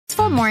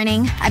Full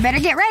morning. I better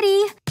get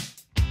ready.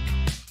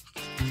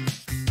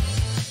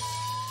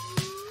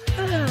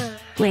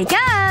 Wake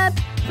up!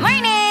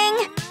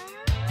 Morning!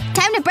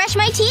 Time to brush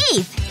my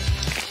teeth.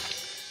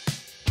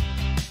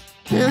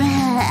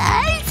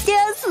 I'm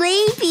still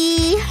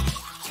sleepy.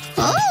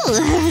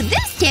 Ooh,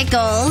 this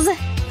tickles.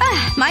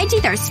 My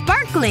teeth are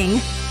sparkling.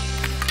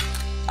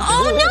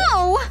 Oh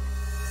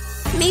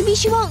no! Maybe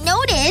she won't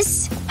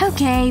notice.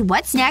 Okay,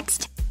 what's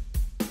next?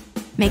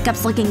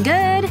 Makeup's looking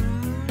good.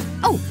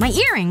 Oh, my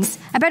earrings.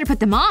 I better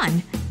put them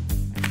on.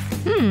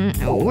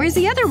 Where's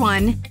the other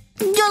one?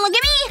 Don't look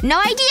at me! No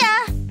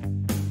idea!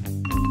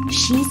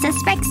 She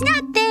suspects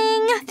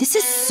nothing. This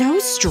is so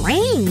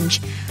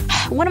strange.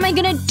 What am I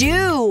gonna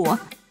do?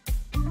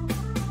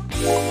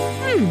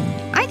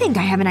 I think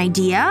I have an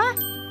idea.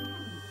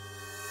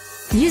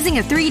 Using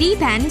a 3D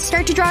pen,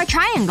 start to draw a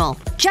triangle.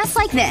 Just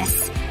like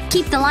this.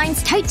 Keep the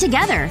lines tight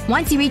together.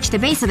 Once you reach the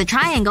base of the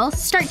triangle,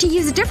 start to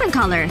use a different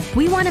color.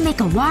 We want to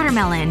make a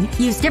watermelon.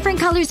 Use different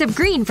colors of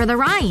green for the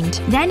rind.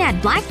 Then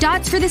add black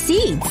dots for the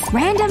seeds.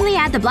 Randomly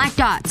add the black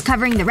dots,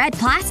 covering the red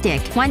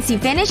plastic. Once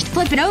you've finished,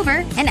 flip it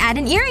over and add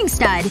an earring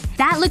stud.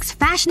 That looks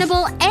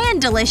fashionable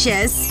and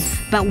delicious.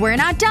 But we're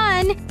not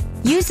done.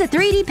 Use the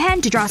 3D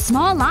pen to draw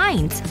small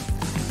lines.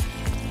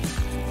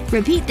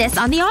 Repeat this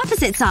on the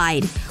opposite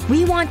side.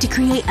 We want to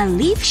create a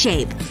leaf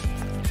shape.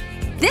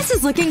 This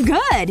is looking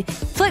good!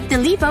 Flip the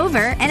leaf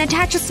over and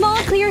attach a small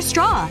clear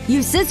straw.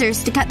 Use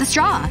scissors to cut the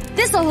straw.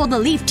 This'll hold the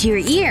leaf to your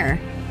ear.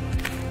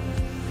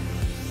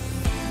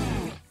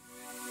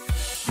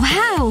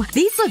 Wow!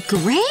 These look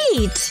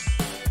great!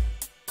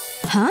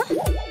 Huh?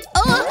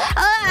 Oh!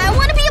 I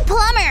want to be a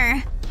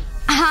plumber!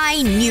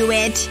 I knew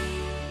it!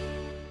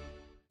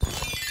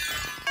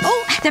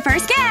 Oh! The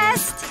first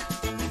guest!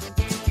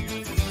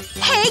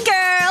 Hey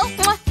girl!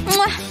 Mwah,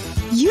 mwah.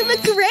 You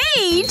look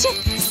great!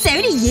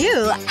 So do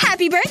you!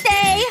 Happy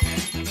birthday!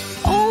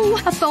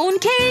 Oh, a phone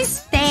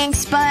case?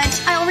 Thanks,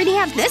 but I already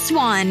have this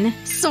one.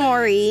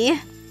 Sorry.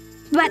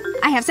 But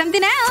I have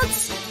something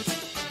else.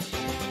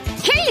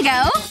 Here you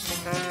go!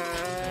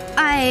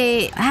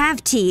 I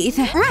have teeth.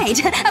 Right,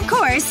 of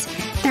course.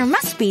 There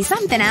must be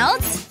something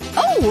else.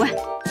 Oh!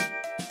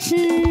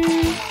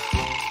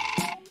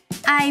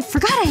 I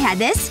forgot I had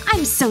this.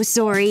 I'm so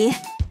sorry.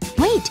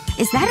 Wait,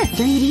 is that a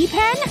 3D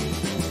pen?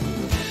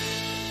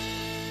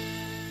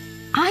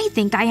 I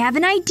think I have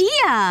an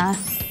idea!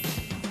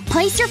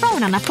 Place your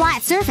phone on a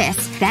flat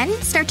surface. Then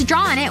start to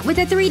draw on it with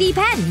a 3D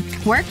pen.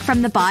 Work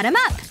from the bottom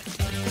up.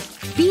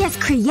 Be as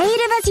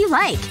creative as you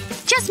like.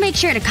 Just make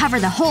sure to cover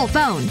the whole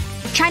phone.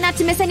 Try not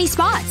to miss any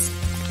spots.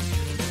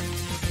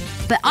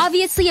 But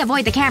obviously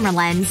avoid the camera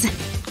lens.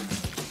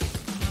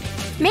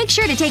 Make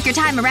sure to take your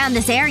time around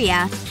this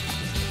area.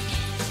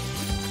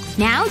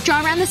 Now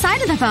draw around the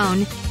side of the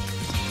phone.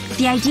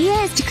 The idea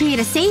is to create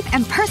a safe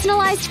and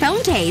personalized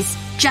phone case.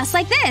 Just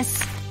like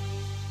this.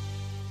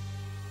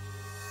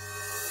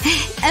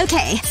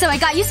 Okay, so I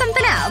got you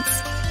something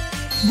else.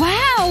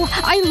 Wow!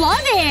 I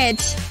love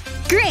it!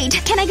 Great.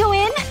 Can I go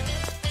in?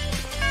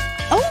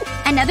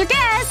 Oh! Another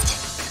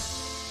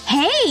guest!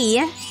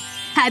 Hey!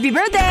 Happy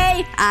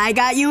birthday! I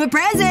got you a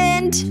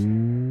present!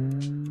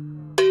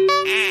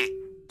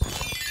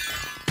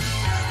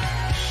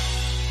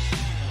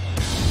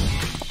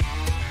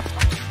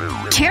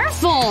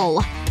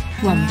 Careful!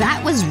 Well,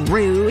 that was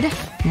rude.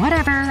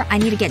 Whatever. I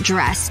need to get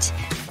dressed.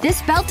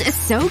 This belt is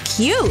so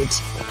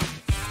cute.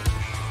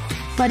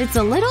 But it's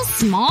a little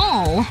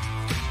small.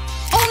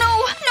 Oh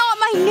no! Not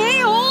my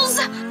nails!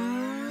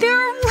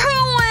 They're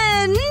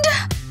ruined!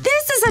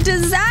 This is a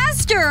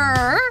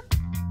disaster!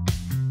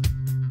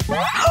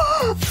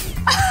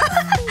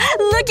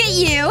 Look at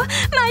you!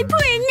 My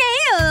poor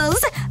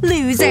nails!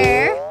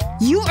 Loser!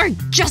 You are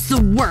just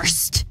the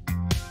worst!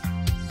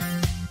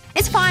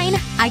 It's fine.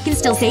 I can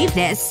still save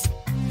this.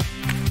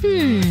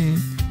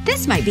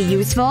 This might be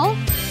useful.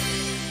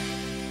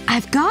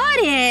 I've got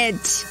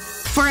it!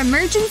 For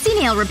emergency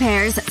nail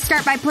repairs,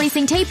 start by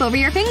placing tape over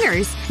your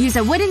fingers. Use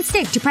a wooden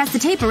stick to press the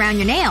tape around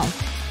your nail.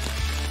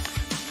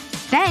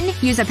 Then,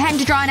 use a pen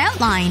to draw an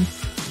outline.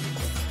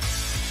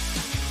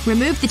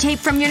 Remove the tape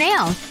from your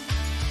nail.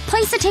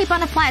 Place the tape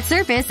on a flat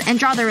surface and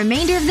draw the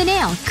remainder of the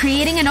nail,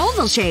 creating an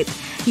oval shape.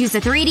 Use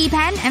a 3D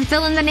pen and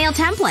fill in the nail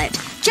template.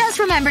 Just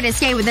remember to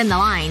stay within the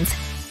lines.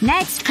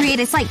 Next, create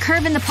a slight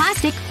curve in the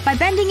plastic by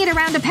bending it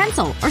around a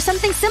pencil or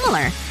something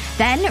similar.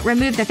 Then,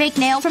 remove the fake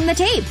nail from the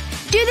tape.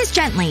 Do this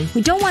gently.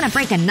 We don't want to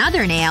break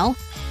another nail.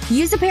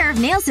 Use a pair of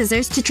nail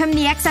scissors to trim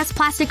the excess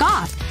plastic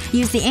off.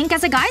 Use the ink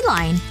as a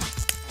guideline.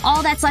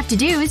 All that's left to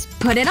do is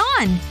put it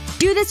on.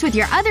 Do this with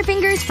your other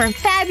fingers for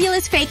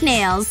fabulous fake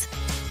nails.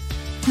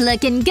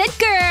 Looking good,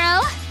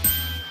 girl!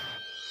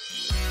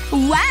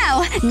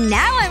 Wow!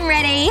 Now I'm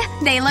ready!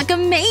 They look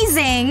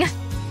amazing!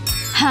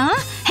 Huh?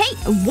 Hey!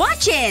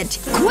 Watch it!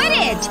 Quit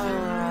it!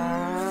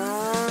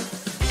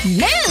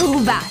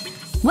 Move!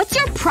 What's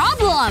your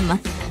problem?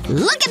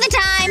 Look at the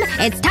time!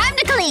 It's time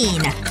to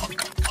clean!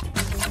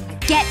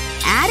 Get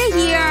out of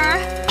here!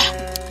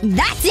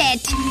 That's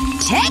it!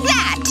 Take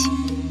that!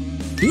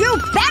 You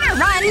better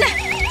run!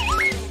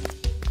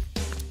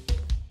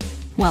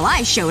 Well,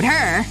 I showed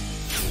her.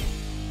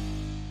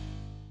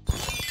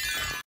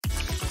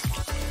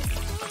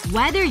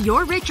 Whether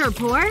you're rich or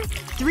poor,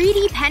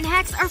 3D pen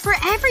hacks are for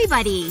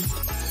everybody.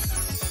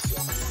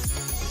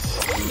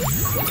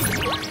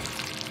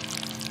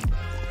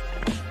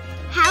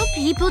 How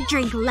people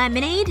drink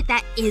lemonade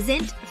that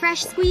isn't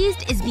fresh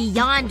squeezed is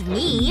beyond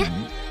me.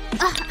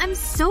 Ugh, I'm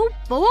so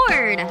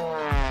bored.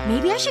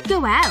 Maybe I should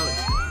go out.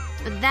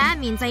 But that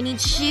means I need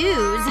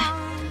shoes.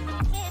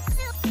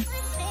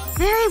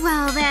 Very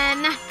well,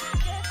 then.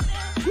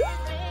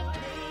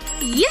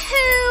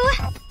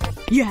 Yoo-hoo!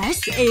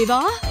 Yes,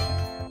 Ava?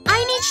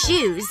 I need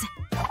shoes.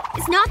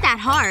 It's not that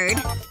hard.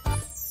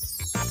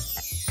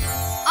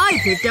 I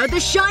picked out the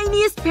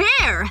shiniest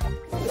pair!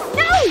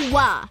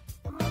 No!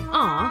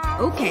 Aw,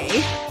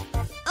 okay.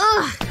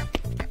 Ugh.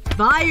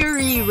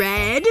 Fiery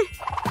red?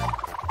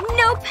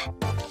 Nope.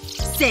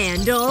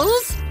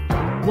 Sandals?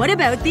 What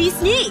about these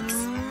sneaks?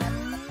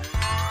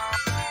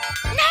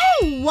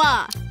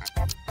 No!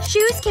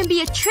 Shoes can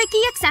be a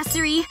tricky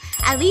accessory.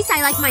 At least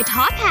I like my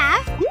top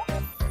half.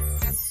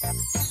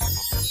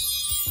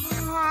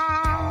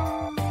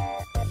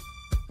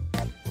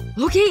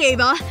 Okay,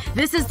 Ava.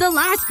 This is the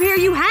last pair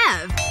you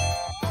have.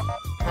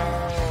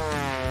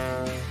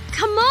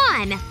 Come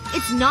on!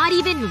 It's not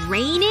even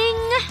raining.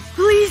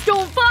 Please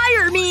don't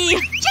fire me!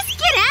 Just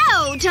get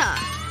out!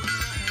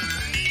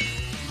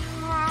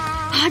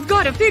 I've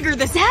gotta figure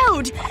this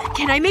out!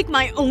 Can I make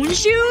my own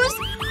shoes?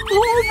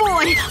 Oh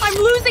boy! I'm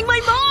losing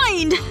my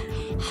mind!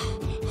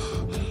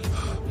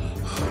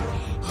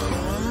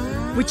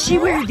 Would she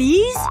wear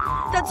these?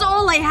 That's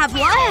all I have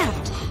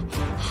left.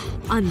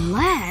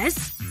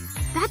 Unless…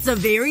 That's a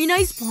very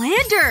nice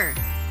planter!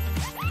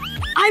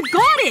 I've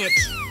got it!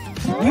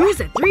 Use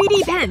a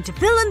 3D pen to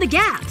fill in the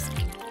gaps.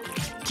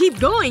 Keep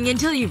going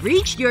until you've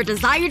reached your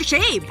desired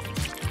shape.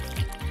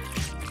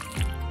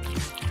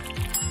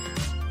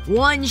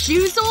 One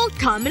shoe sole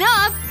coming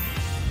up!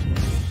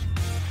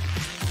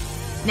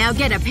 Now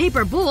get a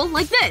paper bowl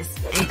like this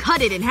and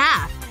cut it in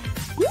half.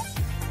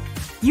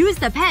 Use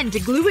the pen to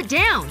glue it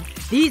down.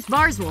 These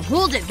bars will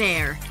hold it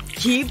there.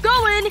 Keep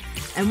going!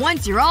 And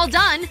once you're all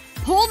done,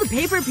 pull the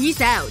paper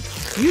piece out.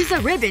 Use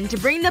a ribbon to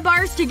bring the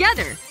bars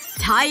together.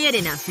 Tie it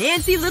in a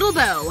fancy little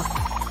bow.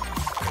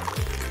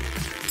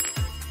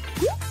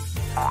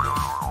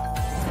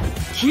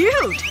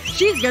 Cute!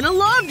 She's gonna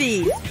love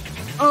these!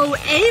 Oh,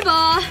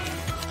 Ava!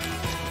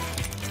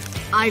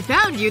 I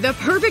found you the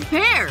perfect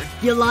pair!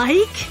 You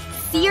like?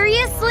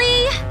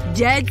 Seriously?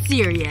 Dead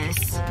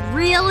serious.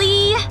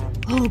 Really?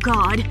 Oh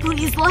god,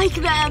 please like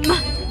them!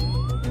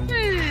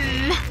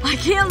 I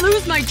can't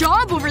lose my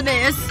job over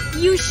this!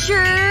 You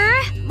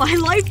sure? My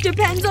life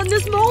depends on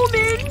this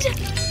moment!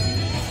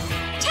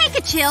 Take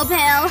a chill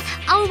pill.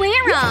 I'll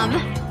wear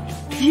them.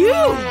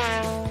 Phew!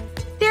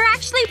 They're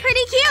actually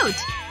pretty cute.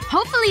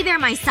 Hopefully they're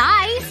my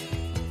size.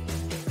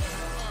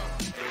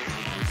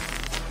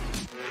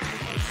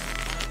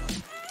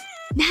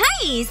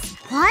 Nice!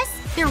 Plus,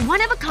 they're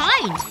one of a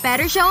kind.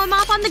 Better show them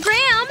off on the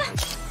gram.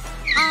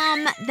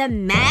 The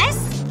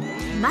mess?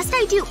 Must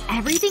I do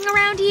everything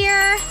around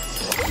here?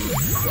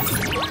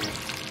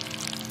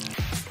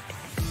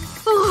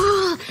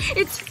 Oh,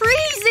 it's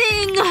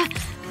freezing!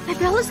 I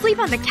fell asleep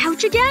on the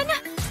couch again?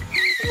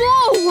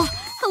 Whoa!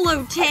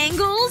 Hello,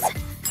 Tangles.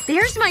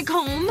 There's my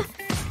comb.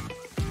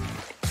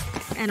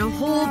 And a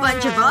whole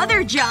bunch of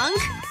other junk.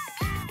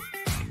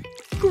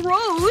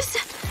 Gross.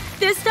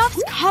 This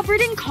stuff's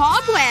covered in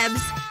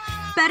cobwebs.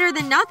 Better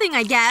than nothing,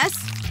 I guess.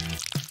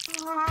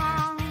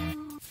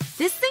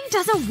 This thing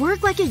doesn't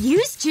work like it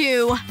used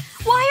to.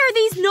 Why are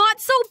these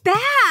knots so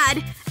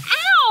bad?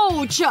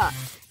 Ouch!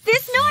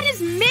 This knot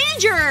is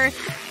major!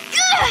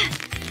 Ugh!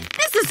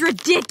 This is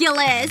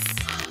ridiculous!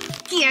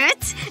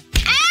 Get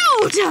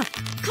out!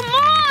 Come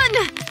on!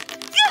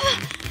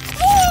 Ugh!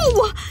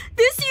 Whoa!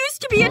 This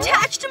used to be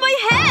attached to my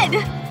head!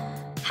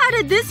 How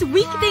did this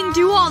weak thing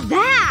do all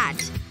that?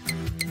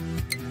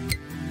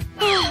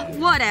 Ugh,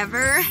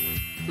 whatever.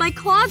 My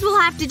claws will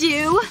have to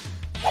do.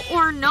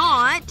 Or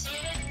not.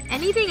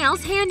 Anything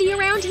else handy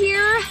around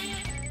here?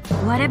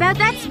 What about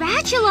that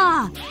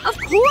spatula? Of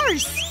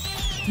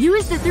course!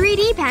 Use the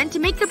 3D pen to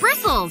make the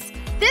bristles.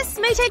 This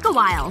may take a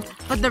while,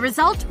 but the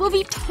result will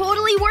be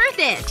totally worth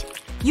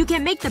it. You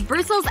can make the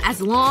bristles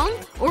as long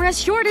or as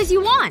short as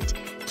you want.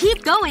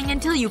 Keep going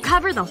until you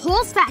cover the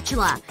whole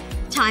spatula.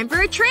 Time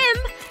for a trim.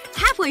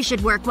 Halfway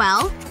should work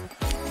well.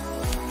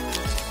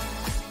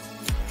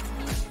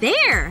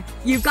 There!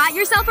 You've got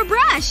yourself a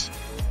brush.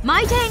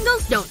 My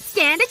tangles don't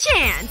stand a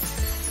chance.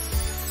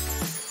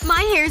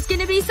 My hair's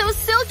gonna be so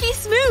silky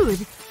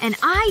smooth. And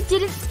I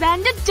didn't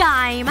spend a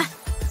dime.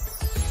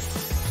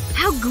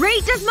 How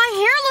great does my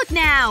hair look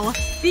now?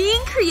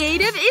 Being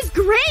creative is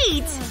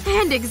great!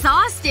 And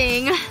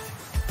exhausting.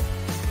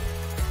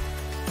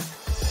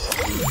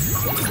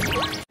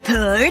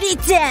 Party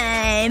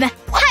time!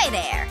 Hi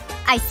there!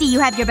 I see you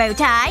have your bow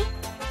tie.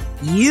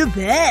 You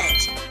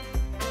bet.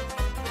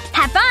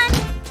 Have fun!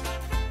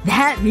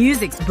 That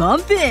music's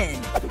bumpin'.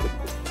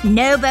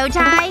 No bow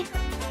tie?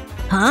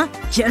 Huh?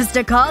 Just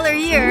a collar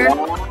here.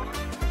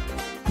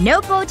 No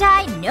bow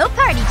tie, no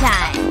party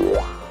time.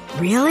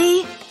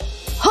 Really?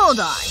 Hold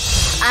on.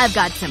 I've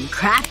got some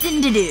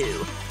crafting to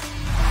do.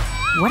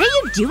 What are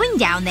you doing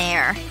down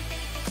there?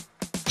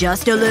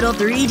 Just a little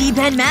 3D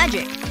pen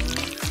magic.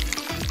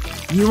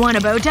 You want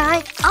a bow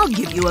tie? I'll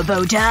give you a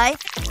bow tie.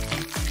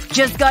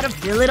 Just gotta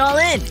fill it all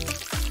in.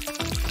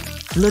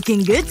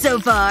 Looking good so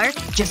far.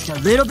 Just a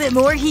little bit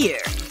more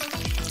here.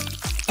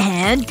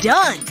 And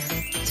done!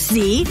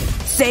 See?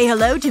 Say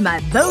hello to my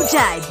bow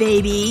tie,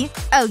 baby!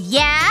 Oh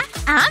yeah?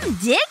 I'm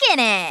digging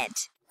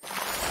it!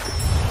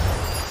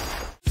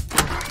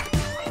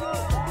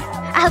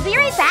 I'll be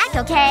right back,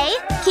 okay?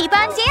 Keep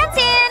on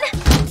dancing!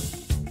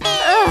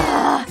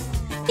 Ugh.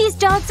 These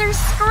dogs are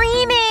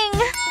screaming!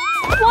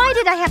 Why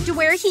did I have to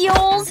wear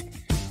heels?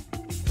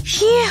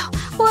 Phew.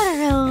 What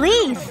a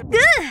relief.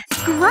 Ugh.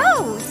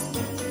 Gross!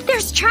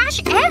 There's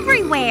trash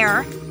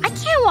everywhere! I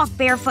can't walk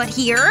barefoot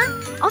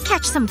here. I'll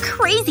catch some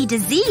crazy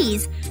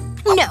disease.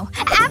 No,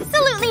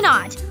 absolutely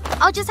not.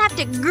 I'll just have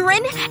to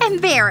grin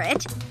and bear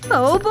it.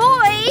 Oh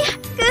boy.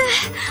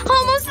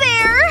 Almost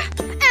there.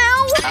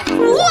 Ow.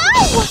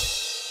 Whoa!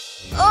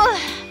 Ugh.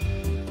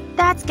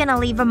 That's gonna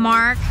leave a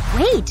mark.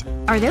 Wait,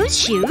 are those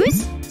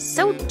shoes?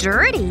 So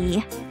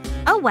dirty.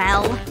 Oh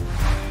well.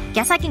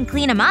 Guess I can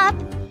clean them up.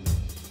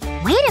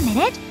 Wait a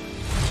minute.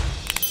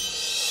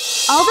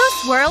 All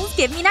those swirls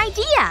give me an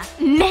idea.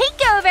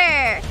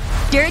 Makeover!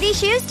 Dirty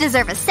shoes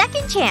deserve a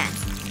second chance.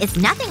 It's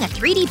nothing a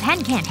 3D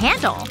pen can't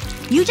handle.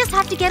 You just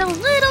have to get a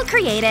little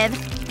creative.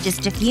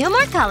 Just a few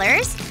more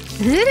colors.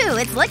 Ooh,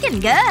 it's looking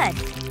good.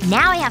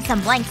 Now I have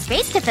some blank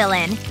space to fill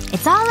in.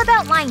 It's all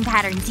about line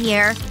patterns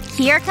here.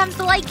 Here comes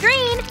the light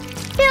green.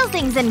 Fills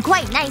things in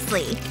quite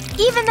nicely.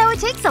 Even though it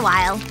takes a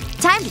while.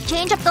 Time to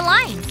change up the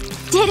lines.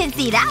 Didn't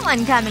see that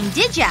one coming,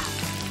 did ya?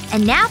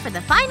 And now for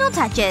the final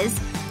touches.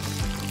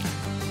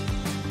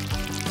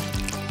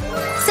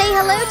 Say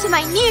hello to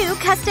my new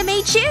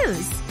custom-made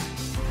shoes.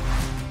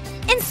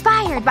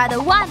 Inspired by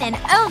the one and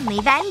only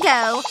Van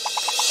Gogh.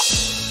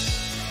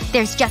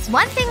 There's just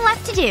one thing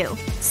left to do.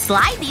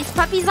 Slide these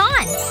puppies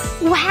on.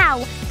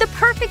 Wow, the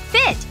perfect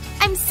fit.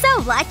 I'm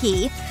so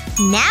lucky.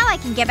 Now I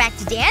can get back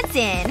to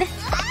dancing.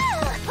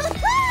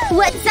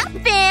 What's up,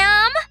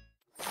 fam?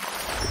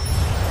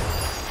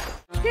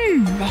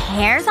 The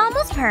hair's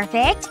almost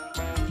perfect.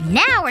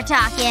 Now we're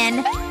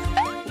talking.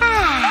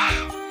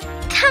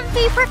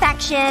 Comfy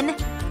perfection.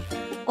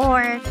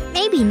 Or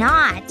maybe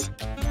not.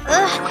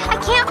 Ugh, I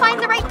can't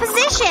find the right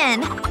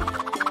position.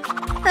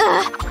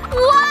 Ugh,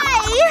 why?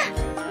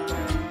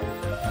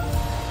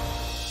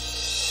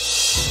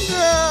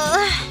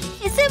 Ugh,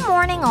 is it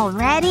morning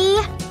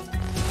already?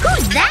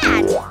 Who's that?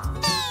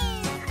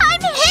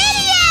 I'm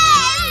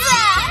hideous!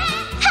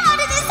 How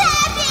did this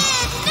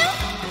happen?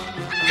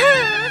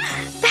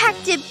 Back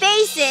to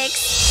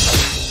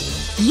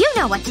basics. You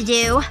know what to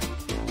do.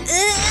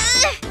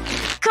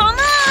 Come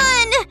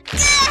on!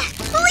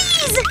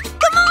 Please!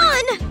 Come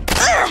on!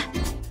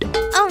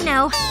 Oh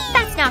no.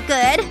 That's not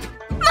good.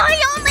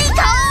 My only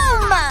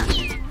comb!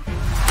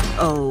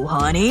 Oh,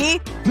 honey?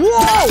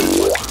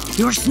 Whoa!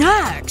 Your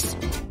snacks!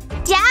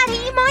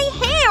 Daddy, my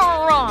hair!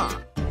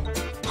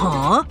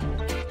 Huh?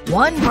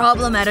 One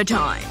problem at a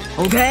time,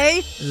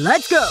 okay?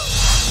 Let's go!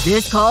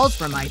 This calls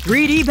for my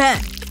 3D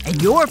pen.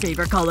 And your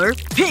favorite color,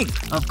 pink,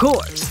 of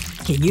course.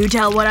 Can you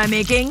tell what I'm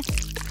making?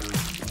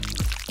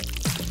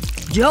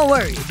 Don't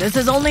worry, this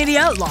is only the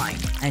outline.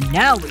 And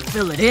now we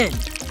fill it in.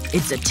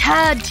 It's a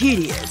tad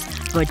tedious,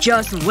 but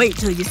just wait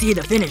till you see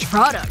the finished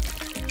product.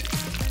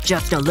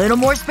 Just a little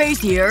more space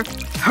here.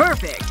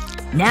 Perfect!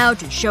 Now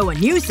to show a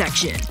new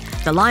section.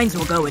 The lines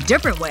will go a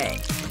different way.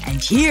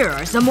 And here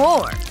are some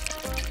more.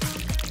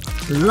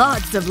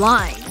 Lots of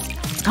lines.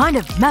 It's kind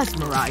of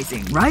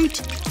mesmerizing,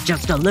 right?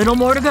 Just a little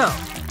more to go.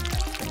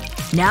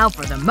 Now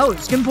for the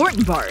most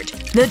important part.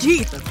 The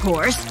teeth, of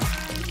course.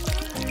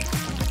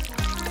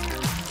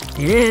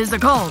 It is a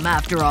comb,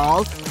 after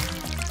all.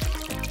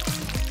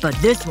 But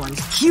this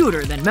one's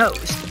cuter than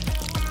most.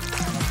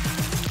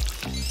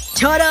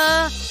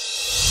 Ta-da!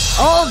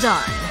 All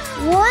done.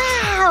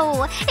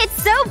 Wow!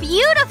 It's so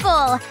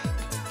beautiful!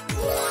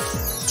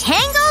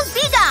 Tangles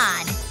be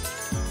gone!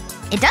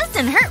 It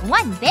doesn't hurt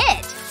one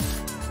bit.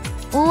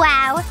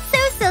 Wow, so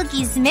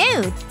silky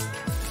smooth.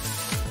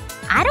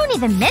 I don't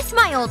even miss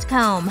my old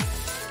comb.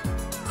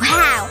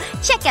 Wow,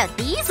 check out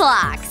these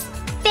locks.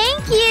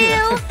 Thank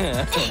you!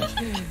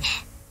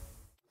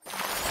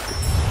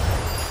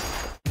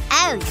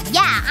 Oh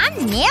yeah,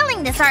 I'm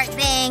nailing this art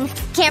thing.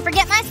 Can't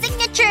forget my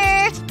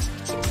signature.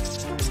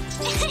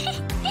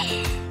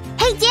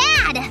 Hey,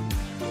 Dad!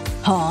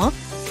 Huh?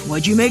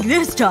 What'd you make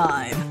this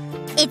time?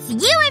 It's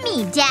you and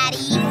me,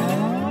 Daddy.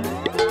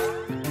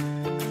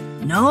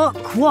 Not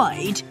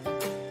quite.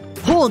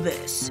 Hold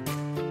this.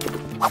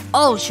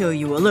 I'll show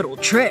you a little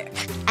trick.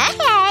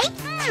 Okay.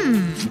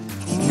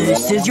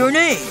 This is your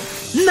name.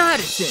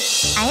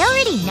 Madison. I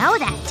already know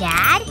that,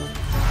 Dad.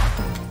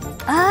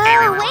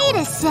 Oh, wait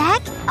a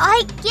sec.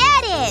 I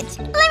get it.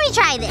 Let me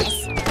try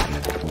this.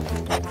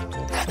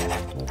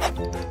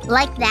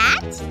 Like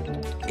that?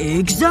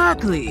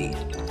 Exactly.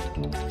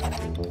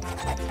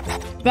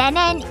 Then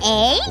an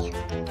A?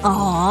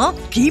 Uh-huh.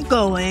 Keep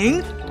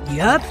going.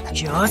 Yep,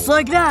 just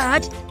like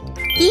that.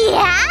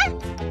 Yeah?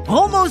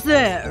 Almost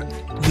there.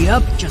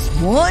 Yep, just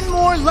one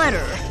more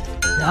letter.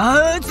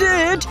 That's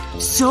it.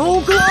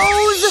 So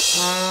close.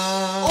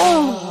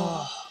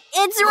 Oh.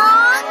 It's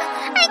wrong?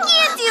 I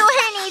can't do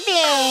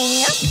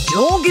anything.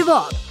 Don't give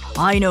up.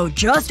 I know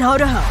just how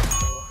to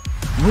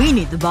help. We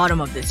need the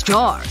bottom of this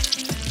jar.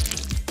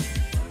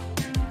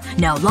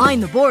 Now line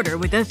the border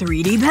with a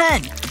 3D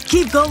pen.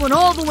 Keep going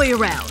all the way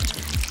around.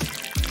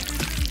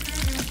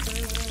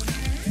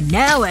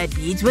 Now add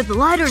beads with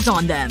letters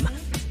on them.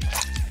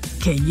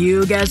 Can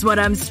you guess what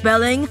I'm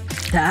spelling?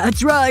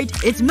 That's right.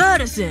 It's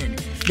medicine.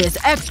 This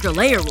extra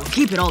layer will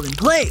keep it all in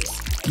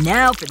place.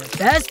 Now for the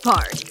best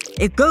part.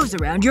 It goes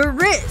around your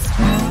wrist.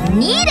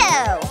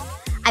 Neato!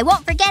 I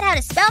won't forget how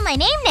to spell my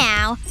name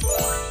now.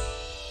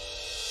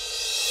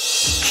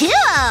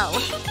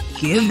 Cool!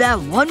 Give that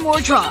one more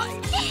try.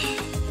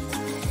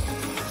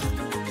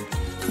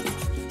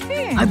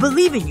 I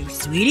believe in you,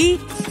 sweetie.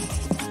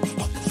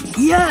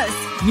 Yes!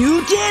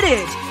 You did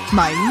it!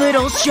 My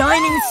little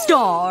shining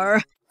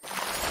star!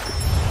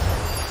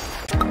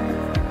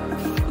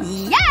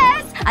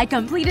 Yes! I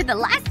completed the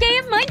last day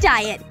of my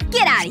diet.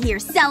 Get out of here,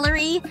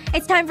 celery.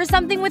 It's time for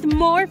something with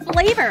more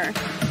flavor.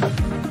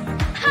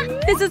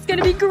 This is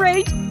gonna be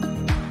great.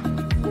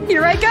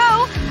 Here I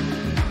go.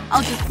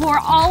 I'll just pour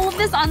all of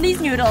this on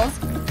these noodles.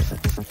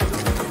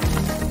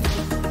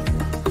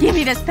 Give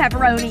me this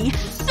pepperoni.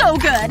 So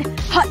good.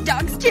 Hot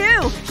dogs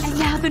too. And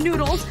now the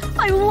noodles.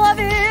 I love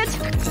it.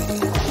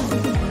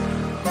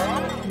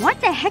 What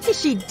the heck is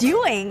she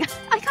doing?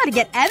 I gotta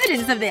get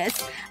evidence of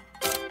this.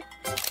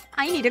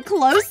 I need a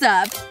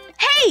close-up.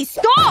 Hey,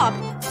 stop!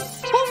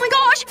 Oh my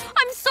gosh!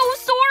 I'm so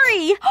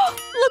sorry!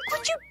 Look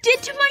what you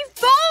did to my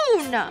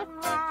phone!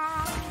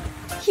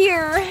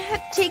 Here,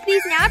 take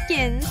these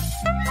napkins.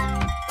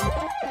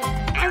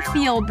 I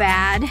feel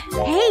bad.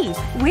 Hey,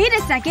 wait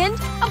a second.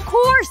 Of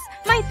course!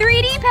 My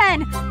 3D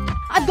pen!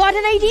 I've got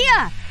an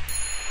idea!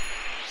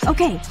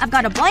 Okay, I've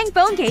got a blank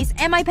phone case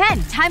and my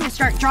pen. Time to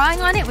start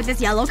drawing on it with this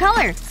yellow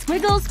color.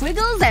 Squiggles,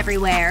 squiggles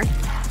everywhere.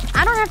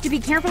 I don't have to be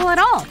careful at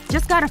all.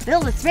 Just gotta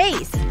fill the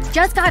space.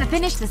 Just gotta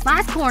finish this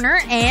last corner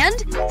and…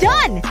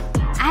 done!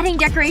 Adding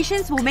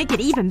decorations will make it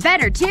even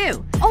better,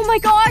 too. Oh my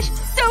gosh!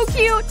 So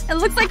cute! It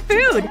looks like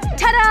food!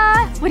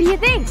 Ta-da! What do you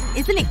think?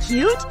 Isn't it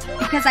cute?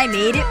 Because I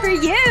made it for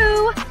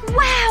you!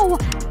 Wow!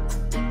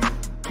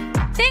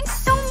 Thanks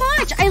so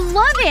much! I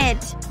love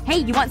it! Hey,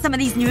 you want some of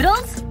these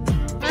noodles?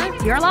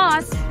 Your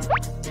loss.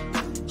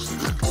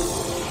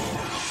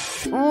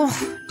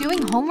 Oh,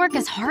 doing homework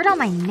is hard on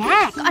my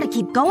neck. Gotta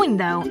keep going,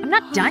 though. I'm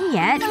not done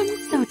yet.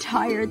 I'm so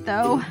tired,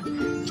 though.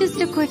 Just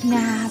a quick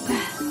nap.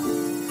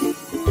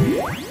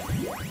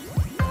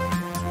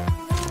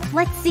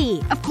 Let's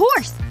see. Of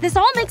course! This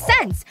all makes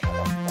sense.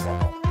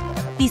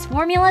 These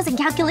formulas and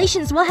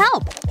calculations will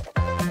help.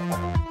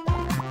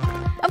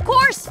 Of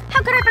course!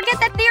 How could I forget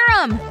that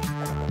theorem?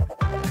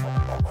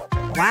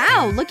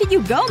 Wow, look at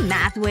you go,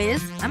 math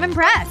whiz. I'm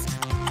impressed.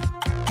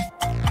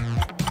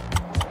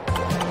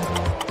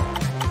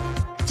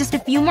 Just a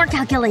few more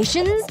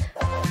calculations?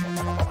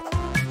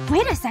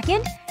 Wait a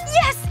second.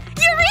 Yes!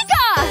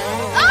 Eureka!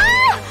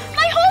 Ah!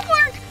 My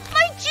homework!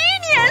 My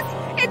genius!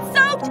 It's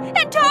soaked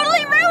and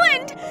totally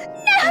ruined!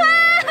 No!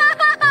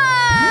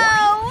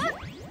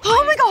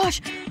 Oh my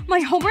gosh! My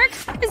homework?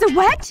 Is it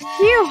wet?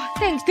 Phew.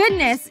 Thank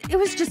goodness. It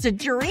was just a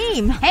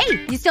dream.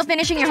 Hey, you still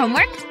finishing your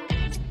homework?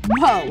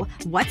 Whoa.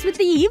 What's with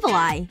the evil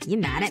eye? You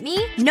mad at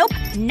me? Nope.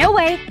 No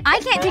way. I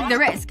can't take the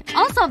risk.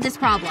 I'll solve this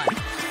problem.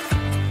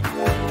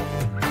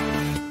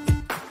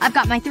 I've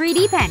got my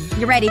 3D pen.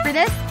 You ready for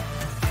this?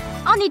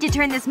 I'll need to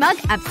turn this mug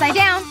upside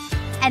down.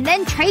 And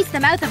then trace the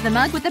mouth of the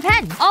mug with the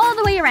pen. All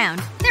the way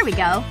around. There we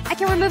go. I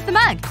can remove the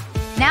mug.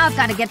 Now I've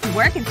got to get to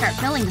work and start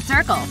filling the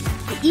circle.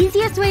 The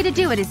easiest way to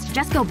do it is to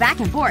just go back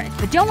and forth.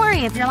 But don't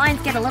worry if your lines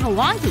get a little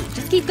wonky.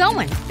 Just keep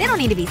going. They don't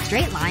need to be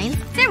straight lines.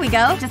 There we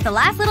go. Just the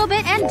last little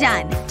bit and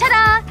done.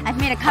 Ta-da! I've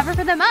made a cover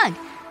for the mug.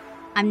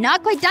 I'm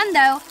not quite done,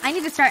 though. I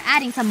need to start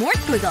adding some more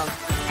squiggles.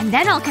 And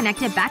then I'll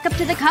connect it back up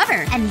to the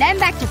cover. And then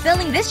back to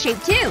filling this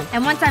shape, too.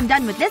 And once I'm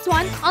done with this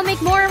one, I'll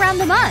make more around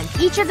the mug.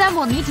 Each of them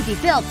will need to be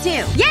filled,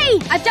 too. Yay!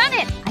 I've done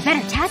it! I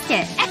better test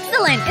it.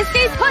 Excellent! It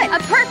stays put! A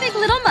perfect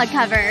little mug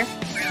cover.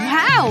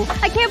 Wow!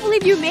 I can't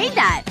believe you made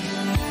that!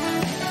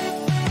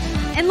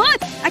 And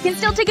look! I can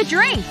still take a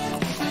drink!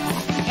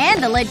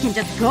 And the lid can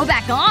just go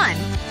back on.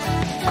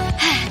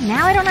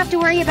 Now I don't have to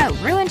worry about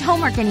ruined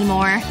homework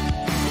anymore.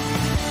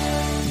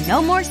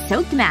 No more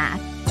soaked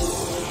math.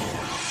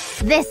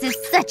 This is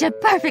such a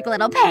perfect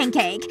little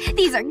pancake!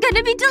 These are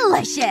gonna be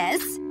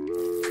delicious!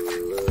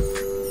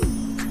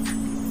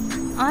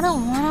 I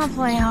don't wanna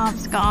play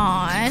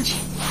hopscotch.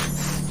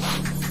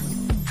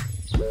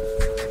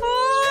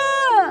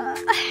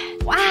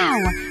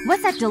 Wow!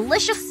 What's that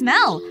delicious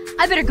smell?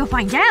 I better go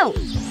find out.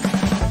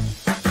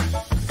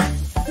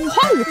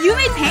 Whoa! You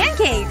made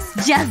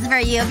pancakes! Just for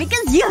you,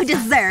 because you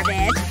deserve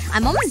it!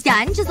 I'm almost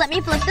done. Just let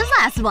me flip this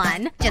last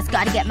one. Just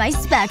gotta get my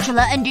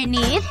spatula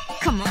underneath.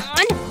 Come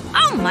on.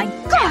 my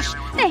gosh!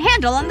 The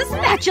handle on the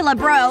spatula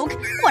broke!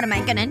 What am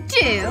I gonna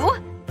do?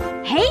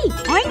 Hey,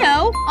 I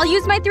know! I'll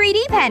use my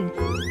 3D pen.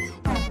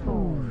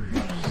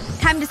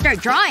 Time to start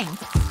drawing.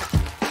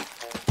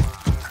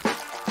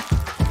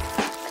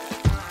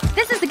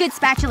 This is a good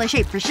spatula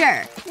shape for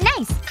sure.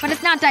 Nice! But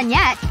it's not done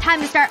yet. Time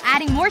to start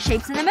adding more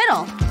shapes in the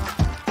middle.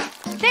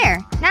 There.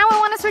 Now I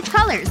want to switch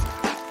colors.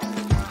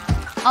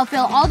 I'll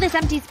fill all this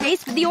empty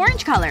space with the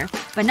orange color.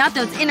 But not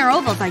those inner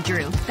ovals I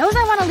drew. Those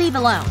I want to leave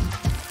alone.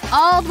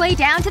 All the way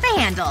down to the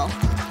handle.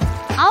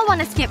 I'll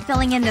want to skip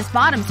filling in this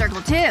bottom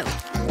circle too.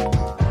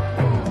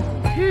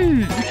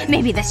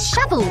 Maybe this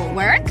shovel will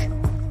work.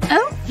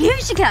 Oh, here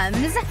she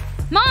comes.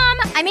 Mom,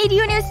 I made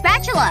you a new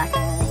spatula.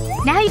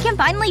 Now you can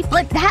finally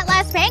flip that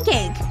last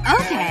pancake.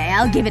 Okay,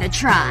 I'll give it a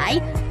try.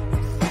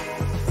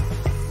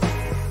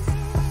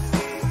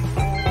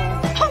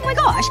 Oh my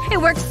gosh, it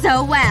works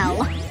so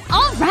well.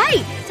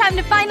 Alright, time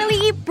to finally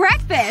eat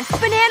breakfast.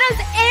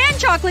 Bananas and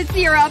chocolate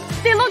syrup.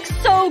 They look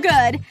so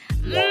good.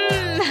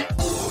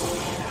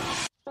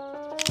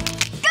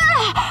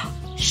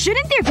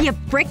 Shouldn't there be a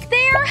brick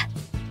there?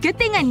 Good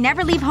thing I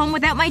never leave home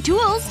without my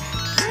tools.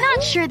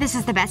 Not sure this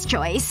is the best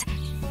choice.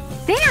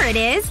 There it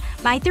is!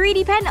 My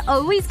 3D pen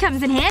always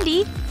comes in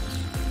handy.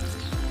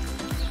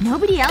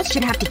 Nobody else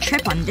should have to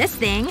trip on this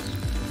thing.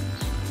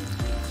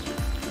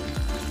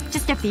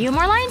 Just a few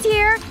more lines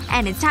here,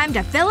 and it's time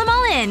to fill them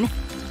all in.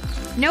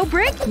 No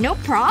brick? No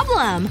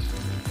problem.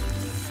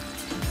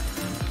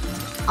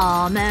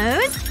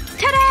 Almost.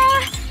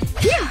 Ta-da!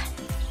 Phew!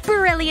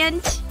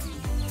 Brilliant.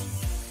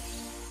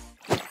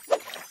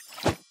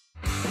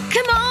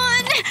 Come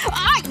on!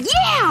 Ah,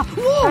 yeah!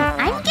 Whoa!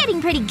 I'm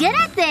getting pretty good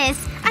at this.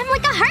 I'm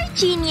like a heart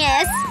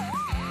genius.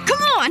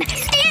 Come on!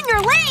 Stay in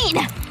your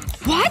lane!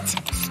 What?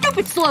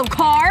 Stupid slow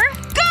car!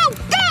 Go!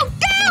 Go!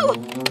 Go!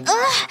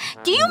 Ugh.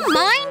 Do you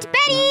mind,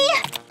 Betty?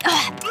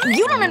 Ugh,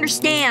 you don't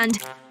understand.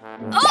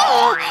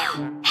 Oh!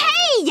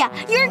 Hey!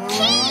 Your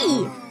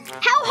key!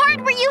 How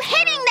hard were you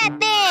hitting that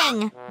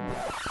thing?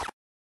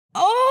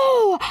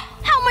 Oh!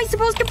 How am I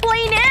supposed to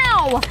play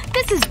now?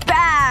 This is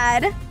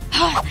bad.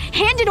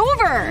 Hand it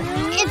over!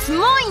 It's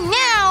mine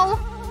now!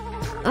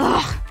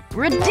 Ugh.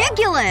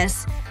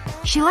 Ridiculous!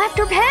 She left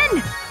her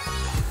pen!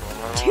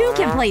 Two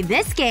can play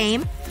this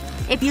game.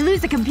 If you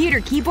lose the computer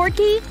keyboard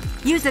key,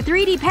 use the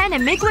 3D pen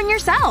and make one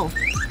yourself.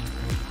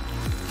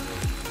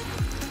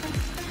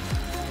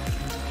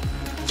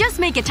 Just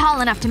make it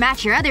tall enough to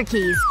match your other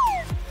keys.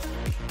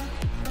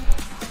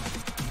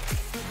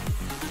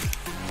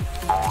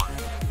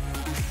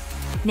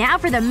 Now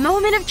for the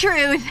moment of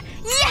truth.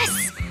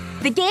 Yes!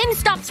 The game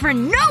stops for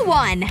no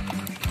one!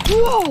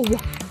 Whoa!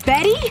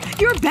 Betty?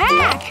 You're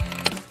back!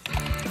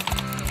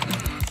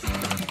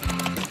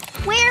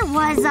 Where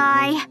was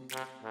I?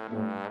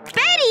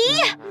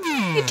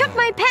 Betty! You took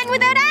my pen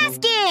without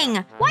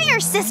asking! Why are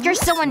sisters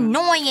so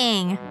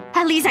annoying?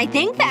 At least I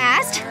think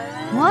fast.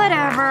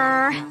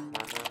 Whatever.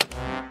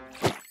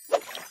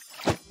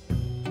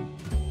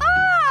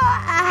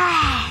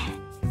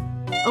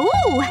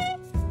 Ooh!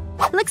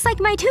 Looks like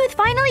my tooth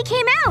finally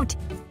came out.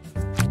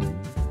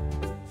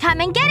 Come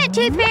and get it,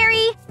 Tooth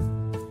Fairy!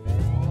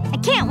 I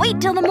can't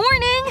wait till the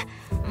morning.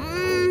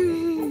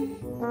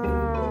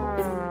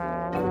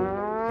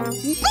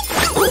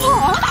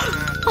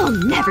 I'll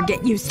never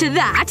get used to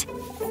that.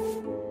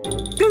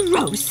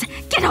 Gross!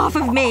 Get off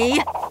of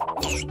me!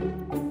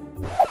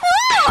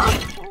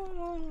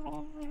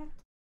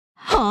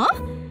 Huh?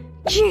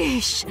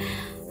 Jeesh.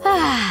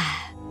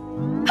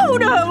 Oh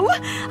no!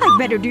 I'd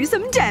better do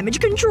some damage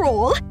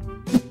control.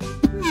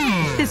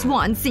 This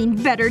one's seen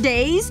better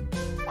days.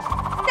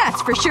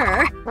 That's for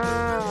sure.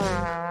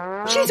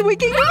 She's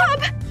waking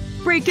up!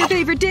 Break your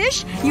favorite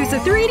dish, use a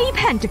 3D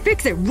pen to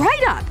fix it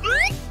right up.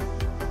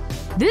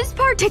 This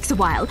part takes a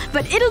while,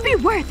 but it'll be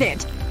worth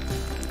it.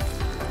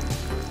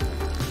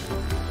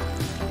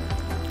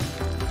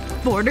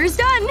 Border's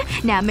done.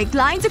 Now make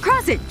lines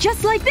across it,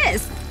 just like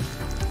this.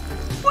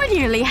 We're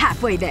nearly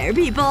halfway there,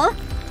 people.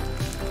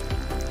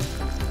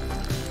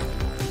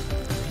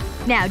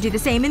 Now do the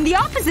same in the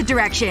opposite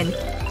direction.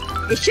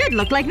 It should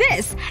look like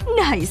this.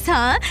 Nice,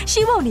 huh?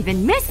 She won't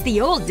even miss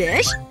the old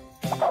dish.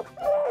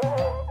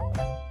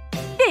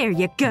 There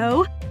you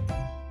go.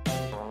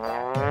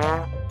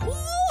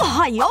 Ooh,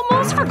 I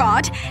almost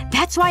forgot.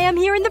 That's why I'm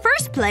here in the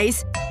first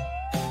place.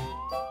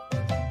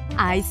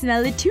 I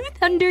smell a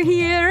tooth under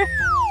here.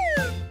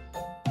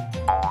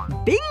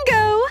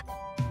 Bingo!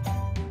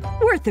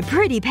 Worth a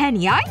pretty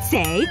penny, I'd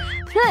say.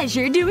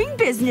 Pleasure doing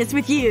business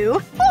with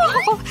you.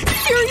 Oh,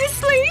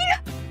 seriously?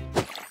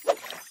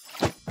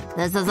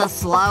 This is the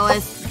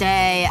slowest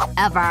day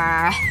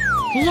ever.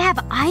 They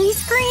have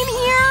ice cream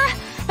here?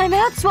 My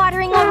mouth's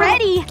watering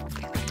already.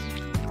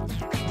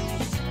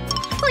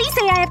 Please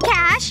say I have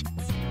cash.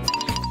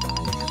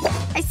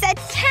 I said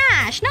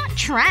cash, not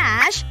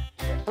trash.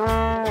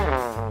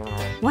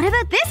 What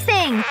about this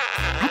thing?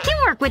 I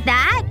can work with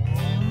that.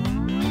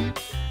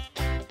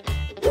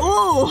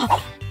 Oh!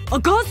 A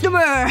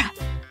customer!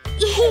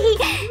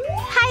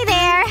 Hi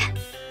there.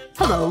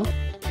 Hello.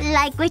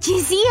 Like what you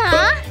see,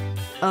 huh?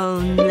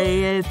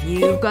 Only if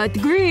you've got the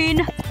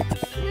green.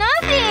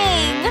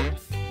 Nothing!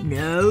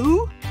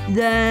 No?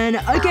 Then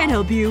I can't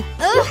help you.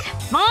 Ugh,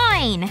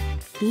 fine.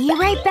 Be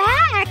right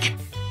back.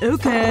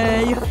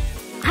 Okay.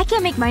 I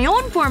can make my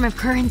own form of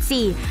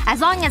currency.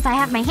 As long as I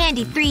have my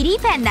handy 3D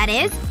pen, that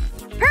is.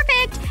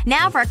 Perfect!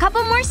 Now for a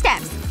couple more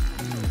steps.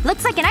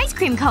 Looks like an ice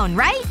cream cone,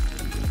 right?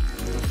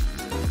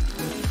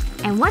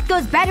 And what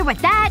goes better with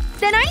that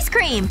than ice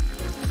cream?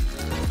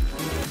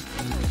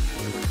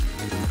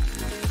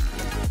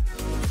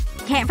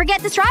 Can't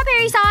forget the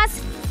strawberry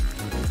sauce.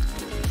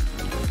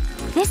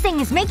 This thing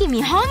is making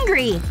me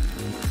hungry.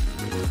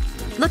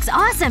 Looks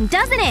awesome,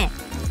 doesn't it?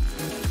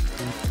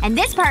 And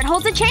this part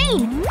holds a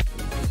chain.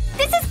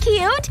 This is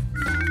cute.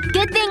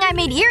 Good thing I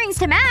made earrings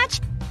to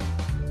match.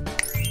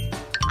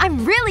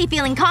 I'm really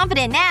feeling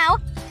confident now.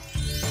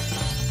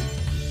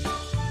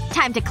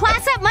 Time to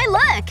class up my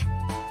look.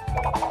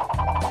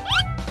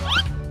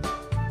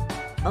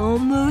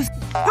 Almost…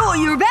 Oh,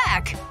 you're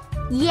back!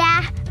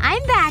 Yeah,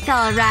 I'm back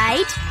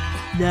alright.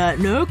 That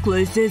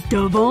necklace is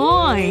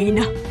divine.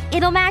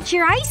 It'll match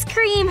your ice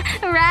cream,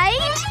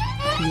 right?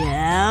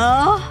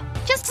 Yeah?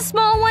 Just a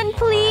small one,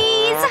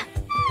 please.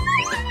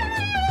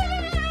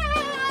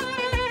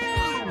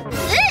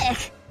 Ugh!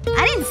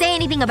 I didn't say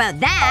anything about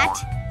that.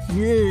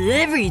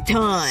 Every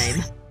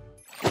time.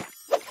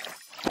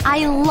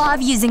 I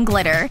love using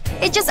glitter.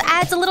 It just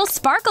adds a little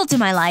sparkle to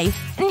my life.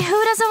 And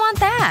who doesn't want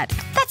that?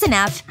 That's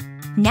enough.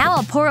 Now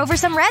I'll pour over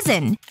some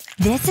resin.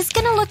 This is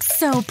gonna look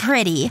so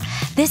pretty.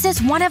 This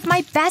is one of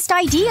my best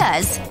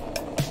ideas.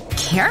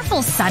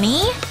 Careful,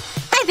 Sunny.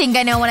 I think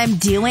I know what I'm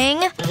doing.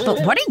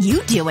 But what are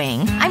you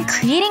doing? I'm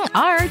creating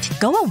art.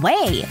 Go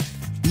away.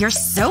 You're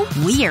so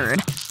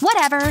weird.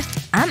 Whatever.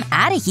 I'm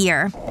outta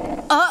here.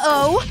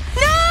 Uh-oh.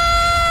 No!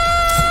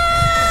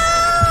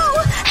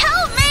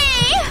 Help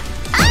me!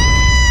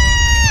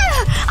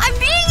 Ah! I'm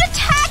being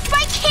attacked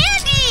by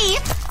candy!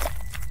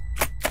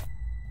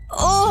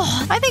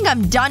 Oh, I think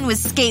I'm done with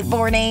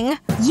skateboarding.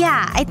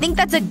 Yeah, I think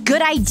that's a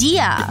good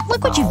idea.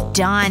 Look what you've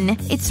done.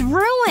 It's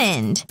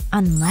ruined.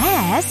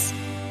 Unless…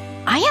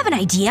 I have an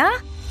idea.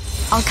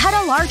 I'll cut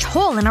a large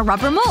hole in a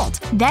rubber mold.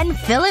 Then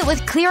fill it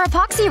with clear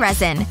epoxy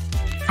resin.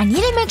 I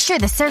need to make sure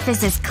the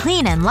surface is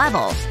clean and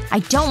level. I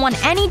don't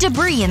want any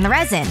debris in the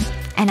resin.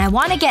 And I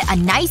want to get a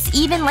nice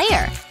even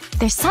layer.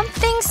 There's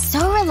something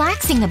so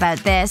relaxing about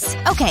this.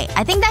 Okay,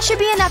 I think that should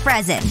be enough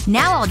resin.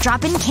 Now I'll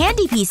drop in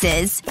candy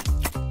pieces.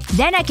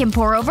 Then I can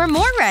pour over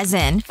more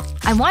resin.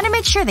 I want to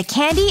make sure the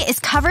candy is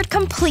covered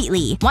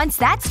completely. Once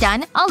that's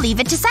done, I'll leave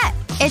it to set.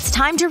 It's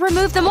time to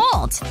remove the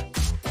mold.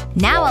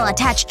 Now I'll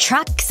attach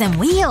trucks and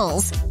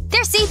wheels.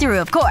 They're see-through,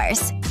 of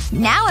course.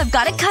 Now I've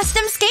got a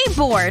custom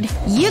skateboard.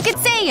 You could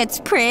say it's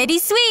pretty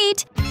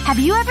sweet. Have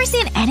you ever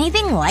seen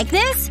anything like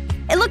this?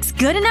 It looks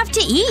good enough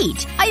to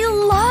eat. I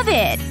love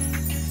it.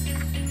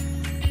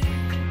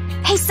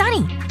 Hey,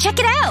 Sunny, check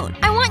it out.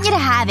 I want you to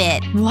have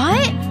it.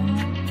 What?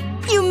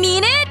 You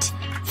mean it?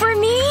 For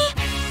me?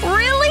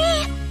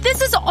 Really?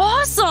 This is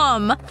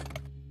awesome!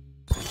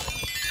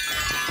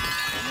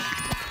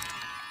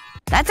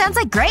 That sounds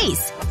like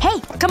Grace. Hey,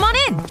 come on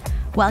in.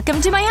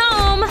 Welcome to my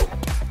home.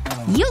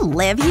 You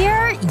live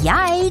here?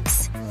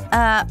 Yikes.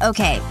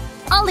 Okay.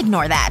 I'll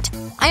ignore that.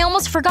 I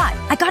almost forgot.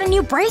 I got a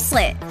new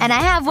bracelet. And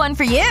I have one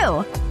for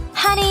you.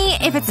 Honey,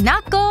 if it's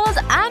not gold,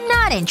 I'm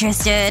not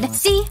interested.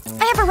 See?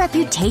 I have a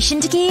reputation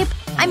to keep.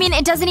 I mean,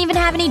 it doesn't even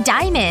have any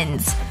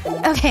diamonds.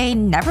 Okay,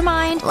 never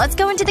mind. Let's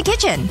go into the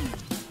kitchen.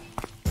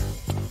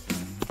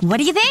 What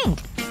do you think?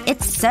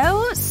 It's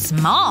so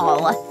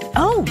small.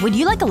 Oh, would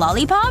you like a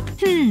lollipop?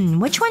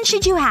 Which one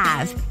should you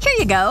have? Here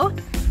you go.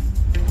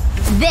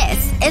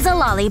 This is a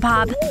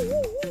lollipop.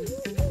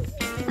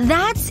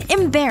 That's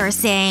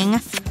embarrassing.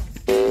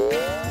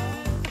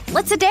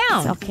 Let's sit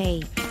down. It's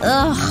okay.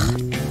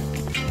 Ugh.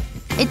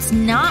 It's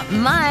not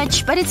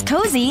much, but it's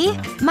cozy.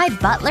 My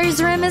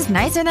butler's room is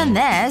nicer than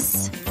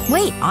this.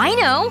 Wait, I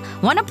know.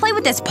 Wanna play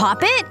with this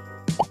puppet?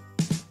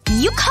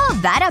 You call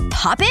that a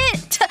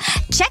puppet?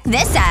 Check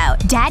this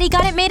out. Daddy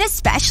got it made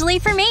especially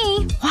for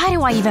me. Why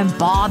do I even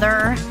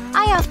bother?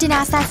 I often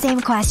ask that same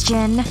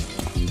question.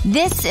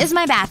 This is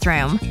my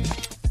bathroom.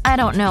 I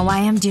don't know why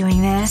I'm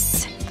doing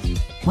this.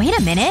 Wait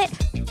a minute.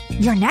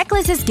 Your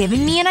necklace is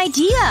giving me an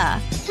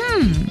idea.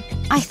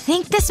 I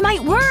think this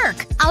might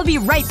work. I'll be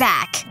right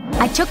back.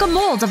 I took a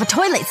mold of a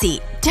toilet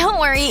seat. Don't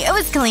worry, it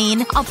was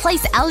clean. I'll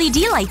place LED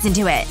lights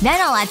into it. Then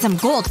I'll add some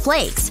gold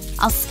flakes.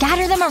 I'll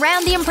scatter them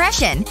around the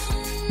impression.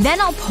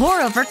 Then I'll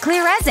pour over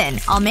clear resin.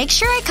 I'll make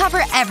sure I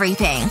cover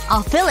everything.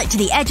 I'll fill it to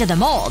the edge of the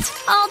mold.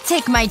 I'll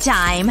take my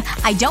time.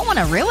 I don't want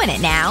to ruin it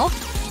now.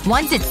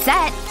 Once it's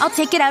set, I'll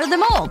take it out of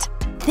the mold.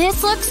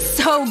 This looks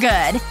so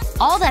good.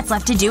 All that's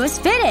left to do is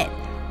fit it.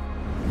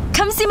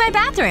 Come see my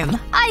bathroom.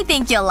 I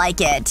think you'll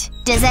like it.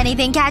 Does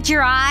anything catch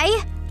your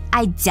eye?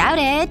 I doubt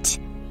it.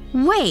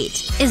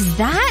 Wait, is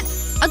that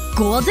a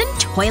golden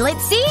toilet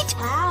seat?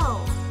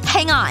 Wow.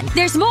 Hang on,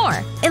 there's more.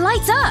 It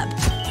lights up.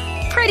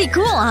 Pretty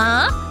cool,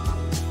 huh?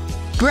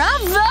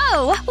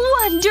 Bravo!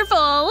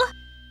 Wonderful!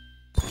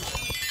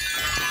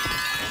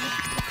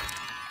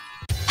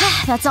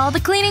 that's all the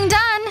cleaning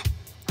done.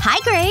 Hi,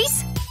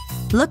 Grace.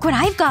 Look what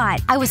I've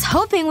got. I was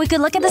hoping we could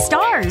look at the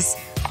stars.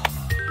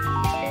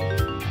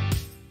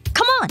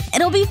 Come on,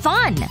 it'll be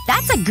fun.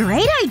 That's a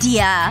great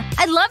idea.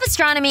 I love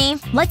astronomy.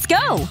 Let's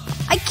go.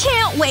 I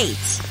can't wait.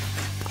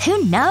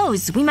 Who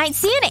knows? We might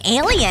see an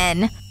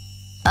alien.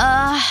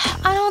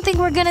 I don't think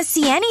we're gonna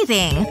see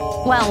anything.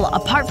 Well,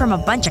 apart from a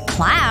bunch of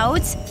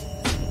clouds.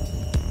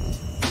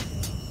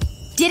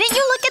 Didn't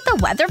you look at the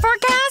weather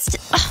forecast?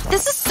 Ugh,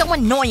 this is so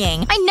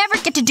annoying. I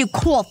never get to do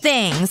cool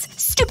things.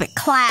 Stupid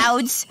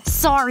clouds.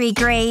 Sorry,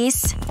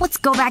 Grace. Let's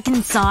go back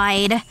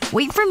inside.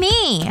 Wait for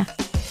me.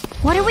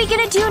 What are we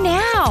gonna do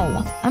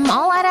now? I'm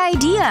all out of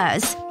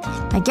ideas.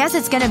 I guess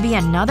it's gonna be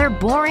another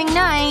boring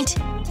night.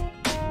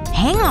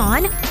 Hang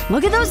on.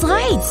 Look at those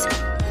lights.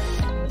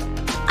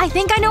 I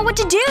think I know what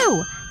to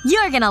do.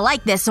 You're gonna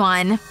like this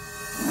one.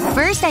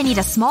 First, I need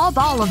a small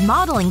ball of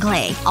modeling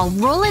clay. I'll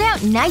roll it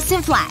out nice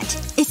and flat.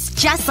 It's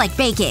just like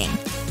baking.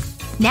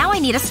 Now I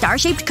need a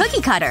star-shaped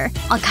cookie cutter.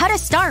 I'll cut a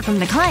star from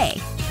the clay.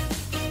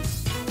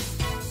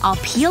 I'll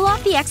peel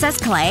off the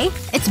excess clay.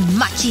 It's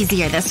much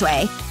easier this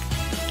way.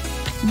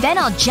 Then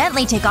I'll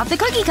gently take off the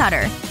cookie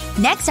cutter.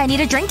 Next, I need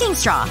a drinking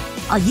straw.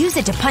 I'll use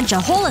it to punch a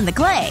hole in the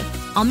clay.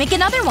 I'll make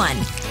another one.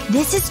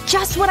 This is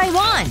just what I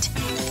want.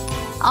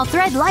 I'll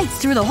thread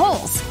lights through the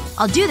holes.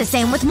 I'll do the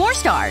same with more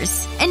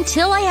stars.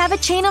 Until I have a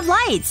chain of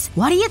lights.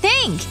 What do you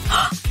think?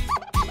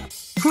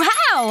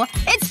 Wow!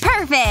 It's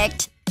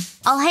perfect!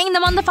 I'll hang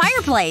them on the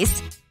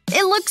fireplace.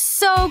 It looks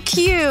so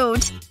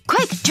cute.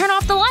 Quick, turn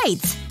off the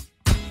lights.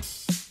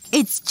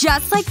 It's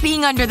just like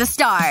being under the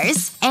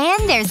stars.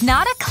 And there's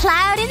not a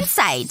cloud in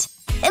sight.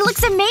 It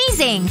looks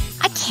amazing.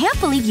 I can't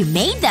believe you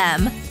made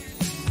them.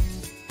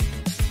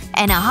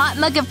 And a hot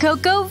mug of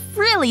cocoa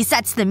really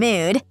sets the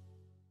mood.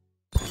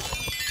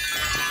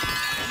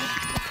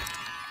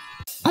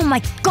 Oh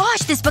my gosh,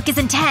 this book is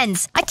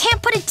intense! I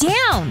can't put it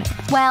down!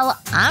 Well,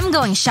 I'm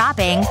going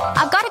shopping.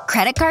 I've got a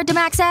credit card to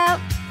max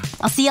out.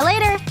 I'll see you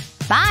later.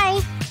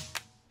 Bye.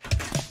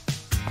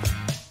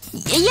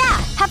 Yeah,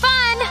 have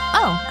fun!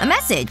 Oh, a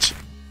message.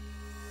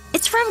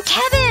 It's from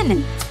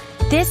Kevin!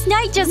 This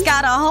night just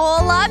got a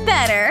whole lot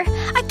better.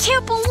 I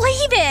can't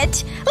believe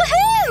it!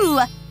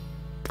 Woohoo!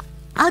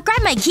 I'll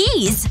grab my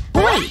keys.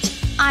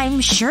 Wait.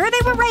 I'm sure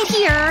they were right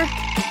here.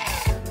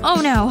 Oh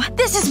no.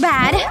 This is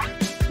bad.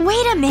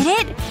 Wait a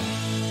minute.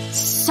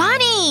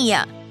 Sunny!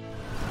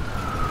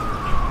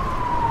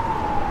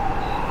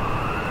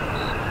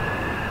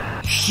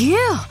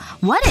 Phew.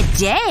 What a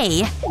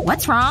day.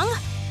 What's wrong?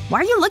 Why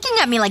are you looking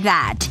at me like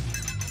that?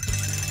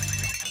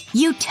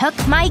 You took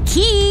my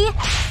key!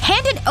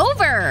 Hand it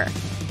over!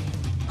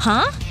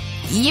 Huh?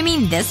 You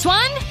mean this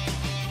one?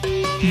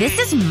 This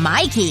is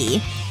my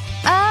key.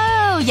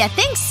 Oh, you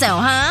think so,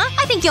 huh?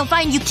 I think you'll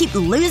find you keep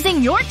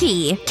losing your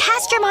key.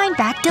 Cast your mind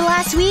back to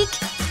last week.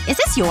 Is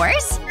this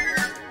yours?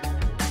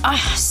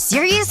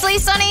 Seriously,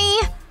 Sunny?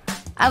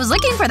 I was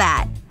looking for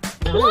that.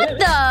 What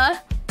the?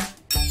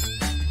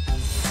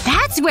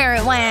 That's where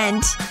it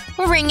went.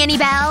 Ring any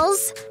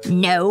bells?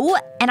 No.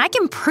 And I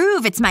can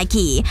prove it's my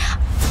key.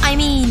 I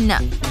mean,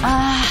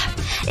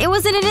 it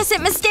was an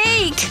innocent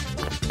mistake.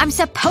 I'm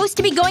supposed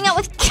to be going out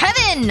with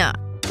Kevin!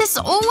 This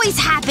always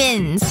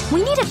happens.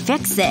 We need to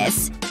fix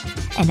this.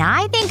 And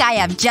I think I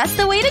have just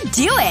the way to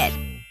do it.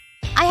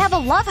 I have a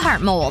love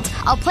heart mold.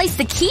 I'll place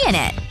the key in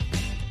it.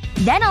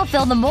 Then I'll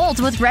fill the mold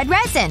with red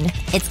resin.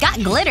 It's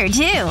got glitter,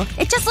 too.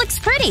 It just looks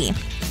pretty.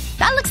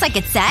 That looks like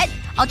it's set.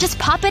 I'll just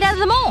pop it out of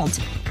the mold.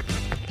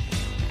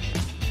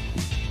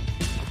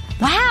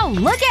 Wow,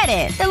 look at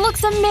it! It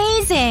looks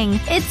amazing!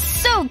 It's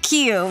so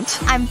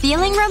cute! I'm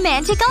feeling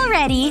romantic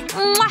already.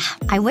 Mwah!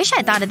 I wish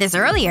I'd thought of this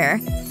earlier.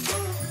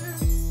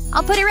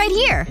 I'll put it right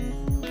here.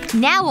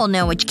 Now we'll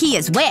know which key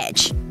is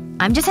which.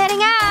 I'm just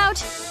heading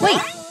out. Wait,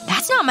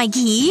 that's not my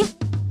key.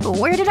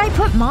 Where did I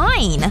put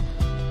mine?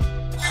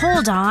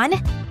 Hold on.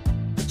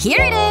 Here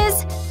it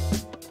is!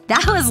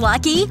 That was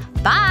lucky.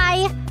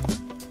 Bye!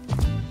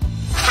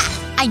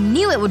 Ha! I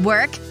knew it would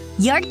work.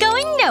 You're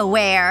going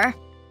nowhere.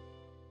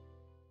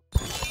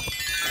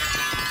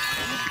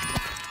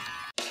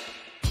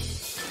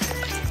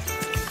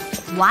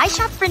 Why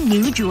shop for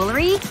new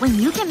jewelry when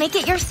you can make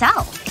it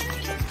yourself?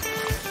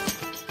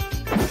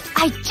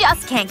 I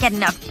just can't get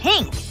enough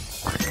pink.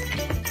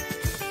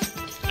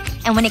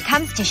 And when it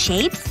comes to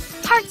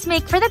shapes, hearts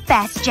make for the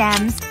best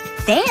gems.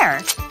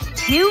 There!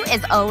 2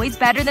 is always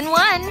better than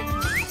 1.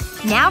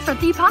 Now for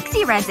the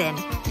epoxy resin.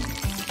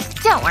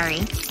 Don't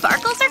worry.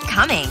 Sparkles are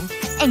coming.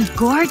 And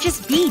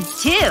gorgeous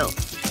beads, too.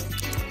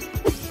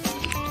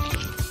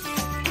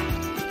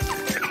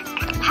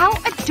 How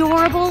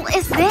adorable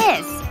is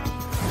this?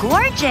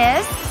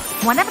 Gorgeous.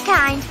 One of a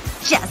kind.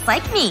 Just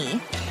like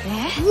me.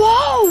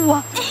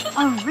 Whoa!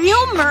 A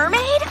real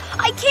mermaid?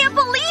 I can't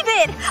believe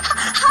it!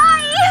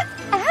 Hi!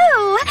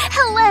 Oh,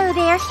 hello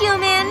there,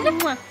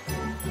 human.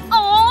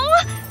 Oh,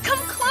 come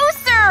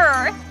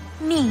closer!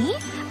 Me?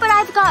 But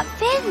I've got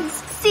fins,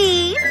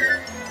 see?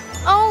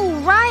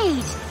 Oh,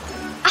 right.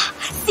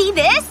 See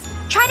this?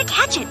 Try to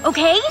catch it,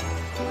 okay?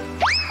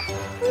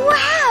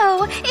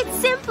 Wow! It's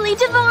simply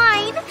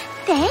divine!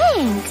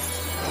 Thanks.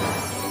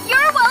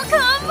 You're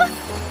welcome!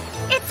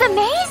 It's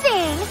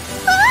amazing!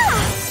 Ah!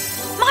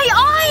 My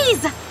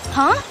eyes!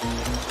 Huh?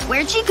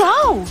 Where'd she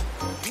go?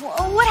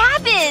 What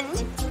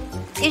happened?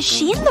 Is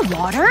she in the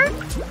water?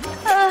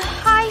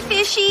 Hi,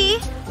 fishy.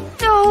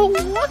 No.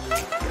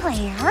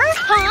 Claire?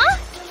 Huh?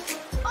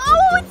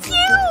 Oh, it's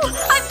you!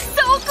 I'm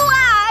so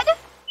glad!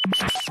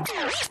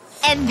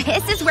 And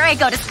this is where I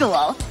go to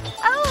school.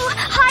 Oh,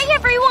 hi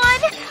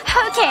everyone!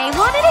 Okay,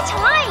 one at a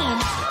time.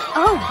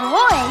 Oh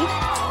boy.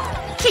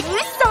 Can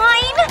you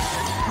sign?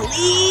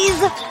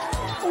 Please?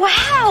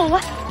 Wow.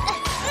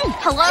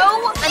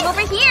 Hello? I'm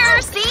over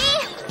here, see?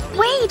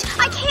 Wait,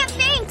 I can't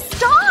think.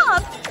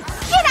 Stop!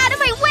 Get out of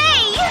my way!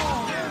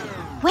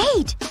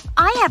 Wait,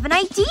 I have an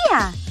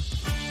idea.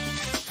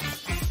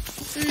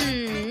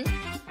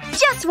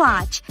 Just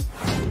watch.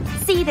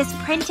 See this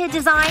printed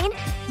design?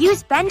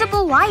 Use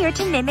bendable wire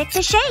to mimic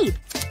the shape.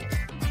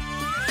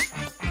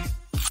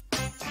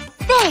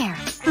 There!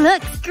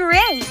 Looks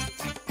great!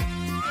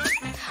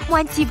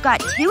 Once you've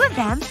got 2 of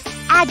them,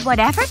 add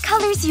whatever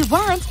colors you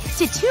want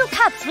to 2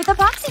 cups with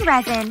epoxy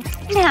resin.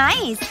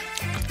 Nice!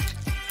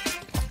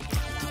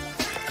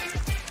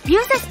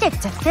 Use a stick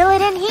to fill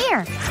it in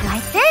here,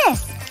 like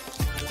this.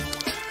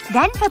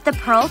 Then put the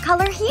pearl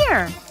color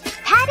here.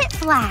 Pat it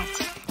flat.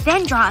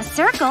 Then draw a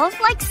circle,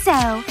 like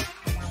so.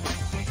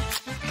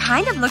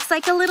 Kind of looks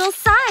like a little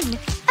sun.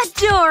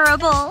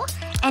 Adorable!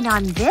 And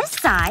on this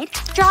side,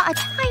 draw a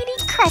tiny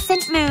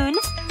crescent moon.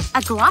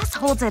 A gloss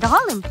holds it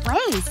all in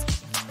place.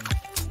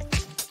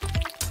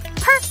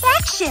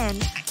 Perfection!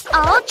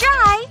 All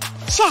dry.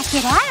 Check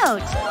it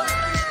out.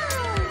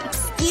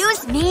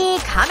 Excuse me,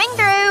 coming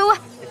through.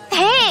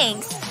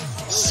 Thanks.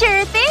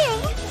 Sure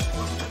thing.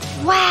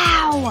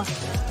 Wow.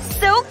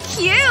 So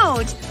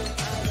cute.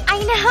 I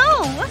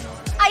know.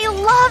 I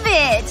love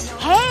it.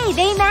 Hey,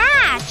 they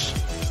match.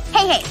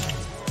 Hey.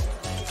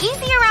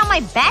 Easy around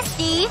my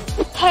bestie.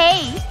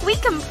 Hey, we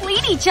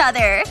complete each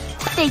other.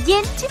 The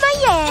yin to my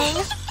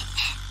yang.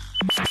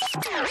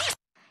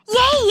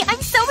 Yay!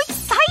 I'm so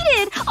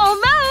excited!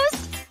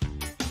 Almost!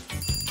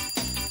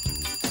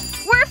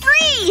 We're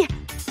free!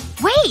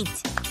 Wait!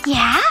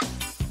 Yeah?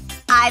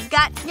 I've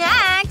got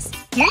snacks.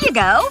 Here you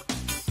go.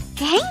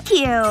 Thank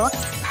you.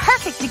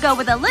 Perfect to go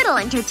with a little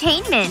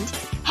entertainment.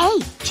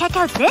 Hey, check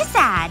out this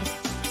ad.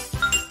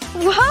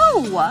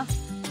 Whoa!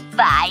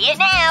 Buy it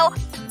now.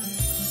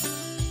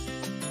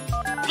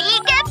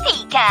 Pika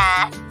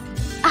pika.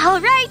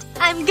 Alright,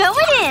 I'm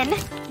going in.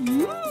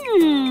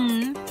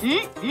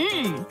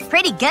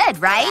 Pretty good,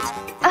 right?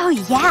 Oh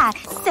yeah,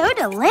 so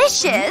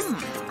delicious.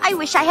 I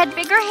wish I had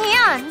bigger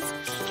hands.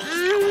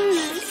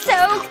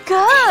 So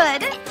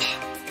good.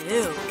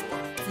 Ew.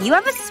 You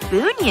have a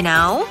spoon, you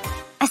know.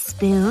 A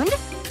spoon?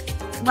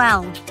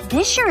 Well,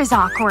 this sure is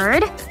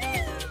awkward.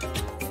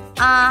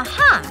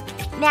 Uh-huh.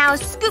 Now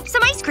scoop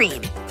some ice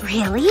cream.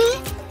 Really?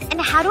 And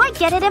how do I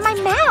get it in my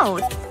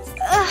mouth?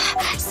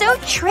 Ugh, so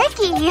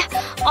tricky.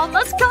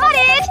 Almost got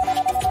it.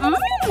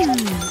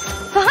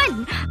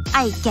 Fun,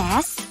 I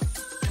guess.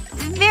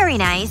 Very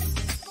nice.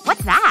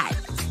 What's that?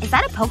 Is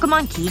that a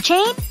Pokemon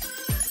keychain?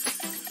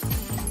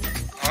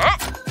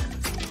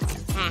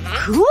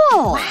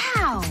 Cool.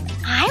 Wow.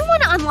 I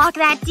want to unlock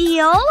that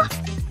deal.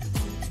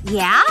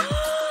 Yeah?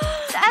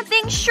 That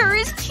thing sure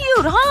is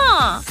cute,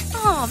 huh?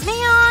 Oh,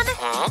 man.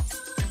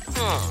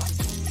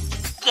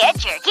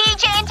 Get your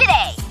keychain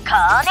today.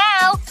 Call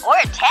now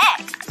or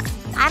text.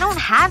 I don't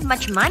have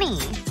much money.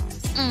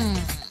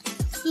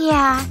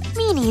 Yeah,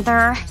 me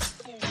neither.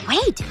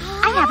 Wait,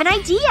 I have an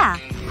idea.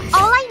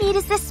 All I need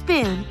is this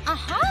spoon.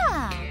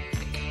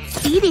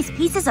 See these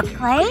pieces of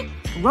clay?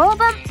 Roll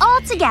them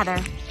all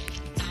together.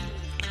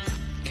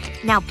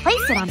 Now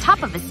place it on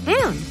top of a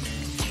spoon.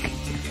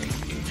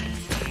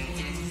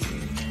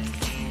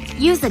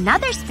 Use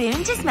another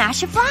spoon to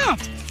smash it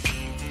flat.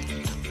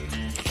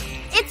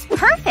 It's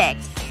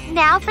perfect!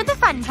 Now for the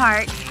fun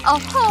part. A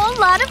whole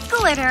lot of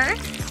glitter.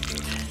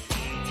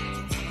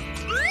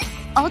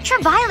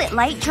 Ultraviolet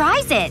light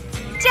dries it.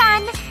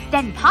 Done!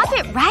 Then pop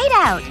it right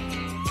out.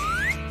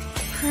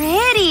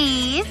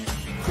 Pretty!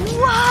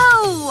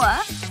 Whoa!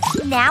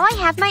 Now I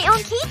have my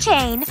own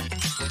keychain.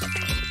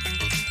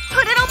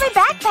 Put it on my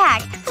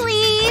backpack,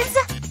 please!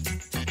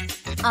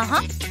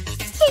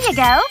 Here you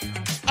go.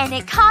 And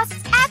it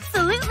costs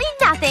absolutely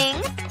nothing.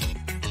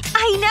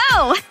 I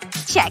know!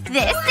 Check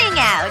this thing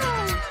out.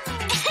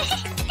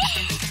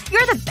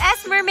 You're the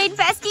best mermaid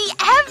bestie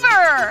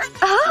ever!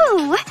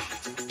 Oh!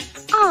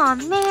 Aw,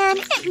 man.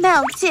 It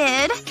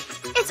melted.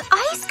 It's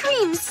ice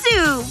cream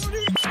soup.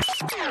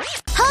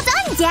 Hold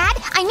on, Dad.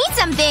 I need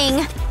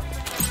something.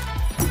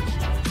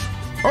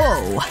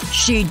 Oh,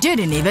 she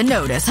didn't even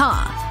notice,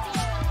 huh?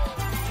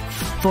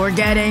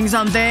 Forgetting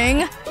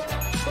something?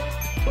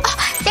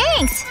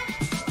 Thanks!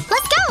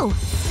 Let's go!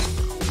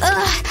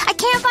 I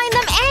can't find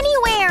them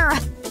anywhere!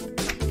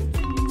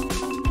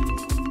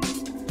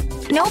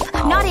 Nope,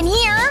 not in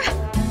here.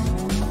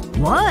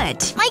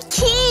 What? My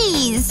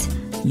keys!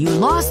 You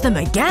lost them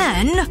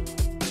again?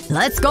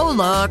 Let's go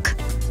look.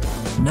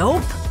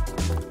 Nope.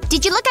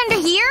 Did you look under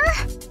here?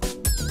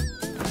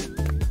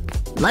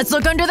 Let's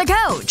look under the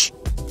couch.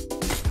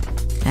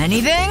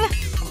 Anything?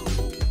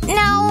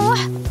 No.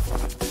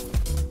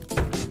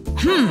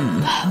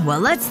 Well,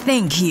 let's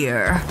think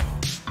here.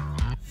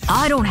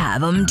 I don't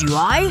have them, do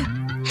I?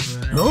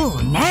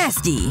 Oh,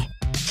 nasty.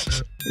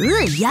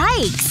 Ugh,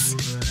 yikes.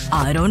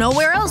 I don't know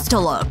where else to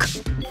look.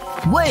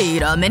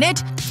 Wait a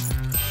minute.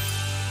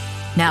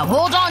 Now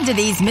hold on to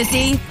these,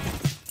 Missy.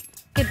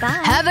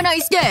 Goodbye. Have a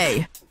nice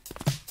day.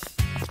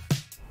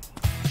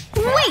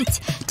 Wait!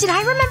 Did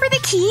I remember the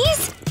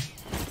keys?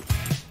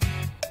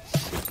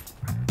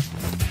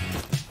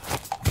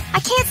 I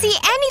can't see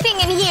anything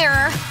in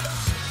here.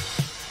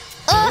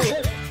 Ugh!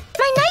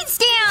 My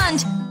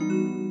nightstand!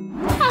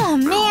 Oh,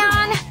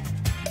 man.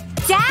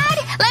 Dad?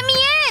 Let me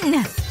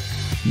in!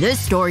 This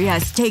story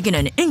has taken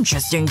an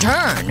interesting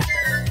turn.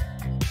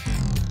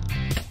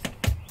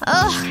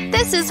 Ugh,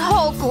 this is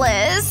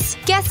hopeless.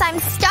 Guess I'm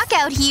stuck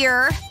out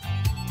here.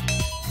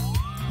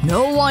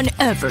 No one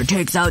ever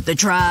takes out the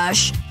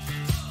trash.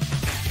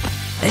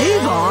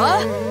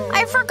 Ava?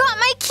 I forgot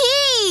my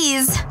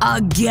keys!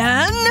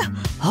 Again?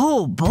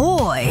 Oh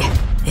boy.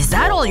 Is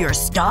that all your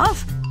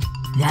stuff?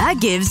 That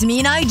gives me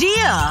an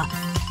idea.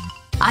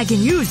 I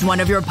can use one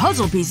of your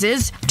puzzle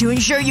pieces to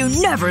ensure you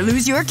never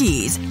lose your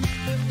keys.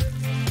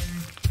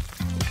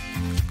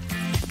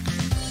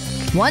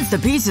 Once the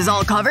piece is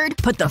all covered,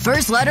 put the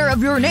first letter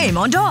of your name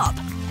on top.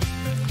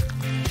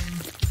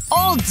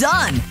 All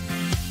done!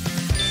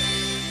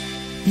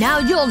 Now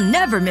you'll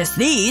never miss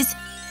these.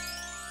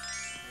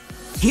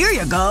 Here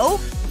you go.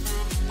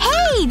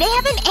 Hey! They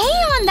have an A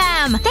on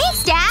them!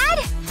 Thanks,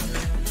 Dad!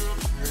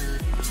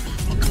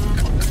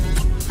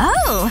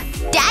 Oh!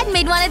 Dad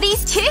made one of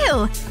these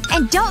too!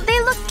 And don't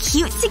they look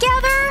cute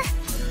together?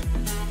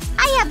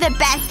 I have the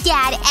best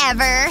dad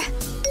ever!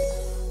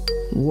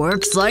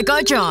 Works like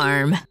a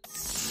charm.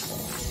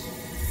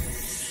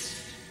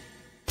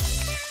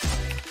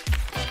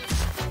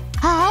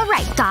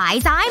 Alright,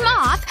 guys, I'm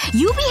off.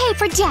 You behave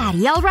for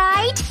Daddy,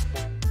 alright?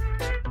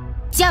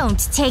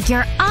 Don't take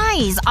your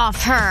eyes off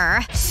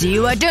her. See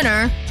you at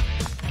dinner.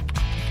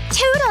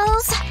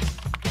 Toodles!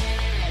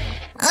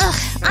 Ugh,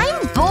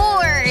 I'm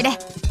bored.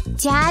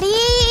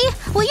 Daddy?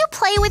 Will you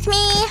play with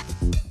me?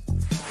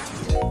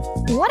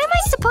 What am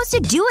I supposed to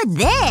do with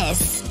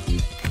this?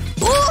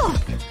 Ooh!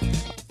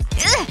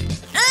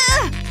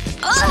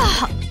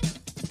 Ugh!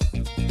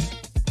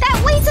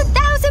 That weighs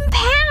 1,000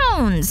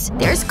 pounds!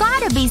 There's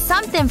gotta be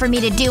something for me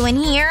to do in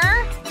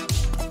here.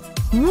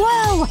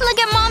 Whoa! Look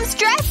at Mom's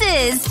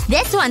dresses!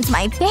 This one's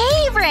my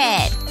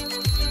favorite!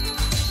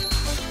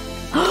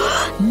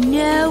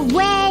 No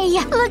way!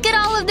 Look at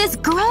all of this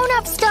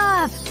grown-up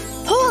stuff!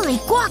 Holy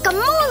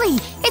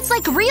guacamole! It's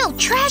like real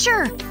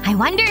treasure! I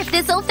wonder if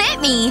this'll fit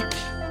me.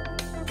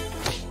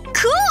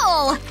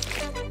 Cool!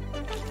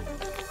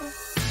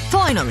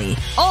 Finally.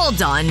 All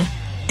done.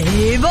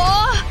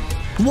 Ava?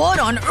 What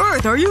on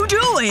earth are you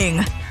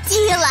doing? Do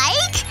you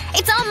like?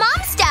 It's all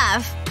Mom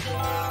stuff.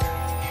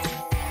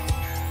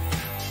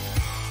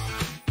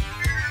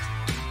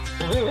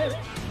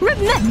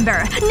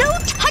 Remember, no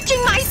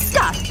touching my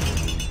stuff!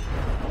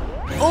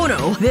 Oh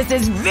no, this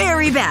is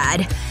very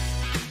bad.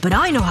 But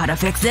I know how to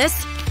fix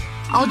this.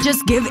 I'll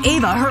just give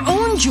Ava her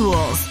own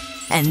jewels.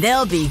 And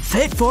they'll be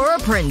fit for a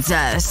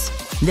princess.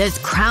 This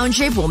crown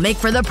shape will make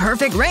for the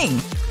perfect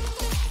ring.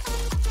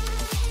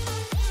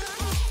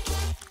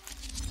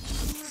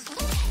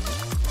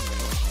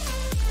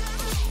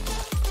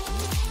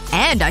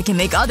 And I can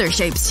make other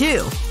shapes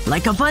too.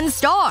 Like a fun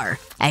star.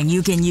 And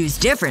you can use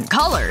different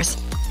colors.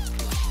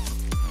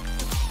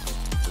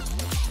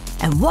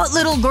 And what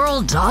little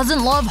girl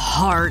doesn't love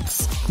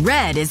hearts?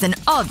 Red is an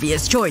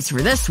obvious choice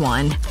for this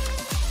one.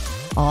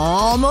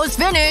 Almost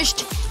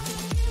finished!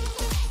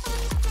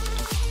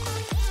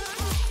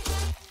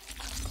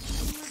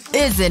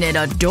 Isn't it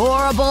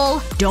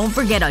adorable? Don't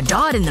forget a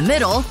dot in the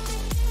middle.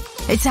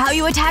 It's how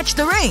you attach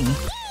the ring.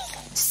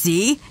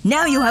 See?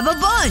 Now you have a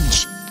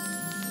bunch!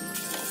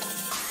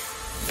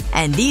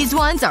 And these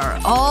ones are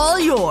all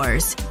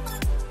yours.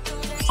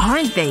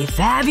 Aren't they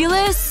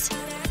fabulous?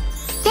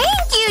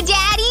 Thank you,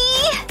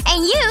 Daddy!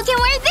 And you can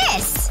wear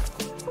this!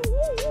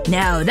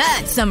 Now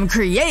that's some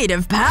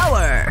creative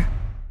power!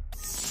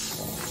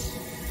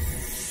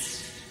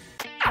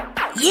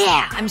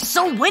 Yeah! I'm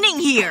so winning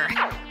here!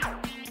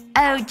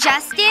 Oh,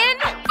 Justin?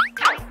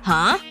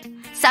 Huh?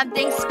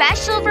 Something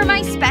special for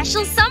my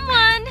special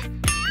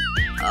someone.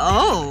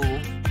 Oh.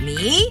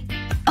 Me?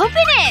 Open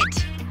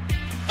it!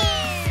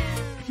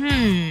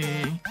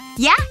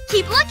 Yeah,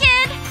 keep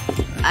looking!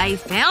 I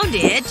found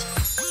it.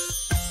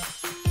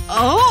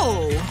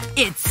 Oh!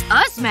 It's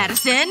us,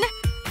 Madison!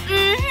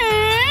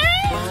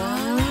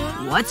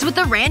 Mm-hmm. What's with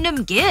the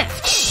random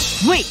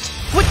gift? Wait!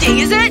 What day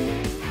is it?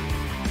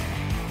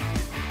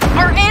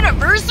 Our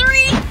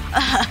anniversary?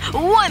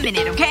 1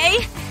 minute,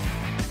 okay?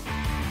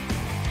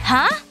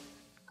 Huh?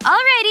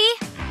 Alrighty.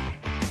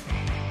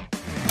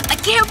 I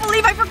can't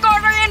believe I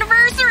forgot our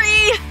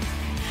anniversary!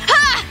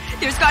 Ha!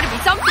 There's gotta be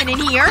something in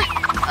here.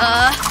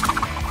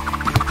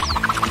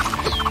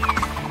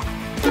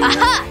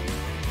 Aha!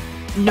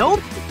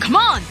 Nope. Come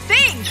on,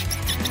 think!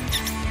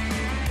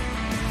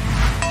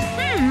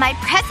 My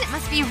present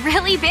must be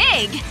really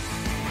big.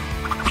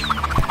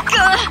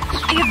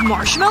 I have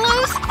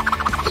marshmallows?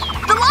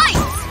 The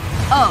lights!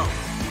 Oh.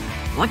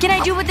 What can I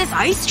do with this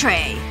ice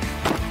tray?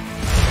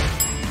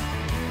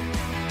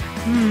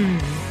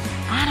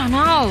 I don't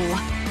know.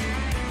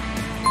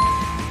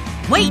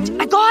 Wait!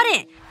 I got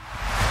it!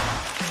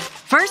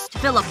 First,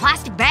 fill a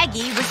plastic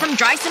baggie with some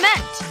dry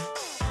cement.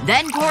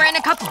 Then pour in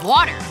a cup of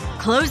water.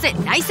 Close it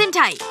nice and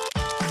tight.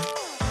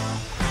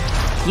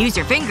 Use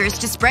your fingers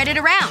to spread it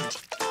around.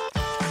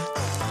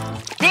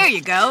 There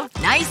you go.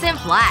 Nice and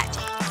flat.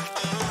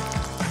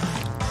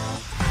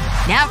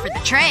 Now for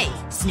the tray.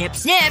 Snip,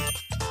 snip.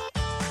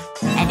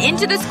 And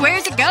into the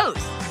squares it goes.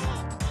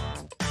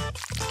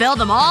 Fill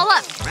them all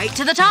up, right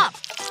to the top.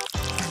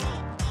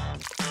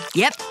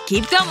 Yep,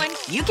 keep going.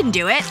 You can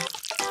do it.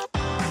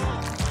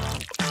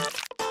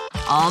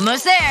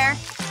 Almost there.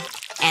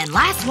 And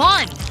last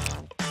one.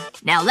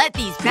 Now let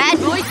these bad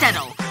boys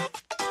settle.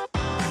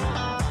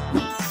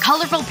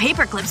 Colorful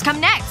paper clips come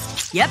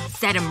next. Yep,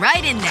 set them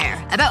right in there.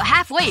 About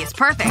halfway is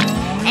perfect.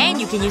 And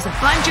you can use a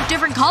bunch of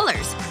different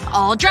colors.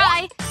 All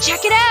dry.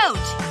 Check it out!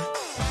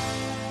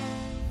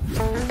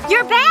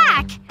 You're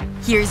back!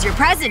 Here's your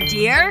present,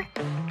 dear.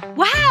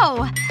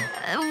 Wow.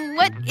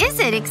 What is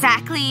it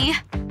exactly?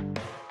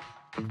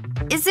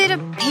 Is it a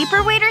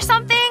paperweight or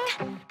something?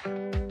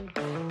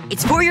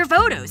 It's for your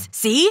photos.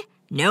 See?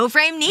 No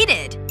frame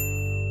needed.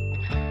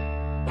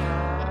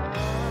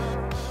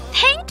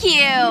 Thank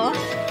you!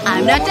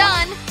 I'm not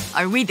done.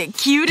 Are we the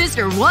cutest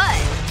or what?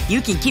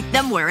 You can keep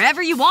them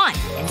wherever you want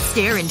and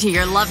stare into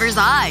your lover's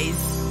eyes.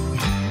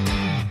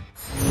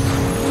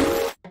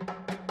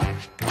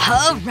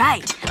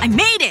 Alright. I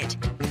made it!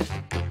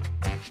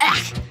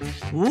 Ugh.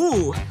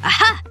 Ooh.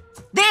 Aha!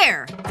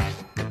 There!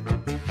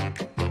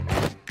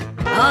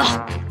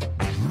 Ugh.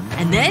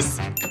 And this?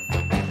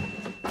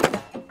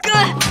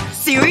 Ugh.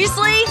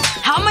 Seriously?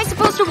 How am I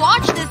supposed to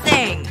watch this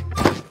thing?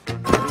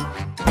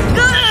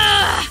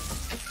 Ugh.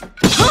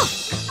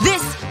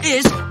 This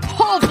is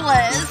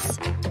hopeless!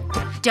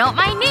 Don't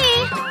mind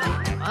me.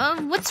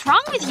 What's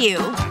wrong with you?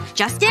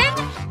 Justin?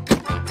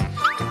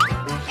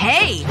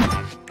 Hey!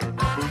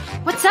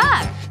 What's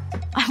up?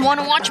 I want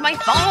to watch my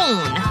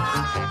phone.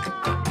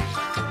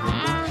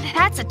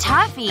 That's a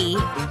toughie.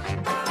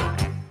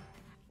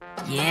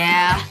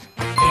 Yeah.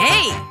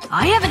 Hey!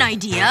 I have an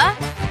idea.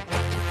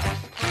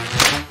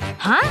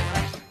 Huh?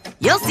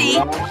 You'll see.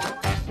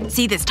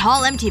 See this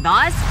tall empty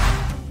vase?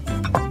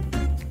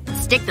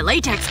 Stick the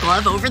latex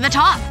glove over the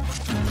top.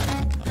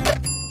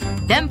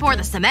 Then pour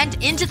the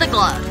cement into the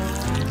glove.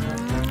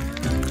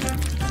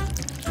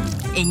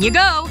 In you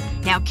go.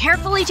 Now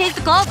carefully take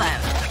the glove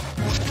out.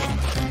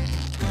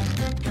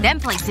 Then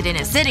place it in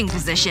a sitting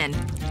position.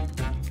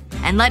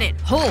 And let it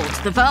hold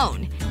the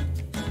phone.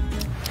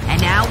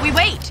 And now we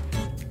wait.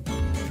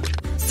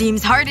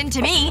 Seems hardened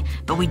to me,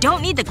 but we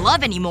don't need the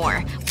glove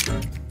anymore.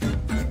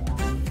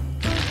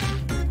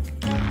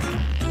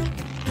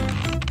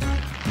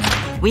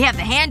 We have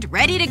the hand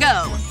ready to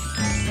go.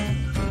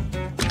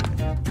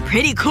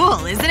 Pretty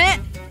cool, isn't it?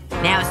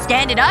 Now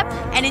stand it up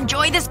and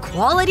enjoy this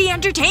quality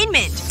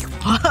entertainment.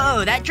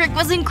 Whoa, that trick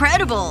was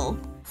incredible.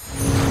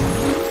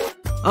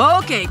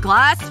 Okay,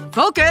 class.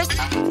 Focus.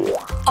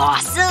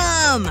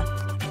 Awesome!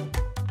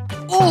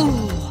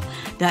 Oh,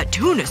 that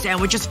tuna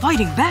sandwich is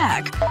fighting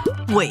back.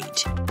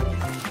 Wait.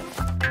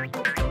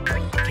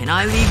 Can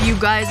I leave you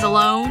guys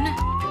alone?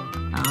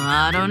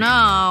 I don't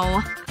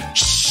know.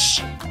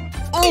 Shh!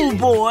 Oh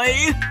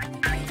boy!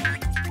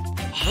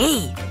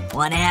 Hey,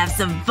 wanna have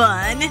some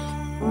fun?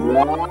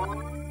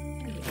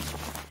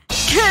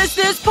 Kiss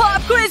this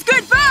pop quiz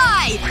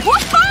goodbye!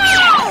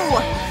 Woohoo!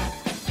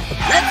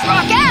 Let's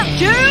rock out,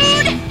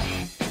 dude!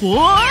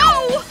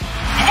 Whoa!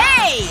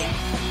 Hey!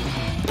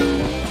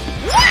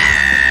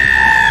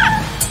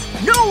 Wah!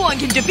 No one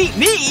can defeat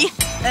me!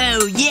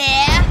 Oh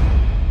yeah?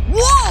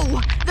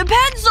 Whoa! The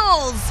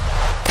pencils!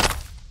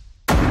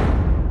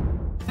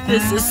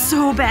 This is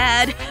so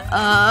bad.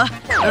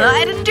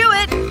 I didn't do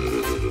it.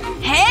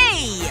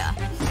 Hey!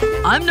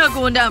 I'm not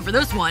going down for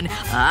this one.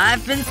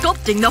 I've been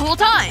sculpting the whole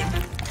time.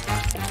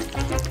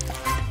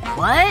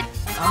 What?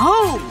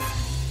 Oh!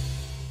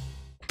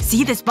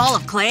 See this ball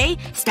of clay?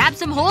 Stab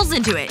some holes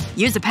into it.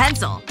 Use a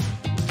pencil.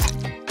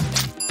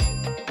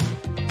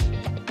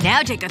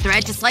 Now take a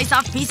thread to slice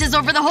off pieces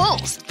over the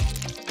holes.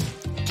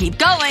 Keep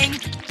going.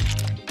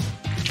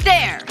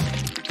 There.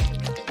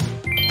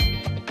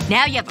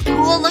 Now you have a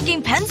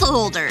cool-looking pencil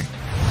holder.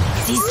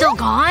 Is he still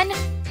gone?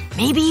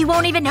 Maybe he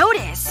won't even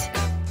notice.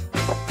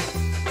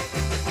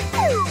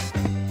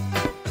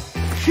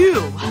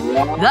 Phew.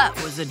 That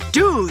was a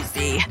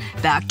doozy.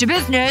 Back to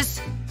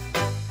business.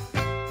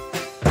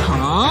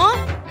 Huh?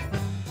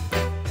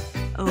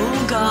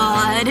 Oh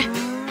god.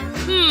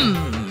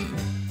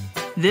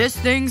 This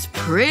thing's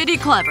pretty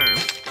clever.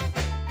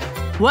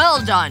 Well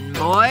done,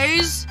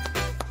 boys.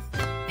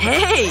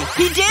 Hey!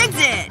 He digs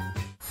it!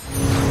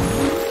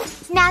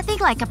 Nothing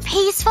like a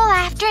peaceful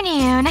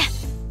afternoon.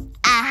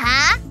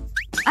 Uh-huh.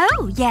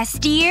 Oh, yes,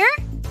 dear?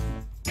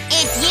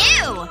 It's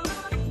you!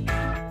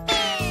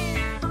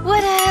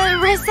 What a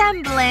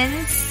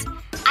resemblance.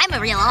 I'm a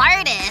real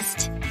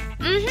artist.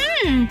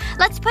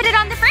 Let's put it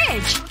on the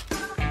fridge.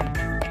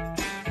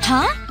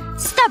 Huh?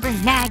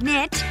 Stubborn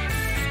magnet.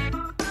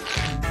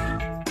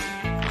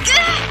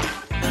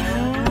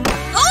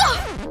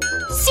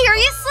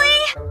 Seriously?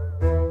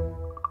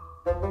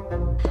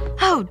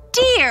 Oh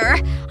dear.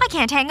 I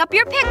can't hang up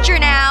your picture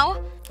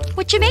now.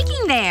 What you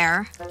making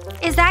there?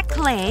 Is that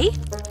clay?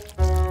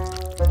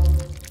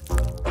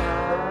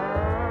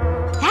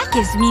 That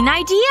gives me an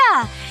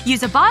idea.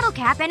 Use a bottle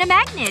cap and a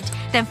magnet.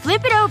 Then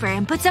flip it over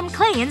and put some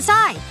clay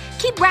inside.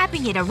 Keep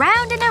wrapping it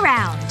around and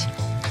around.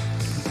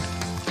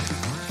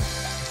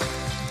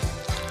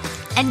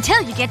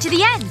 Until you get to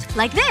the end,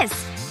 like this.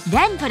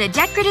 Then put a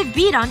decorative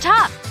bead on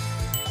top.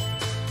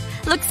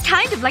 Looks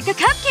kind of like a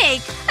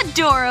cupcake.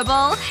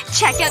 Adorable.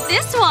 Check out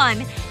this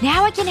one.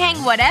 Now I can hang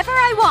whatever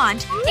I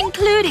want,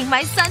 including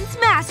my son's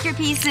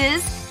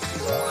masterpieces.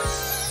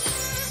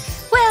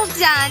 Well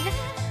done.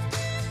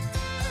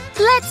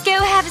 Let's go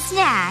have a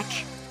snack.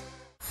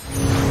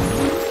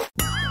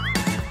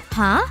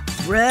 Huh?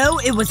 Bro,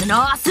 it was an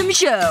awesome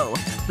show.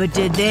 But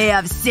did they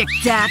have sick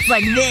tats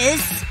like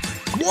this?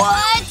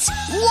 What?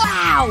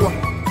 Wow!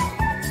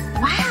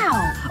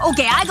 Wow.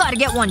 Okay, I gotta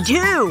get one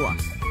too.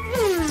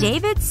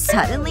 David's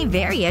suddenly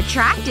very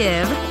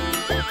attractive.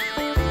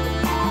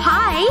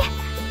 Hi.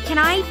 Can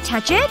I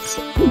touch it?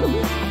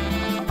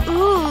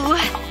 Ooh.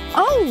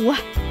 Oh.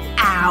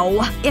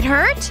 Ow. It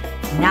hurt?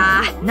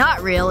 Nah,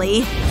 not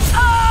really.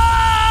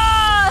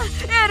 Ah!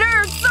 It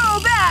hurts so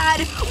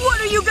bad!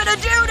 What are you gonna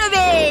do to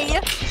me?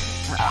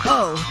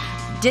 Oh.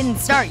 Didn't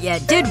start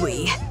yet, did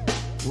we?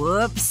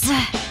 Whoops.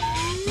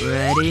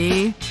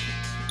 Ready?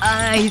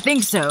 I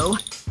think so.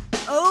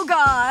 Oh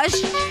gosh.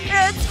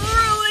 It's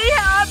really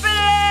happening!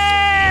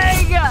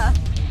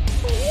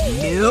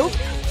 Nope.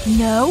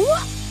 No?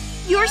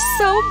 You're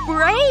so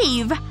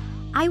brave.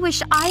 I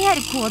wish I had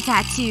a cool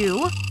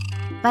tattoo.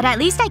 But at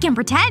least I can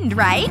pretend,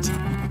 right?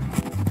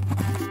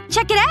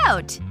 Check it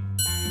out.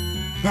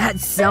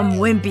 That's some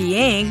wimpy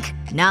ink.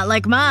 Not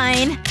like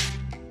mine.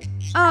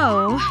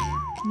 Oh.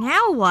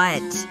 Now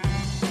what?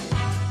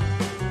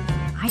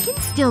 I can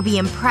still be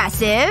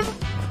impressive.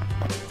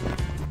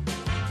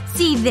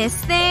 See this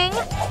thing?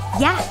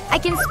 Yeah, I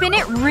can spin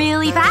it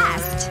really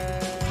fast.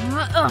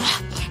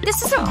 Ugh.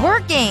 This isn't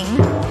working.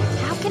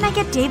 How can I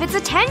get David's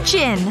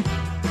attention?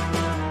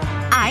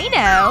 I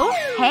know.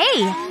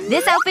 Hey,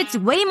 this outfit's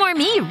way more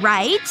me,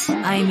 right?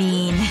 I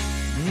mean…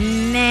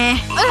 meh.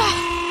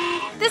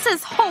 Ugh. This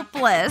is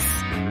hopeless.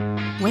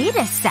 Wait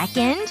a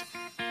second.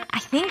 I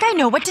think I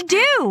know what to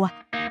do.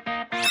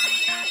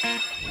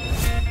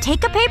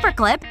 Take a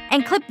paperclip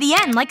and clip the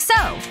end like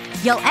so.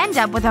 You'll end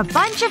up with a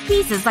bunch of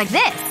pieces like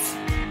this.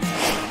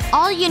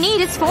 All you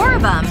need is 4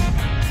 of them.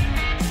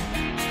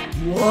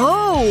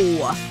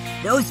 Whoa!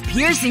 Those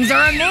piercings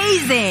are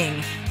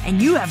amazing!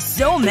 And you have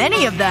so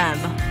many of them!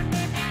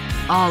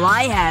 All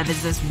I have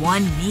is this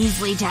one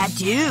measly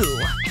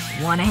tattoo.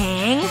 Wanna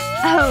hang?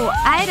 Oh,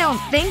 I don't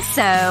think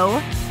so.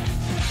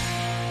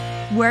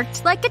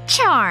 Worked like a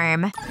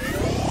charm.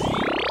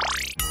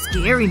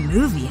 Scary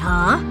movie,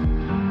 huh?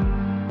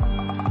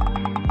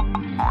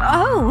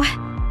 Oh.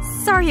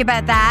 Sorry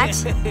about that.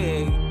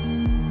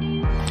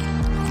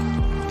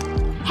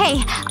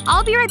 Hey,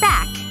 I'll be right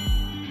back.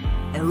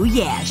 Oh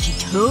yeah, she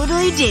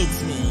totally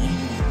digs me.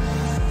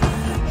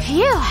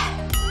 Phew.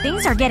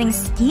 Things are getting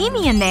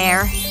steamy in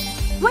there.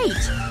 Wait,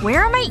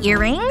 where are my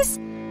earrings?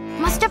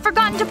 Must have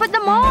forgotten to put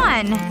them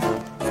on.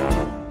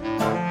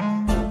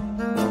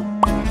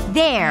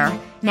 There.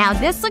 Now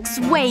this looks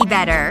way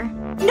better.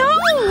 No!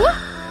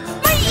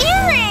 My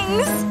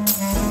earrings!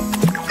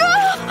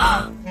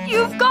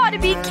 You've gotta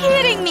be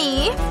kidding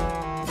me!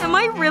 Am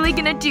I really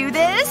gonna do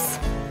this?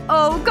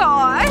 Oh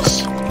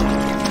gosh.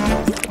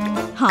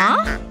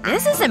 Huh?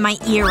 This isn't my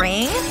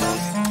earring.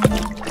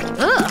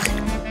 Ugh.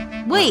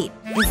 Wait,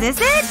 is this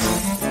it?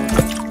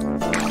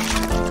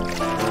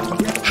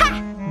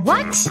 Ha!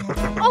 What?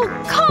 Oh,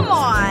 come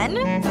on!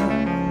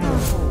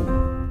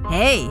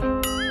 Hey.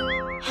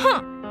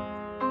 Huh.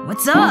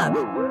 What's up?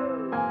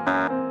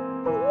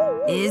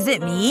 Is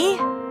it me?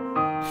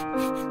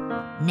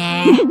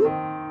 Nah.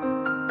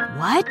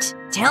 What?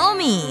 Tell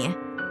me.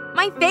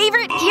 My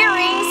favorite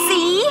earring,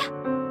 see?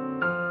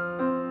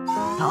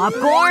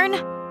 Popcorn?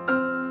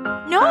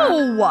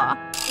 No!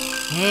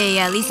 Hey,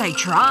 at least I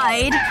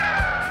tried.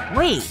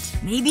 Wait,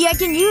 maybe I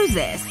can use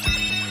this.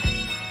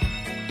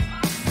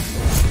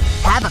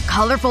 Have a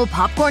colorful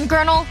popcorn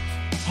kernel?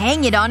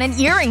 Hang it on an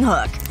earring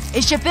hook.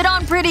 It should fit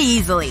on pretty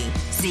easily.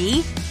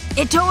 See?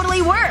 It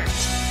totally worked!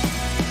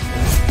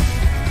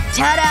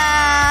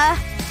 Ta-da!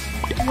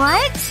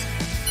 What?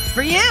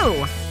 For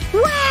you!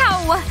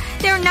 Wow!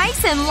 They're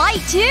nice and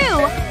light,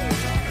 too!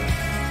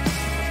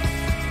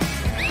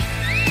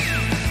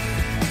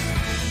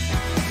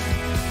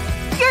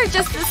 You're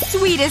just the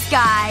sweetest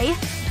guy.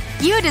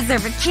 You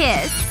deserve a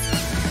kiss.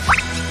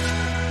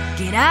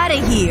 Get out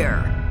of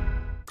here.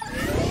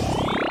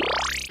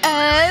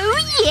 Oh,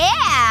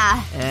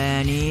 yeah!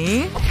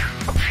 Annie?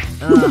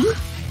 Ugh.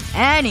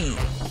 Annie.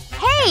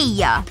 Hey!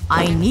 Hey!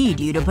 I need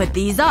you to put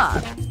these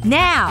up.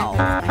 Now!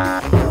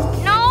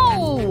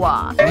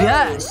 No!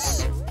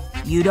 Yes!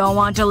 You don't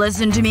want to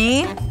listen to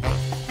me?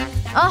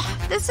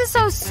 Ugh, this is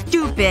so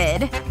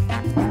stupid.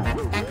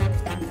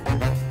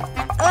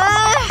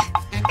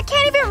 I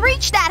can't even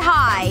reach that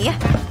high.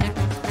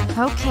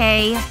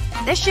 Okay.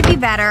 This should be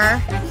better.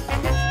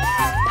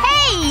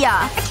 Hey!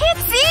 I can't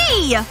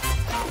see!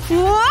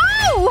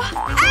 Whoa!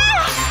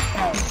 Ah!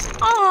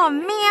 Aw,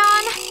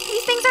 man.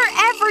 These things are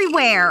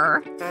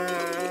everywhere.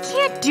 I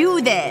can't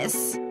do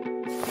this.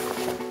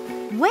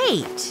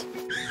 Wait.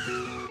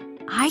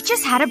 I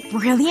just had a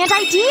brilliant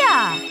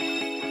idea.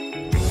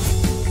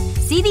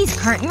 See these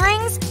curtain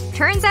rings?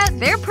 Turns out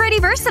they're pretty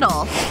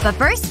versatile. But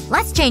first,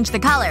 let's change the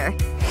color.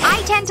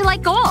 I tend to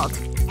like gold.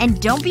 And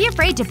don't be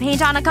afraid to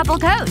paint on a couple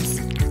coats.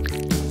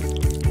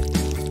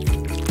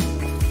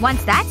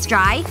 Once that's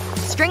dry,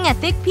 string a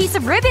thick piece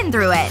of ribbon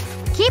through it.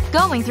 Keep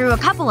going through a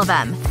couple of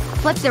them.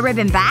 Flip the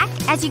ribbon back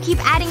as you keep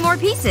adding more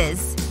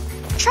pieces.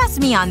 Trust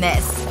me on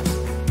this.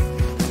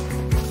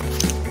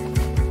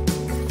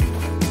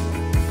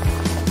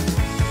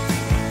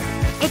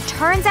 It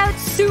turns out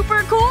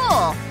super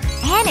cool!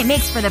 And it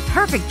makes for the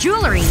perfect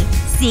jewelry.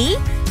 See?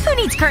 Who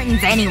needs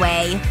curtains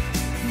anyway?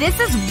 This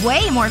is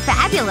way more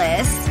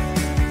fabulous.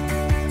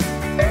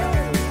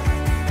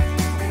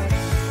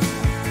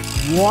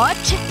 What?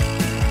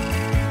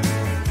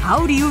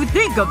 How do you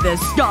think of this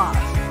stuff?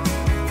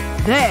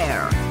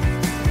 There.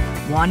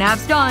 One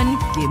half's done.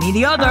 Give me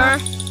the other.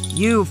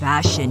 You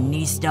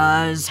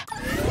fashionistas.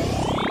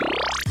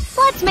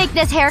 Let's make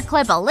this hair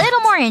clip a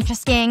little more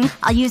interesting.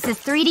 I'll use this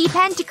 3D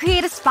pen to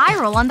create a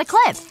spiral on the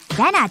clip.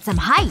 Then add some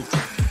height.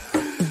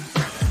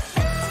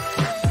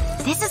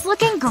 This is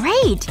looking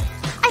great.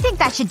 I think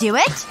that should do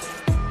it.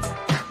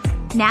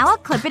 Now I'll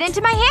clip it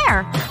into my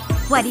hair.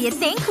 What do you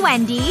think,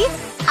 Wendy?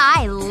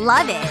 I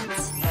love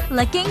it.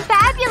 Looking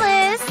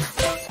fabulous.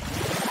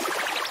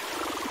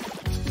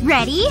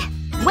 Ready?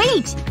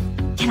 Wait.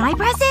 Can I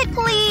press it,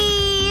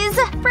 please?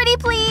 Pretty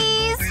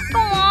please. Go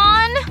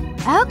on.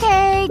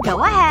 Okay,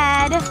 go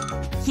ahead.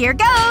 Here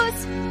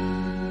goes.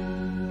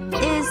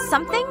 Is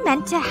something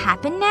meant to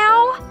happen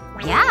now?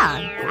 Yeah,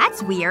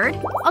 that's weird.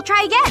 I'll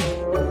try again.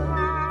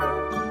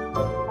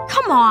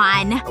 Come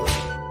on.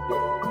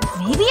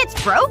 Maybe it's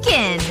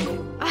broken.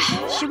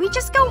 Should we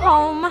just go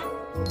home?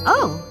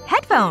 Oh,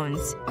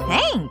 headphones.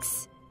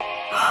 Thanks.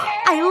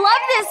 I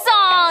love this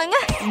song!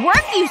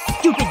 Work, you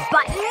stupid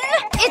button!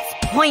 It's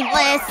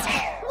pointless.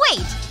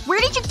 Wait, where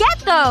did you get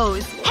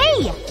those?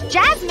 Hey!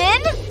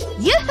 Jasmine!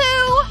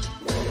 Yoo-hoo!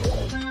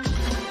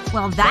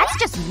 Well, that's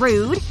just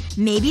rude.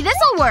 Maybe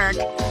this'll work.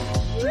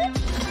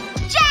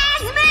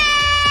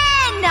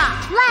 Jasmine!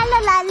 La la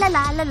la la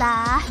la la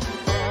la.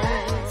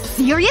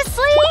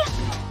 Seriously?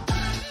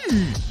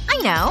 I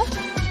know.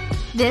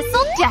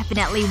 This'll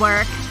definitely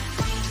work.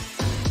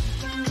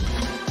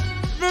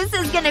 This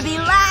is gonna be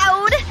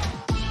loud.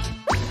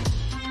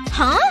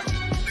 Huh?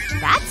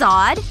 That's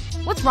odd.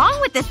 What's wrong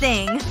with the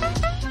thing?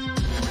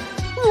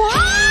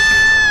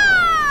 Whoa!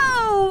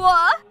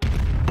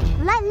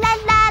 La la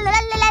la la la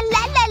la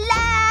la la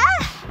la.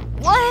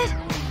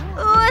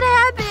 What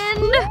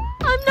happened?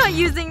 I'm not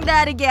using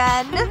that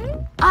again.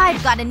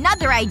 I've got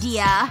another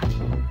idea.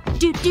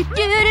 Do do do do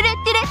do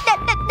do da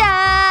da da.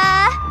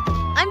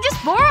 I'm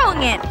just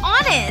borrowing it,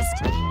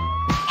 honest.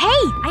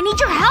 Hey, I need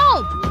your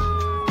help.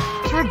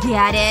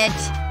 Forget it.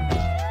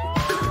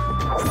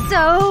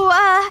 So,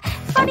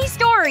 funny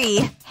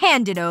story.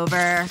 Hand it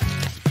over.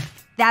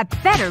 That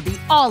better be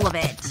all of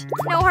it.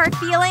 No hard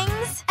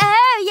feelings?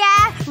 Oh,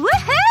 yeah.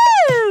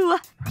 Woohoo!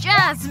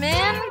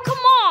 Jasmine,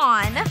 come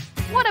on.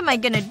 What am I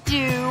gonna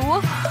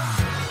do?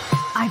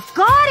 I've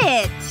got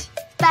it!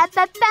 Ooh.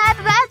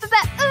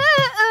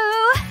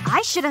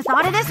 I should have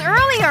thought of this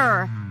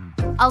earlier.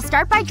 I'll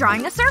start by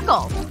drawing a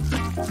circle.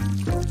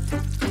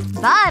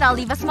 But I'll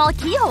leave a small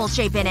keyhole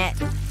shape in it.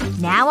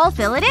 Now I'll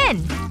fill it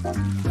in.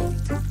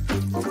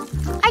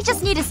 I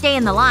just need to stay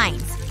in the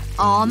lines.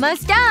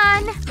 Almost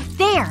done.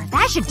 There,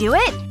 that should do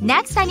it.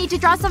 Next I need to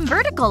draw some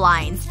vertical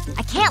lines.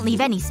 I can't leave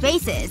any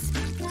spaces.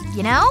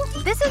 You know,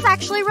 this is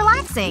actually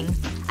relaxing.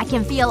 I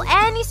can feel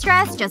any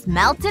stress just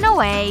melting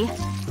away.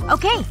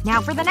 Okay,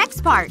 now for the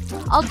next part.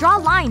 I'll draw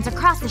lines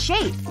across the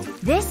shape.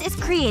 This is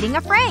creating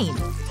a frame.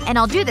 And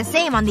I'll do the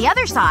same on the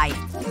other side.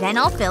 Then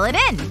I'll fill it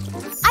in.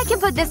 I can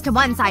put this to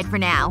one side for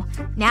now.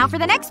 Now for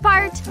the next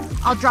part.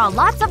 I'll draw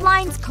lots of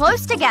lines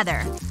close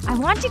together. I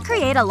want to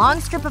create a long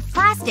strip of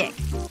plastic.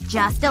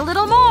 Just a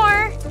little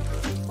more.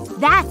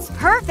 That's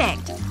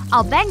perfect.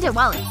 I'll bend it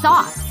while it's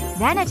soft.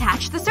 Then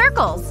attach the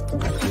circles.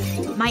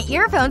 My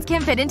earphones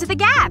can fit into the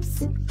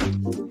gaps.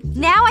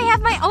 Now I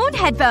have my own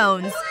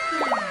headphones.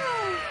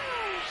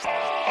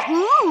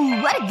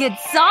 Ooh, what a good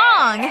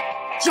song!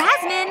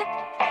 Jasmine!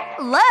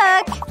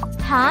 Look!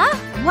 Huh?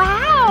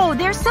 Wow,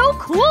 they're so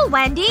cool,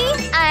 Wendy!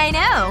 I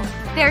know.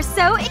 They're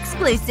so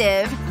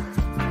exclusive.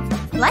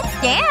 Let's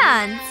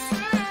dance!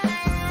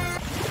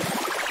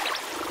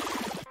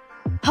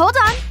 Hold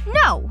on.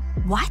 No.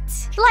 What?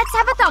 Let's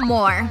have a thumb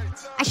war.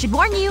 I should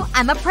warn you,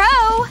 I'm a pro.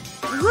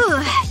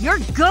 Ooh, you're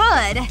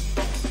good.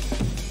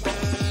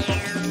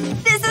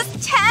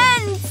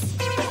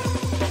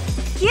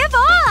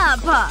 up!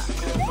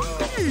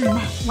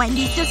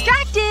 Wendy's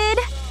distracted.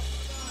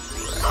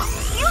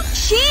 You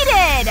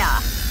cheated!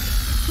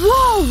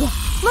 Whoa!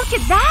 Look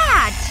at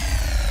that!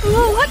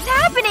 Ooh, what's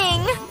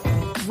happening?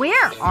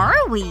 Where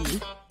are we?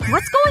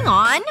 What's going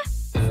on?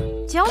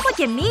 Don't look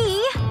at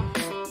me.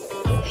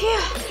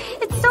 Phew.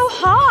 It's so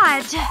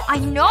hot. I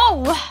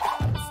know.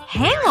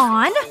 Hang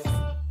on.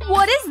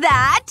 What is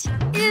that?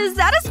 Is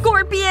that a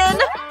scorpion?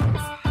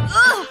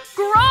 Ugh!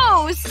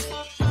 Gross!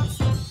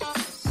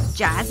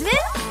 Jasmine?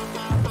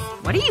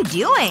 What are you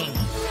doing?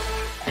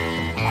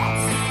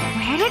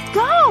 Where'd it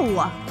go?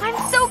 I'm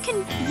so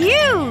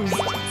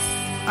confused.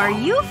 Are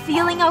you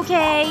feeling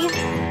okay?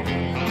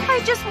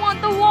 I just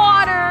want the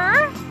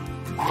water.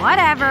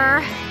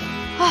 Whatever.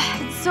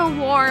 It's so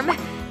warm.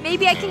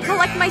 Maybe I can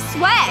collect my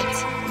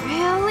sweat.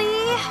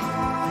 Really?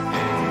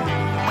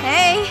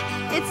 Hey,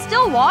 it's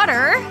still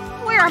water.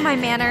 Where are my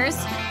manners?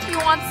 You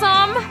want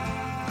some?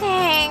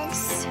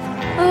 Thanks.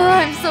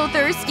 I'm so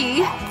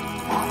thirsty.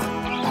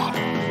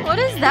 What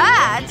is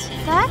that?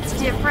 That's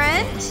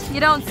different. You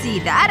don't see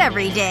that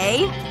every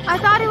day. I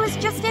thought it was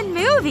just in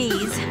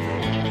movies.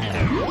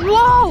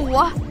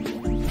 Whoa!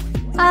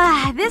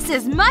 This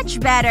is much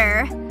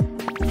better.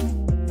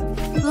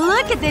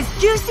 Look at this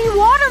juicy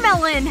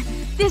watermelon!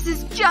 This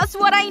is just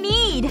what I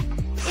need!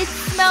 It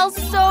smells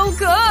so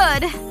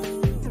good!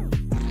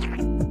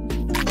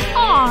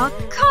 Aw,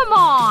 come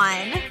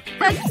on!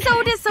 That's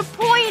so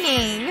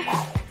disappointing!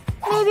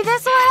 Maybe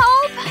this will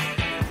help?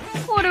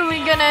 What are we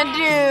gonna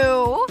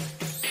do?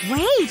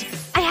 Wait!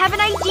 I have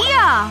an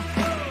idea!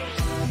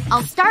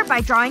 I'll start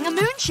by drawing a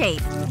moon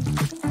shape.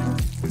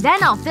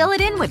 Then I'll fill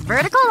it in with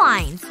vertical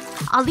lines.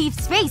 I'll leave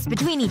space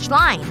between each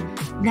line.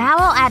 Now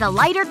I'll add a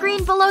lighter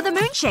green below the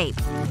moon shape.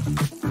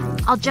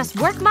 I'll just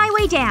work my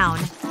way down.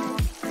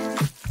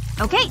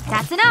 Okay,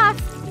 that's enough.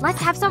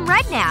 Let's have some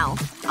red now.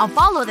 I'll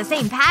follow the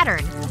same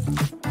pattern.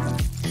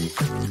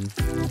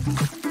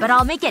 But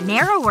I'll make it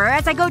narrower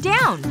as I go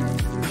down.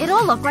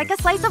 It'll look like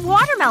a slice of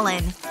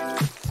watermelon.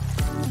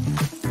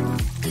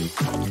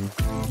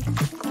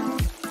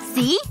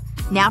 See?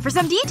 Now for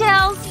some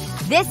details.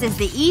 This is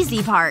the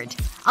easy part.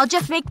 I'll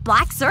just make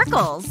black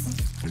circles.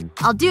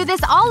 I'll do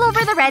this all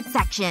over the red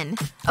section.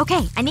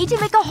 Okay, I need to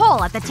make a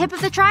hole at the tip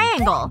of the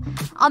triangle.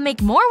 I'll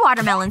make more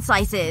watermelon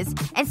slices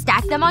and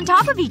stack them on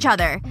top of each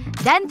other.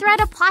 Then thread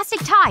a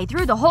plastic tie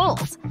through the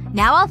holes.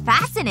 Now I'll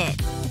fasten it.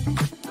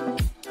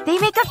 They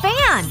make a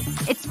fan!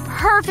 It's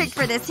perfect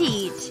for this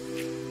heat.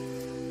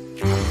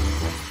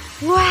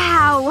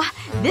 Wow!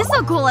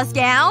 This'll cool us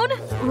down.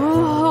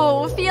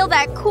 Ooh, feel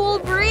that cool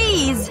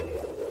breeze.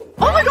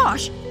 Oh my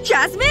gosh!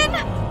 Jasmine?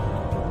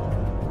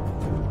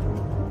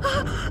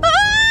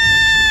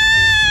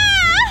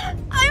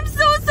 I'm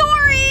so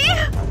sorry!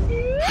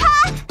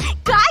 Ha!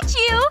 Got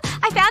you!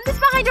 I found this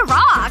behind a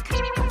rock.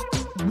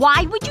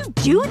 Why would you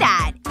do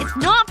that? It's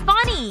not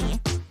funny.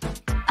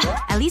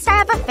 At least I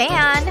have a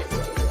fan.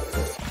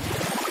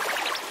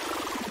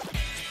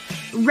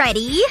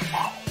 Ready?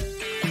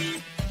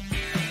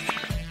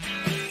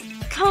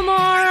 Come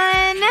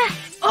on.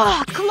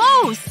 Ugh,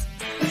 close!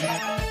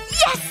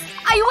 Yes!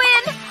 I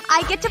win!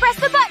 I get to press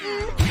the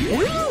button.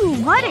 Ooh,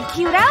 what a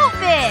cute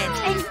outfit!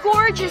 And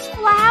gorgeous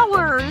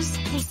flowers.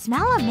 They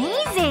smell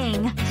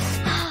amazing.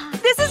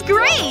 This is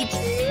great!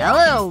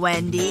 Hello,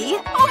 Wendy.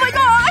 Oh my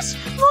gosh!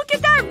 Look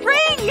at that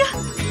ring!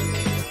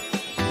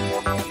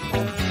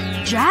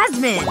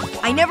 Jasmine!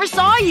 I never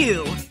saw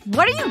you!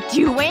 What are you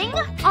doing?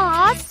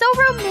 Aw, so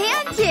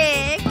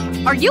romantic.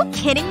 Are you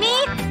kidding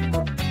me?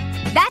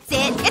 That's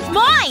it! It's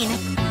mine!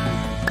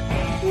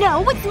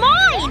 No, it's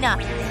mine!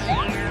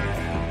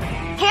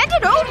 Hand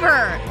it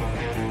over!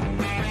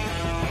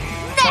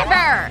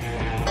 Never!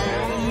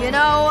 You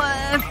know,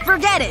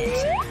 forget it.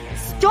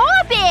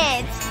 Stop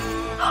it!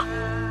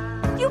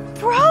 You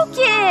broke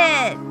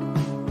it!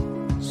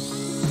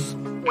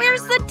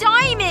 Where's the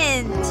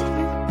diamond?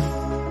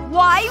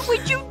 Why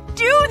would you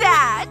do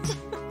that?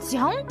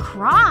 Don't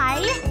cry.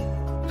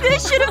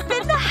 This should have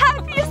been the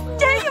happiest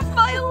day of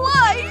my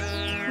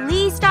life!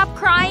 Please stop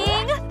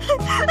crying.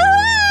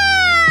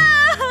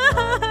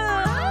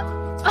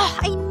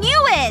 I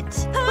knew it!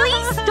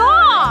 Please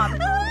stop!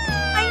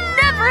 I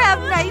never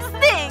have nice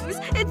things!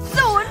 It's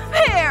so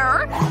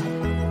unfair!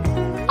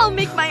 I'll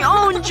make my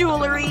own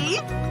jewelry!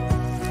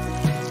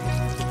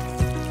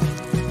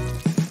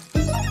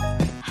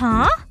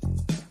 Huh?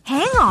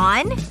 Hang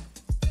on.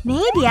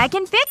 Maybe I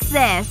can fix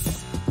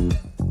this.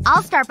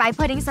 I'll start by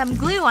putting some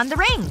glue on the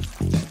ring.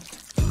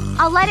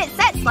 I'll let it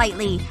set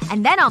slightly,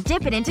 and then I'll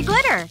dip it into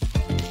glitter.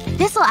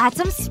 This'll add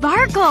some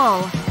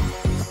sparkle.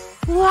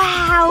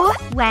 Wow!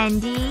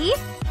 Wendy,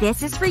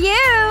 this is for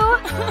you!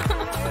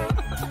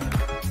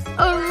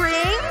 A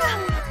ring?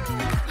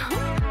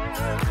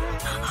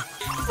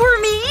 For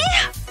me?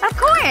 Of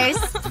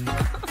course!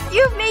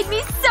 You've made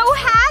me so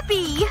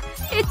happy!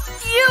 It's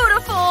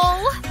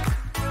beautiful!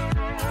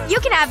 You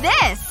can have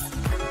this!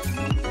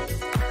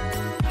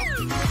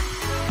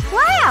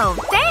 Wow!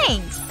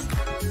 Thanks!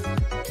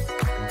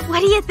 What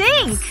do you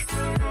think?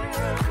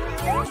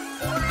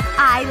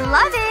 I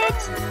love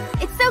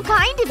it! It's so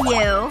kind of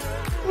you.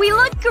 We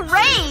look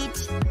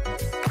great!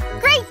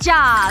 Great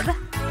job!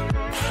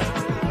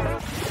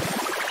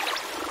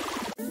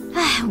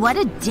 What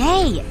a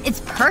day. It's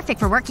perfect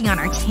for working on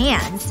our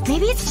tans.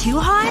 Maybe it's too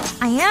hot?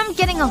 I am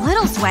getting a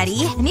little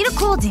sweaty. I need to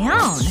cool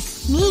down.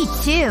 Me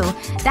too.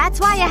 That's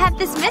why I have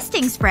this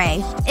misting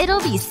spray.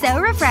 It'll be so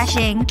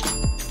refreshing.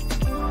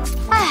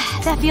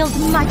 That feels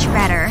much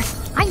better.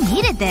 I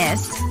needed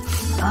this.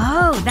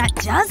 Oh, that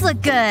does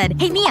look good.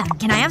 Hey Mia,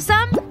 can I have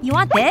some? You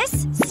want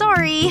this?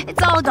 Sorry.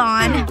 It's all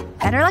gone.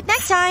 Better luck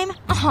next time.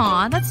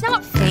 Aw, that's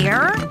not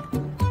fair.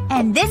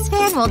 And this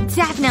fan will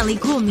definitely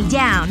cool me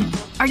down.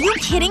 Are you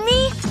kidding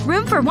me?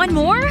 Room for one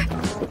more?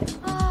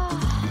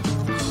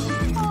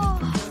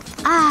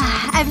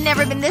 I've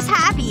never been this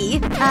happy.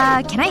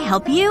 Can I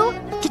help you?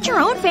 Get your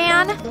own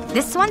fan.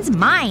 This one's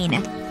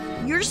mine.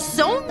 You're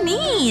so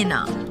mean.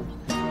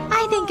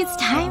 I think it's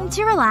time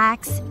to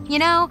relax. You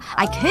know,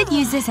 I could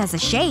use this as a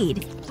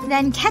shade.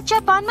 Then catch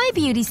up on my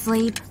beauty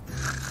sleep.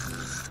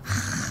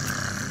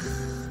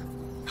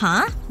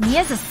 Huh?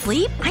 Mia's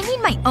asleep? I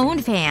need my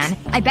own fan.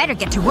 I better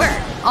get to work.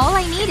 All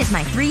I need is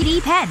my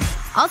 3D pen.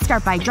 I'll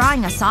start by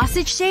drawing a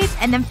sausage shape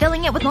and then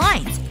filling it with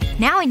lines.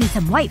 Now I need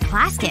some white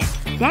plastic.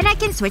 Then I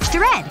can switch to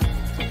red.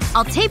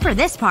 I'll taper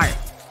this part.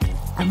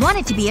 I want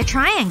it to be a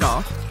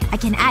triangle. I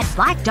can add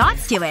black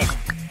dots to it.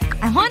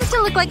 I want it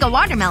to look like a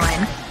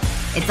watermelon.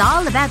 It's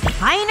all about the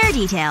finer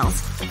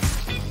details.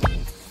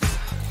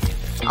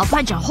 I'll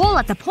punch a hole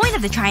at the point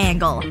of the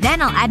triangle.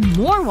 Then I'll add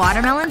more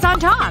watermelons on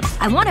top.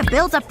 I want to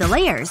build up the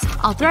layers.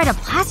 I'll thread a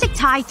plastic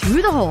tie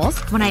through the holes.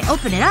 When I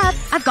open it up,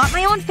 I've got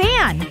my own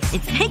fan.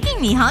 It's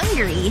making me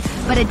hungry.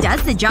 But it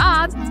does the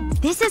job.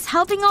 This is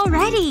helping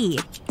already.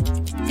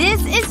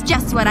 This is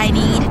just what I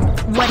need.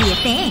 What do you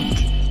think?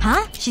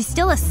 Huh? She's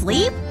still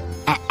asleep?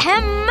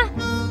 Ahem.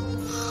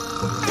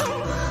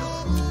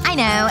 I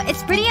know.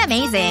 It's pretty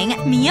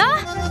amazing. Mia?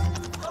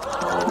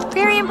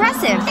 Very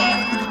impressive.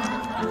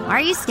 Why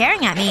are you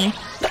staring at me?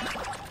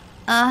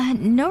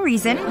 No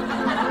reason.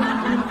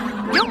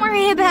 Don't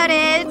worry about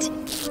it.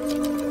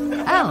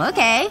 Oh,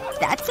 okay.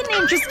 That's an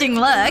interesting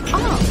look.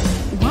 Oh,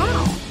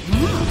 wow.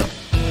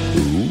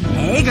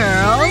 Hey,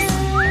 girls.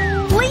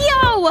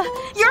 Leo!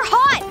 You're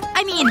hot!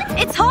 I mean,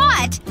 it's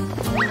hot!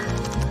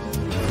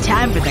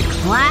 Time for the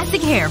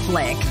classic hair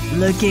flick.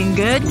 Looking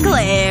good,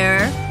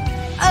 Claire.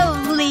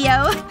 Oh,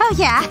 Leo. Oh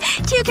yeah.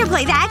 Two can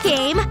play that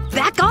game.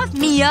 Back off,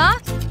 Mia.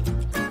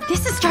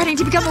 This is starting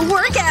to become a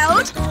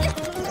workout.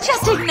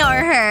 Just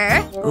ignore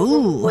her.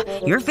 Ooh,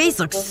 your face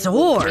looks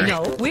sore.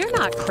 No, we're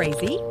not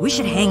crazy. We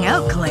should hang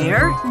out,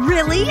 Claire.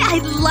 Really?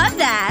 I'd love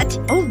that.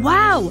 Oh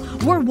wow.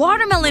 We're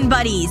watermelon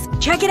buddies.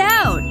 Check it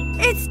out.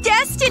 It's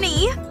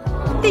destiny.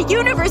 The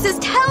universe is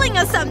telling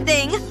us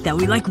something. That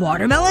we like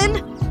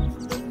watermelon?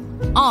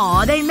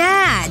 Aw, they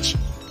match.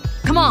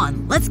 Come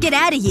on, let's get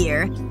out of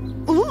here.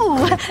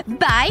 Ooh.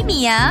 Bye,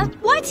 Mia.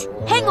 What?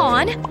 Hang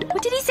on.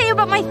 What did he say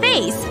about my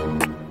face?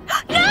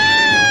 No!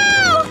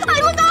 I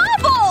look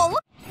awful!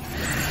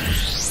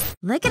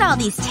 Look at all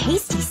these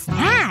tasty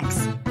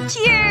snacks.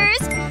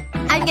 Cheers!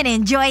 I'm gonna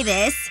enjoy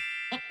this.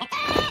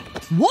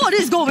 What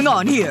is going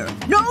on here?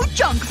 No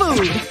junk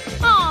food!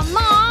 Aw,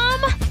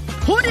 Mom!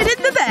 Put it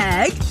in the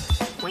bag.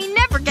 We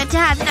never get to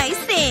have nice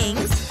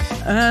things.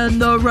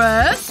 And the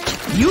rest?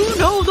 You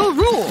know the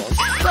rules.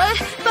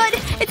 But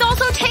it's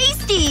also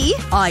tasty!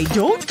 I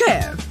don't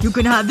care. You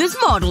can have this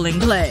modeling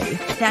clay.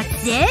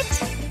 That's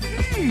it?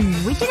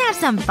 We can have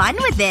some fun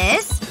with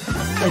this.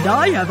 And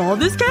I have all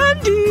this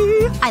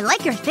candy. I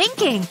like your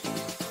thinking.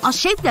 I'll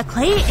shape the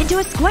clay into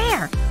a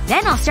square.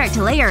 Then I'll start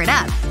to layer it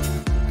up.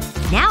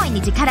 Now I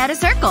need to cut out a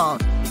circle.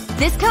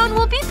 This cone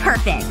will be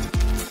perfect.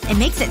 It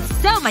makes it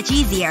so much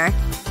easier.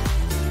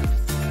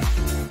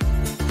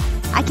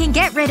 I can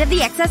get rid of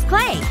the excess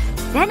clay.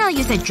 Then I'll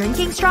use a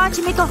drinking straw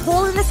to make a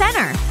hole in the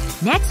center.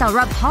 Next I'll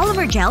rub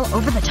polymer gel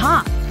over the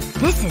top.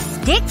 This is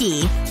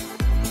sticky.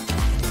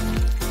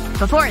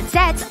 Before it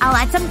sets, I'll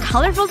add some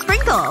colorful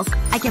sprinkles.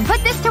 I can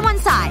put this to one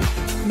side.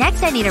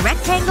 Next I need a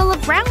rectangle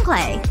of brown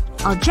clay.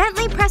 I'll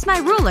gently press my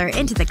ruler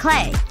into the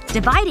clay,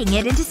 dividing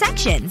it into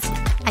sections.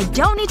 I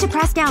don't need to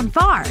press down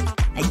far.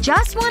 I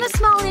just want a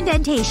small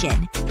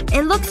indentation.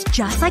 It looks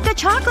just like a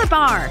chocolate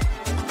bar.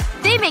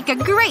 They make a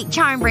great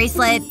charm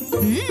bracelet.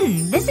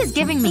 This is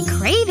giving me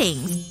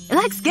cravings. It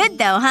looks good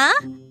though, huh?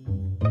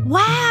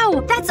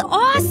 Wow! That's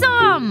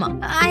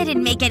awesome! I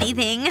didn't make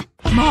anything.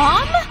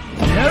 Mom?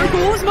 There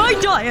goes my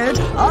diet.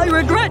 I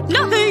regret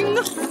nothing.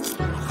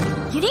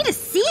 You need to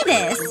see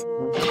this.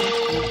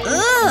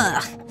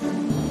 Ugh.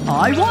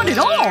 I want it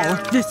all.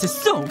 This is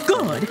so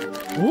good.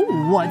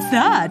 Oh, what's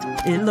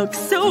that? It looks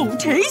so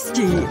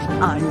tasty.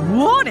 I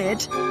want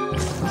it.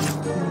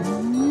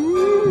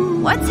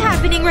 What's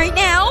happening right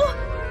now?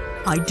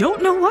 I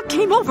don't know what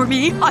came over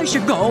me. I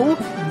should go.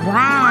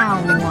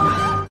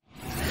 Wow.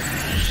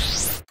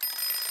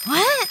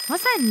 What?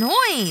 What's that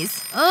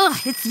noise? Ugh,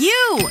 it's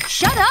you!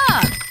 Shut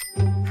up!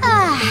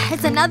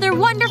 It's another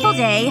wonderful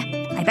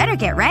day. I better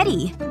get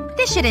ready.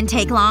 This shouldn't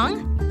take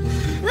long.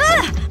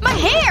 Ugh! My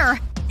hair!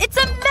 It's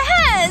a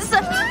mess!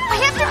 I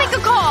have to make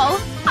a call.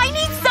 I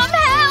need some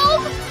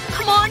help!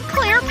 Come on,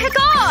 Claire, pick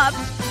up!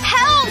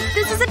 Help!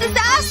 This is a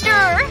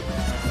disaster!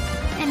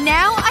 And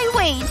now I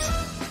wait.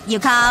 You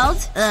called?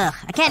 Ugh,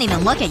 I can't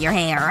even look at your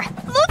hair.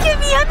 Look at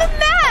me, I'm a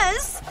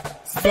mess!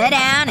 Sit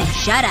down and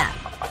shut up.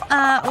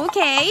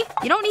 Okay.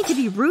 You don't need to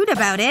be rude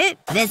about it.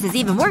 This is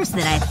even worse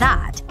than I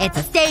thought. It's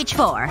a stage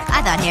 4.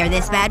 I thought hair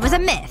this bad was a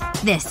myth.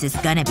 This is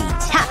gonna be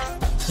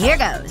tough. Here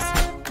goes.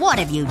 What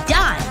have you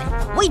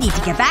done? We need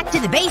to get back to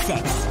the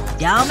basics.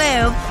 Don't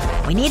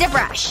move. We need a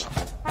brush.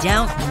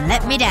 Don't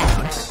let me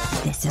down.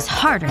 This is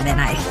harder than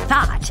I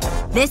thought.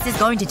 This is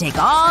going to take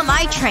all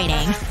my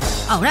training.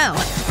 Oh no.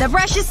 The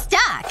brush is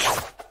stuck.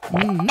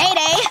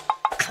 Mayday!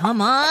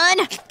 Come on.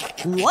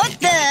 What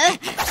the?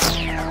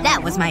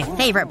 That was my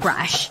favorite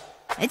brush.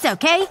 It's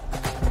okay.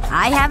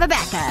 I have a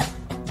backup.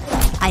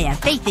 I have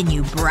faith in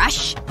you,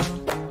 brush.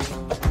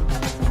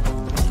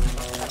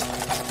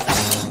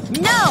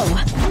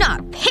 No!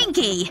 Not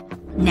Pinky!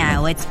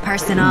 Now it's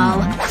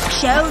personal.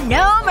 Show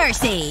no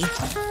mercy.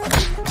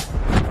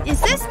 Is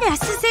this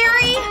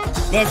necessary?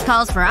 This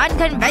calls for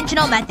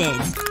unconventional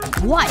methods.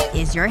 What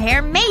is your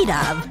hair made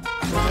of?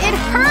 It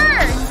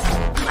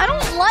hurts! I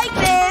don't like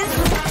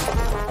this!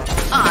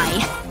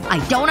 I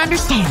don't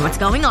understand what's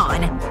going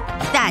on.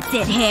 That's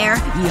it, hair.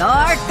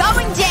 You're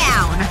going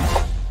down!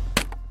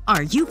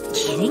 Are you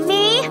kidding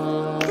me?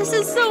 This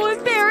is so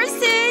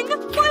embarrassing.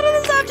 Why did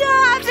this have to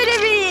happen to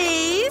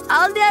me?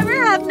 I'll never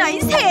have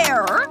nice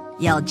hair.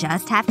 You'll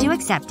just have to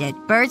accept it.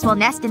 Birds will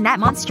nest in that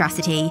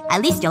monstrosity.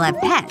 At least you'll have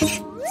pets.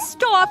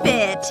 Stop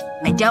it!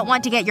 I don't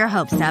want to get your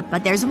hopes up,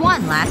 but there's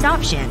one last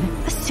option.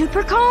 A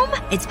super comb?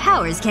 Its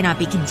powers cannot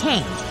be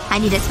contained. I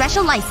need a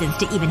special license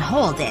to even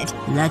hold it.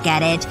 Look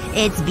at it.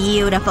 It's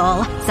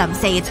beautiful. Some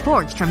say it's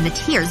forged from the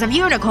tears of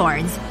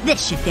unicorns.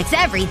 This should fix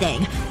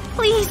everything.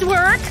 Please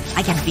work.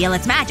 I can feel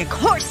its magic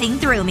coursing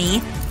through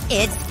me.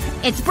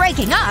 It's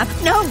breaking up.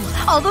 No!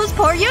 All those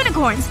poor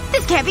unicorns!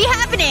 This can't be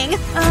happening!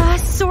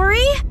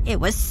 Sorry? It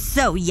was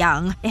so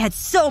young. It had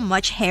so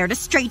much hair to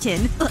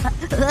straighten.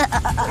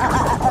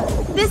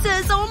 This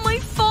is all my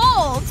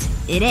fault!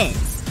 It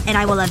is. And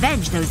I will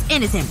avenge those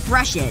innocent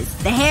brushes.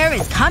 The hair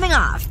is coming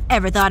off.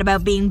 Ever thought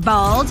about being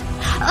bald?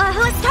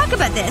 Let's talk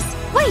about this.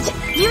 Wait!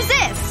 Use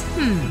this!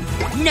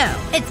 No.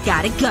 It's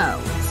gotta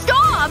go.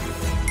 Stop!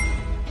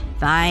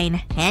 Fine.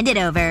 Hand it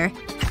over.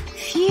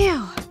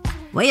 Phew.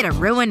 Way to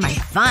ruin my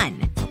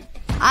fun.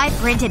 I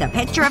printed a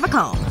picture of a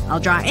comb.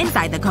 I'll draw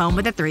inside the comb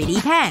with a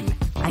 3D pen.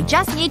 I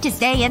just need to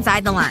stay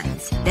inside the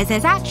lines. This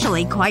is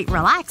actually quite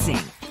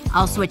relaxing.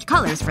 I'll switch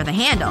colors for the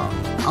handle.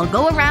 I'll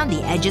go around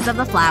the edges of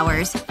the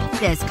flowers.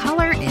 This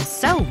color is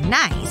so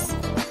nice.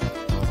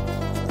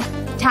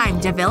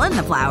 Time to fill in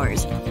the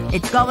flowers.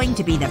 It's going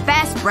to be the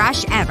best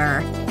brush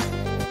ever.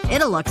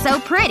 It'll look so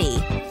pretty.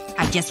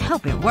 I just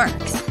hope it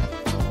works.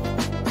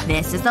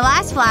 This is the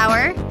last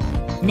flower.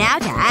 Now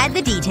to add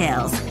the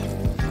details.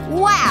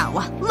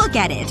 Wow! Look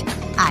at it.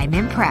 I'm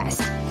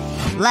impressed.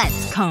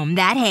 Let's comb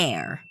that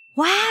hair.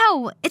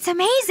 Wow! It's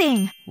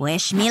amazing!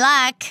 Wish me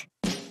luck.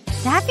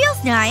 That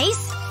feels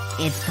nice.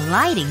 It's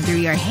gliding through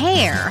your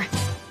hair.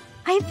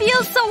 I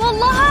feel so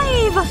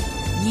alive!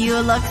 You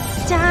look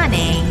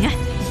stunning.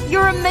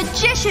 You're a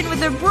magician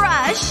with a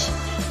brush.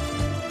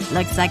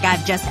 Looks like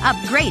I've just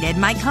upgraded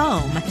my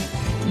comb.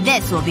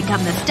 This will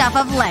become the stuff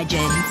of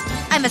legends.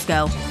 I must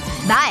go.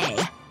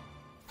 Bye.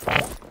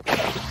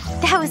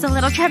 That was a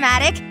little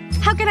traumatic.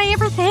 How can I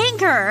ever thank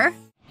her?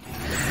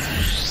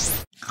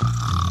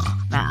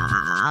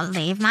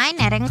 Leave my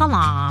knitting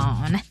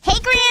alone. Hey,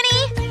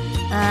 Granny!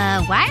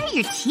 Why are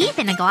your teeth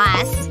in a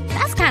glass?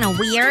 That's kinda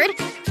weird.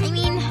 I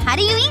mean, how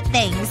do you eat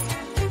things?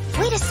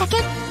 Wait a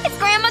second. It's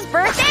Grandma's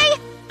birthday?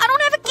 I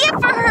don't have a gift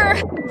for her!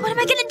 What am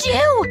I gonna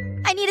do?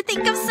 I need to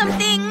think of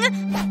something.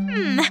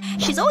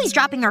 She's always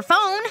dropping her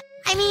phone.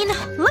 I mean,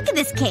 look at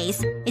this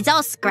case. It's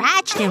all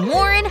scratched and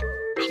worn.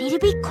 I need to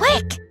be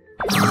quick.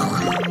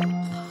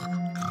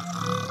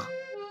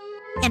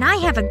 And I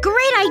have a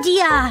great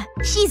idea!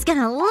 She's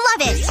gonna love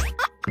it!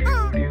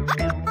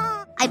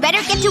 I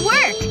better get to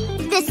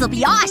work! This'll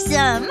be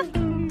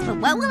awesome! But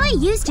what will I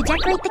use to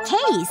decorate the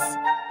case?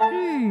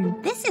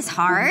 This is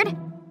hard.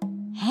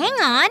 Hang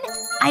on.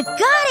 I've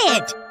got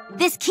it!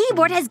 This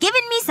keyboard has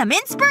given me some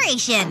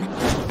inspiration.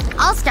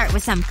 I'll start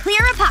with some clear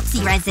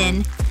epoxy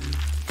resin.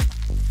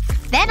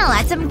 Then I'll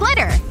add some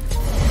glitter.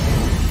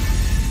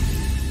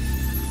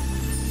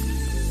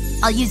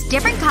 I'll use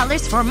different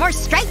colors for a more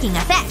striking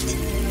effect.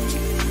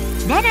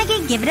 Then I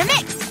can give it a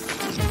mix.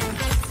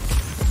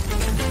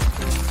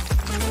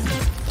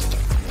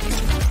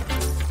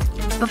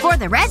 Before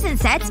the resin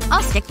sets,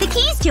 I'll stick the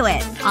keys to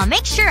it. I'll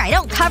make sure I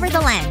don't cover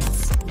the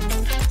lens.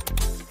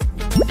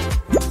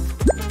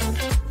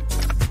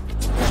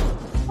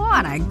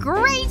 What a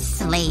great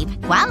sleep.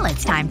 Well,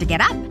 it's time to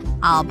get up.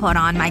 I'll put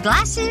on my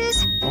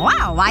glasses.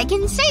 Wow, I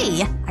can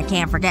see. I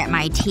can't forget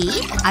my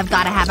teeth. I've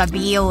gotta have a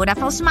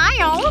beautiful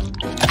smile.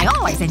 I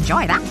always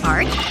enjoy that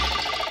part.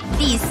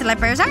 These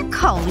slippers are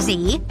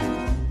cozy.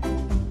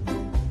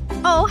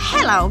 Oh,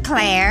 hello,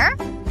 Claire.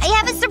 I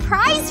have a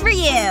surprise for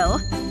you.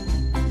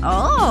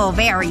 Oh,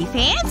 very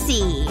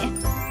fancy.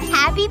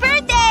 Happy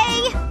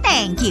birthday!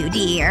 Thank you,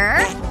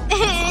 dear.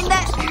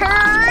 That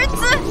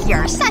hurts.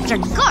 You're such a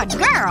good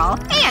girl.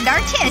 And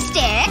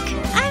artistic.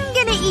 I'm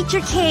gonna eat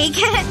your cake.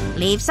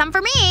 Leave some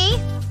for me.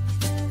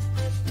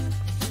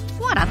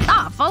 What a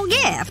thoughtful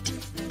gift.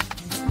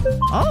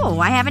 Oh,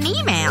 I have an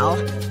email.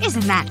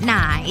 Isn't that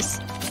nice?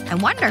 I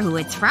wonder who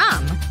it's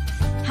from.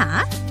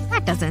 Huh?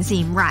 That doesn't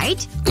seem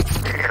right.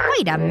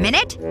 Wait a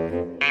minute.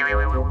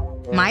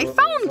 My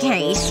phone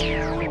case.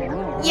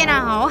 You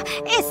know,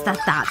 it's the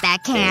thought that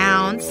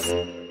counts.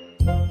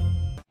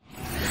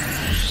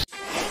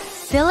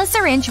 Fill a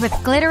syringe with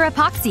glitter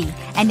epoxy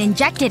and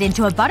inject it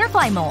into a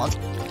butterfly mold.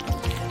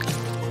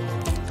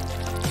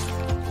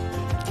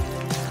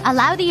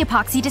 Allow the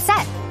epoxy to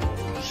set.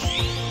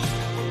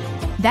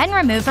 Then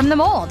remove from the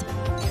mold.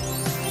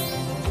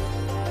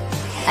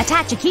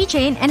 Attach a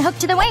keychain and hook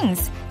to the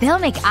wings. They'll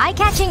make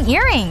eye-catching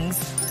earrings.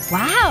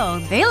 Wow,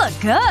 they look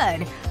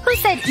good. Who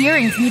said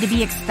earrings need to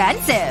be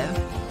expensive?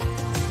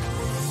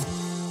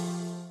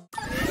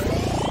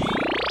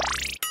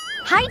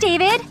 Hi,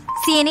 David.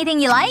 See anything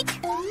you like?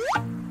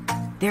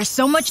 There's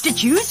so much to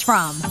choose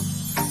from.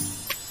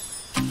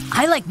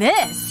 I like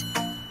this.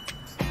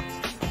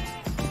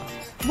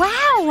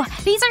 Wow,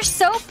 these are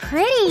so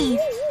pretty.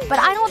 But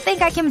I don't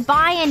think I can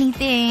buy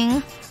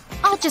anything.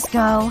 I'll just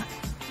go.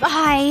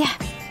 Bye.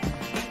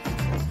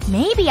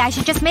 Maybe I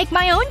should just make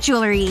my own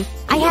jewelry.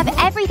 I have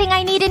everything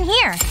I need in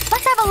here.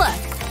 Let's have a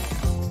look.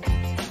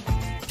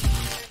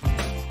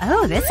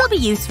 Oh, this'll be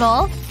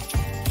useful.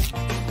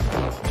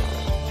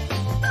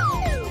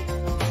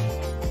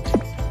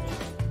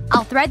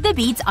 I'll thread the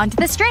beads onto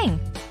the string.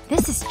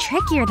 This is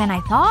trickier than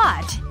I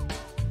thought.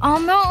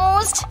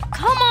 Almost.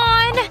 Come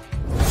on!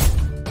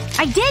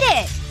 I did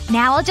it!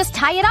 Now I'll just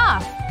tie it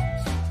off.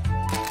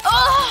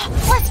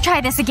 Oh, let's try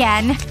this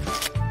again.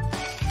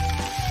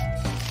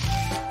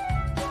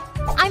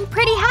 I'm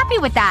pretty happy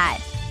with that.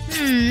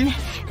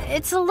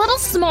 It's a little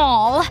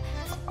small.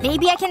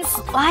 Maybe I can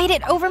slide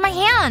it over my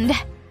hand.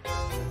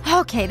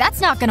 Okay,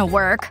 that's not gonna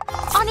work.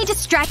 I'll need to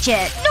stretch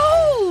it.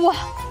 No!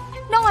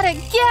 Not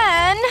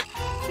again!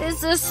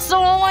 This is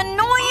so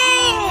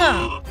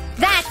annoying!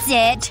 That's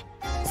it!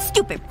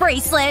 Stupid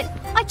bracelet.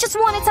 I just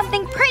wanted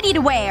something pretty to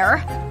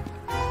wear.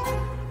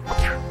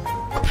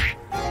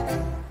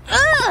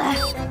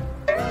 Ugh!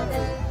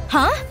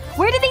 Huh?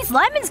 Where did these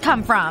lemons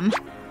come from?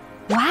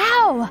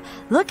 Wow!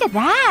 Look at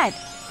that!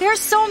 There's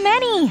so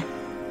many!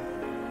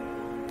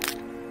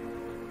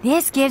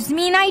 This gives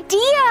me an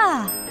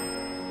idea!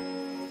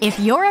 If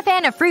you're a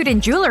fan of fruit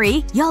and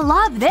jewelry, you'll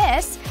love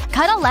this!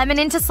 Cut a lemon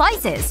into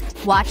slices.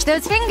 Watch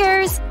those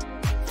fingers!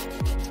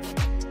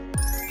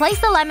 Place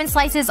the lemon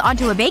slices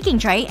onto a baking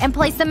tray and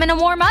place them in a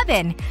warm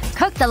oven.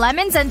 Cook the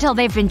lemons until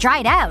they've been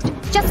dried out.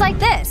 Just like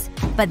this.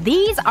 But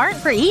these aren't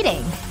for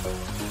eating.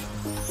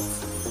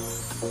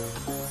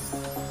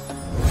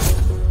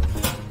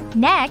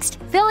 Next,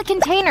 fill a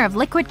container of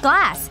liquid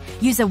glass.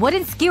 Use a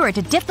wooden skewer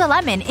to dip the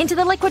lemon into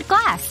the liquid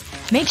glass.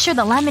 Make sure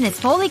the lemon is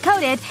fully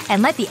coated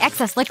and let the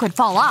excess liquid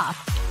fall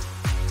off.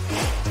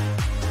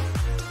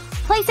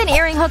 Place an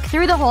earring hook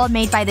through the hole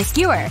made by the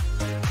skewer.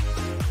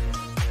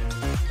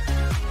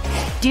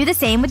 Do the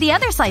same with the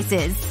other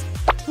slices.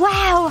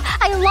 Wow!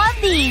 I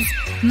love these!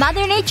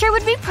 Mother Nature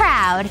would be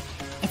proud.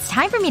 It's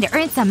time for me to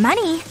earn some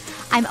money.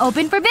 I'm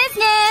open for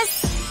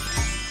business!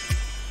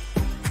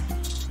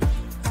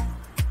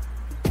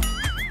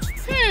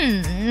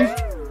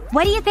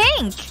 What do you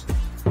think?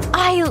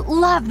 I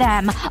love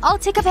them. I'll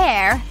take a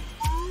pair.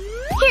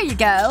 Here you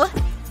go.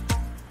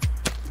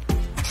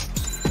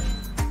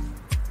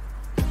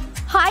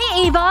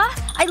 Hi, Ava.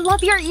 I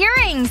love your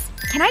earrings.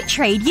 Can I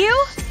trade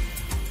you?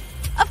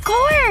 Of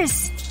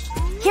course!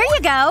 Here you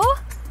go.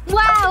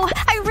 Wow,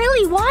 I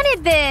really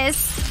wanted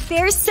this.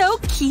 They're so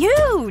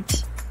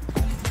cute.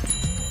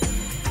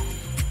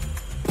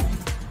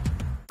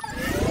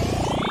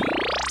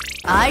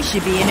 I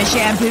should be in a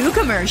shampoo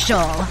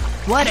commercial.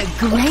 What a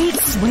great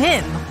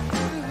swim.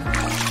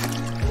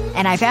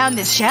 And I found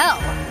this shell.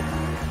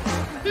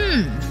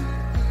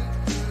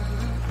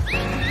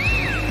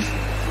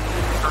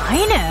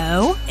 I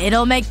know.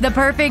 It'll make the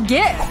perfect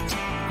gift.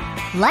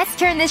 Let's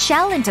turn this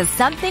shell into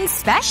something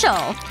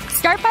special.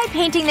 Start by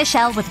painting the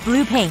shell with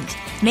blue paint.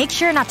 Make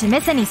sure not to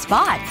miss any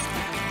spots.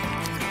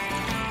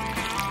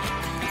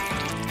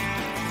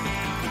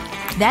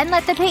 Then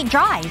let the paint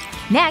dry.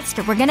 Next,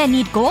 we're gonna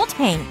need gold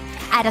paint.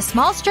 Add a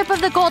small strip of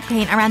the gold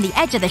paint around the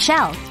edge of the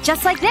shell.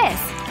 Just like this.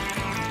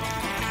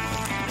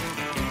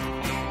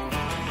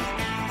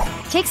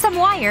 Take some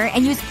wire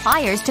and use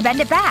pliers to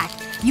bend it back.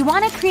 You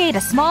want to create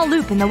a small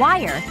loop in the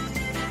wire.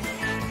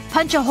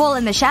 Punch a hole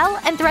in the shell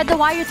and thread the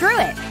wire through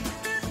it.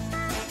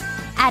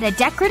 Add a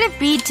decorative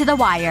bead to the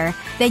wire.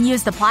 Then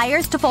use the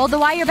pliers to fold the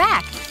wire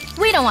back.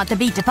 We don't want the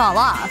bead to fall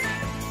off.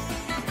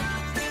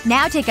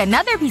 Now take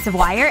another piece of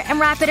wire and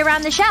wrap it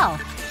around the shell.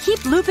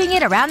 Keep looping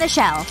it around the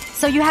shell,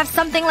 so you have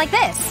something like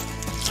this.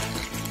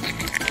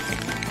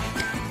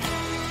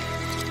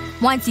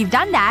 Once you've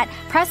done that,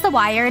 press the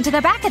wire into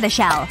the back of the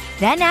shell.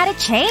 Then add a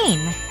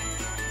chain.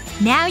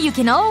 Now you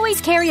can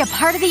always carry a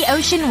part of the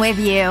ocean with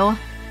you.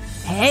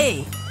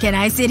 Hey, can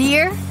I sit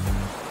here?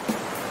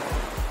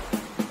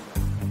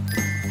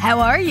 How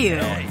are you?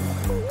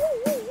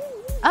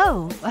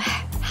 Oh,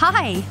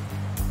 hi.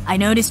 I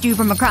noticed you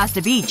from across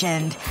the beach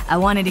and I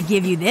wanted to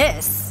give you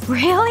this.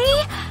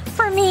 Really?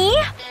 For me?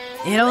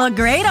 It'll look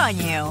great on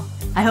you.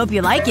 I hope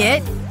you like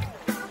it.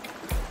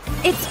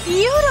 It's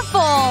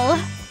beautiful!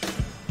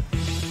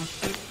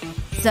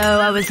 So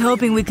I was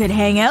hoping we could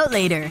hang out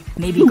later.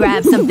 Maybe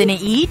grab something to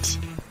eat?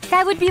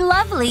 That would be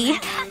lovely.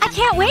 I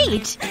can't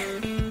wait.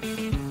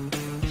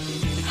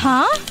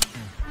 Huh?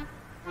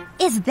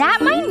 Is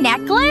that my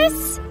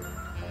necklace?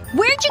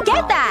 Where'd you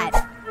get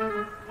that?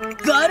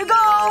 Gotta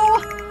go!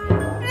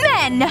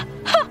 Men!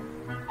 Huh.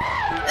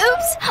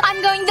 Oops, I'm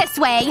going this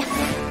way.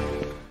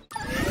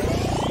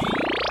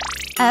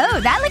 Oh,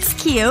 that looks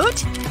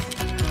cute.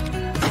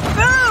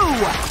 Boo!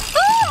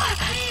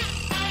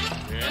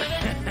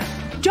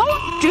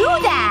 Don't do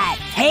that!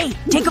 Hey,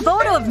 take a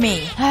photo of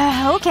me.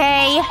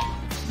 Okay.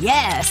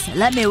 Yes,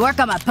 let me work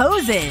on my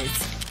poses.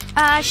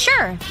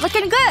 Sure.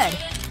 Looking good.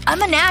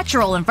 I'm a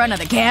natural in front of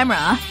the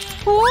camera.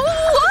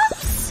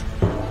 Whoops!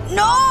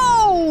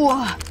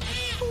 No!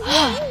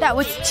 That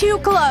was too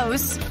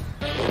close.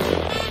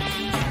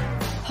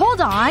 Hold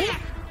on.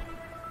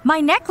 My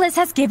necklace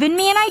has given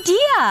me an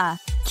idea.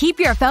 Keep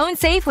your phone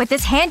safe with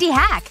this handy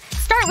hack.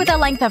 Start with a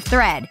length of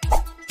thread.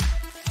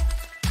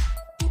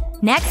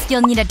 Next,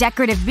 you'll need a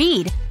decorative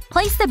bead.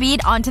 Place the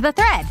bead onto the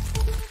thread.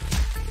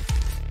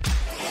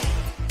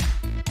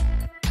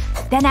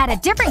 Then add a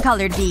different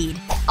colored bead.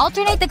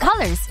 Alternate the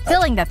colors,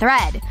 filling the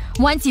thread.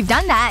 Once you've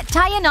done that,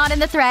 tie a knot in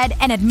the thread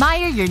and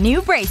admire your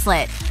new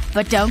bracelet.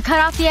 But don't cut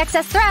off the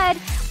excess thread.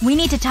 We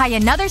need to tie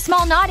another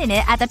small knot in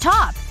it at the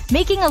top,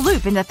 making a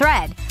loop in the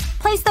thread.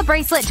 Place the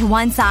bracelet to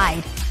one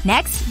side.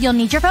 Next, you'll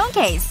need your phone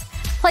case.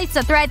 Place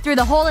the thread through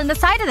the hole in the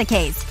side of the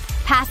case.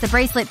 Pass the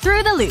bracelet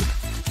through the loop.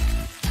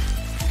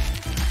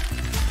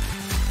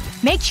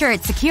 Make sure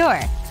it's secure.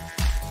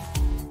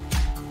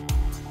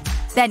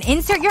 Then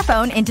insert your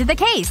phone into the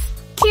case.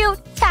 Cute,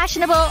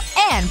 fashionable,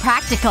 and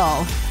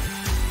practical.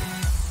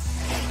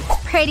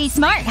 Pretty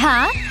smart,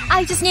 huh?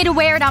 I just need to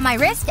wear it on my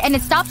wrist and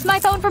it stops my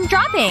phone from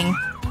dropping.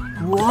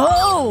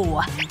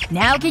 Whoa!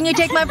 Now can you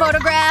take my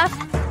photograph?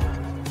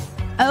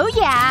 Oh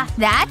yeah,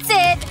 that's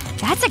it.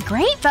 That's a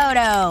great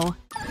photo.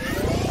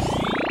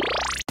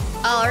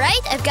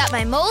 Alright, I've got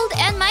my mold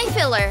and my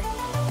filler.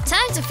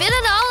 Time to fill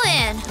it all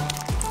in.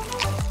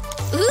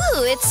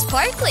 Ooh, it's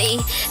sparkly.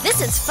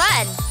 This is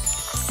fun.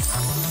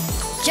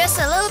 Just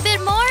a little bit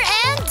more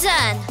and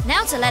done.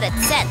 Now to let it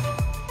set.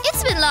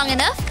 It's been long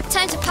enough.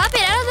 Time to pop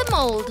it out of the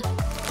mold.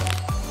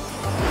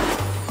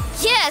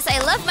 Yes, I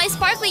love my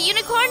sparkly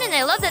unicorn and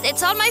I love that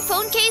it's on my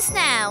phone case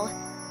now.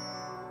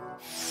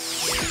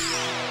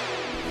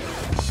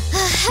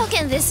 How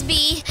can this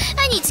be?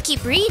 I need to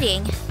keep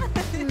reading.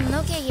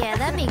 Okay, yeah,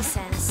 that makes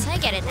sense. I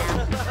get it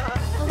now.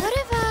 But what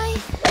if I…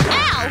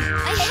 Ow!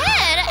 My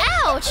head!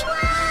 Ouch!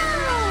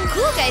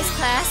 Cool guys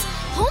class.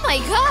 Oh my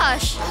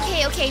gosh!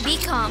 Okay, be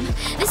calm.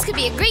 This could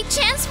be a great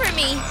chance for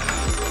me.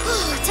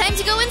 Time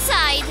to go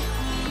inside.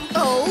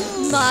 Oh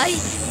my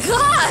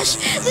gosh!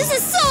 This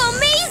is so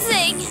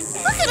amazing!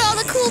 Look at all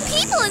the cool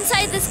people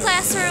inside this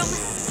classroom.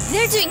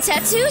 They're doing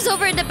tattoos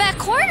over in the back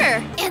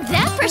corner. And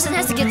that person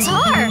has a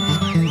guitar.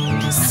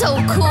 So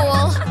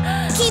cool.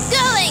 Keep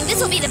going!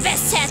 This will be the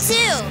best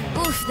tattoo!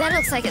 Oof, that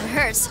looks like it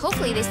hurts.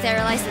 Hopefully they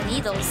sterilize the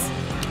needles.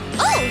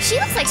 Oh, she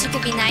looks like she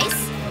could be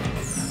nice.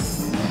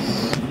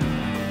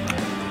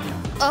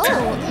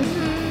 Oh,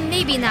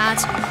 maybe not.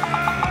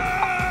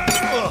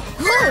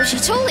 Whoa, she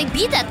totally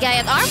beat that guy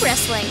at arm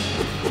wrestling.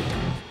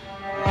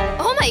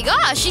 Oh my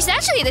gosh, she's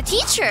actually the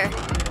teacher.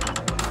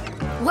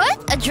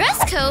 What? A dress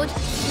code?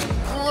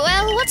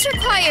 Well, what's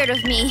required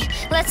of me?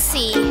 Let's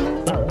see.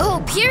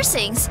 Oh,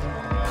 piercings.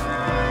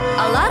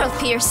 A lot of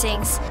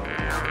piercings.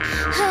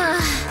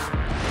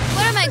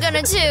 What am I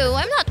gonna do?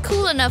 I'm not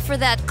cool enough for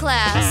that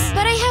class.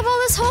 But I have all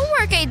this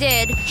homework I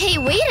did. Hey,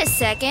 wait a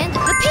second. The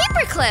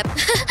paperclip!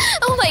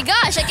 Oh my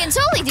gosh, I can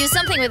totally do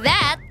something with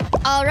that.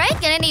 Alright,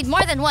 gonna need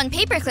more than one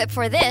paperclip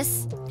for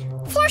this.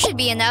 4 should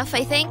be enough,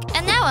 I think.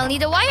 And now I'll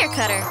need a wire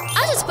cutter.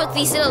 I'll just put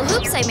these little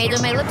hoops I made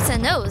on my lips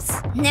and nose.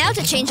 Now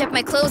to change up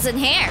my clothes and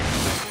hair.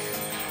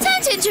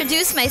 Time to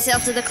introduce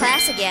myself to the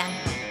class again.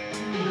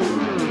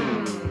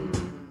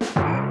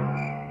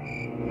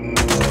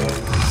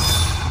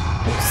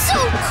 So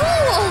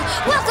cool!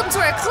 Welcome to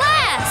our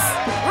class!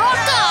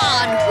 Rock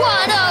on!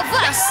 One of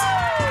us!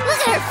 Look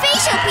at her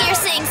facial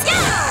piercings!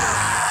 Yeah!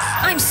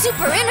 I'm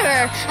super into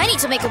her! I need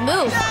to make a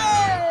move.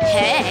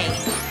 Hey.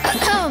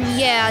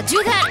 Yeah,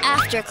 do that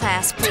after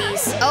class,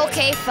 please.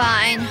 Okay,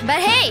 fine. But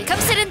hey, come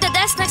sit in the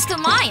desk next to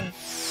mine.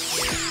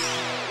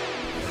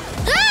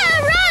 Ah,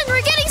 run!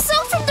 We're getting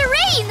soaked from the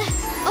rain!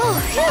 Oh,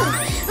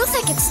 phew. Looks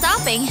like it's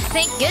stopping.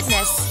 Thank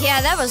goodness.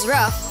 Yeah, that was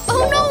rough.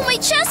 Oh no, my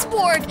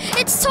chessboard!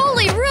 It's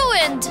totally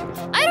ruined!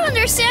 I don't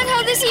understand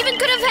how this even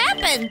could have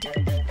happened.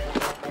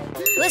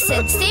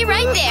 Listen, stay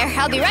right there.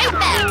 I'll be right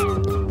back.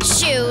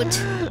 Shoot.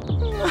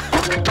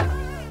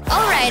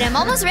 Alright, I'm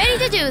almost ready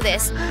to do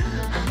this.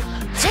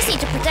 Just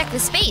need to protect the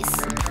space.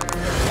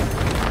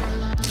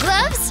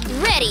 Gloves?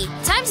 Ready!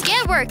 Time to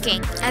get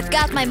working. I've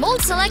got my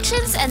mold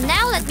selections and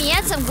now let me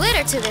add some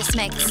glitter to this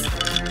mix.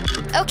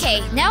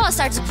 Okay, now I'll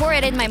start to pour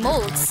it in my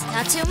molds.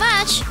 Not too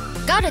much.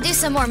 Gotta do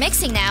some more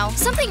mixing now.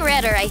 Something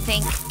redder, I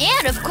think.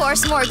 And of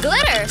course, more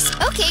glitters.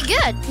 Okay,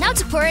 good. Now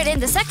to pour it in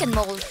the second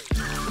mold.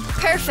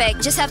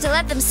 Perfect. Just have to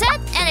let them set,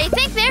 and I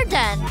think they're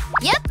done.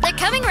 Yep, they're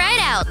coming right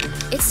out.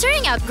 It's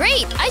turning out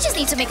great. I just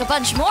need to make a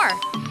bunch more.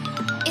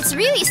 It's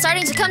really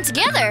starting to come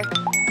together.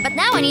 But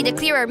now I need a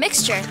clearer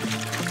mixture.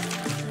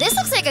 This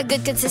looks like a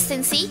good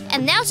consistency.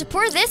 And now to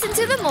pour this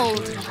into the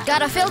mold.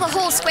 Gotta fill the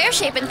whole square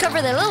shape and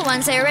cover the little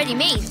ones I already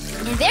made.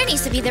 And there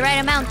needs to be the right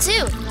amount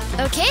too.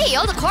 Okay,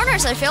 all the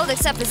corners are filled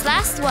except this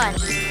last one.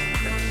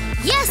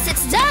 Yes,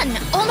 it's done!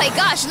 Oh my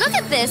gosh, look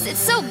at this! It's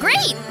so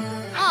great!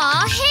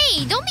 Aw,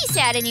 hey, don't be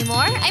sad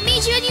anymore. I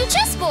made you a new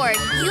chessboard.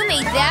 You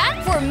made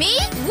that? For me?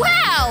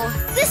 Wow!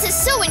 This is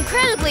so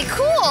incredibly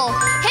cool!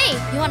 Hey,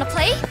 you wanna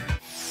play?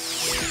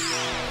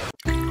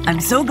 I'm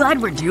so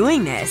glad we're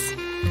doing this.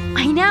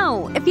 I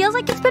know. It feels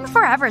like it's been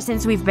forever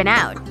since we've been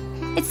out.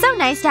 It's so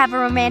nice to have a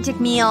romantic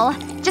meal.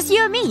 Just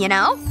you and me, you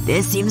know?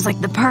 This seems like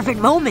the perfect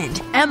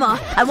moment. Emma,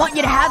 I want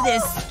you to have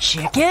this…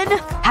 chicken?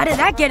 How did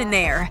that get in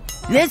there?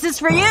 This is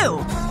for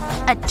you!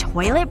 A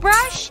toilet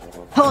brush?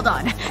 Hold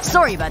on.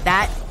 Sorry about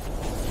that.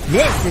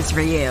 This is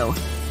for you.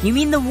 You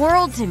mean the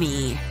world to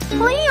me.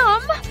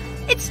 Liam!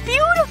 It's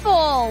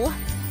beautiful!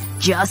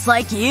 Just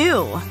like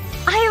you.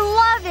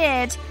 I love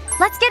it!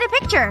 Let's get a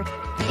picture.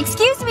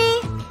 Excuse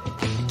me.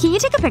 Can you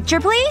take a picture,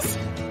 please?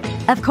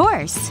 Of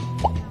course.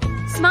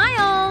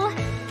 Smile!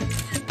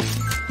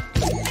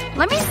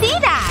 Let me see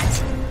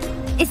that!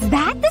 Is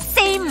that the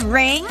same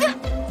ring?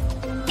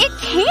 It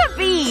can't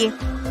be!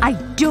 I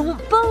don't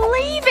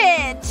believe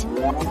it!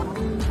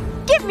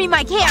 Give me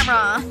my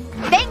camera!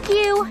 Thank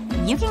you!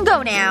 You can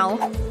go now.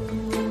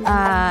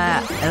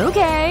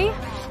 Okay.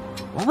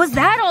 What was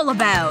that all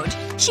about?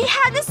 She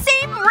had the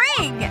same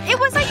ring! It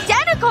was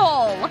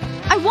identical!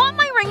 I want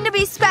my ring to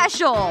be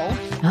special!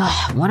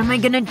 Ugh, what am I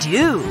gonna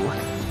do?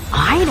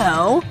 I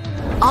know!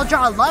 I'll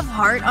draw a love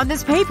heart on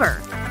this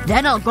paper.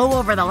 Then I'll go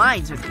over the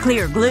lines with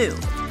clear glue.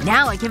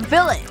 Now I can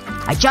fill it.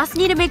 I just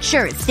need to make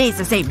sure it stays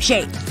the same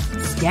shape.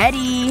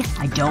 Steady.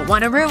 I don't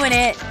want to ruin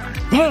it.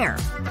 There.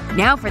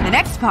 Now for the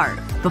next part.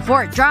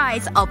 Before it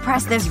dries, I'll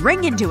press this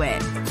ring into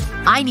it.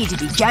 I need to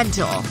be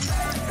gentle.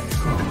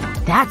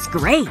 That's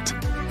great.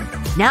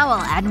 Now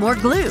I'll add more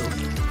glue.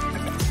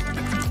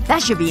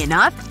 That should be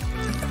enough.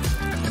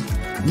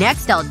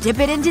 Next I'll dip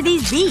it into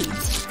these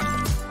beads.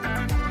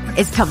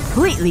 It's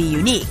completely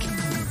unique.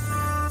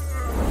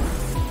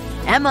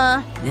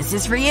 Emma, this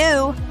is for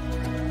you.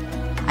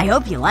 I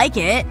hope you like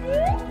it.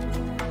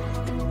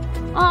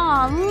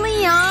 Aw,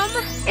 Liam.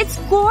 It's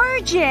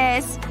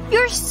gorgeous.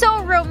 You're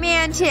so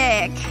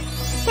romantic.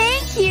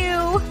 Thank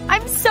you.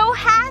 I'm so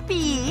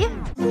happy.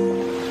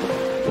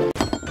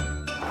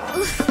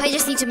 Oof, I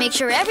just need to make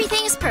sure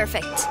everything is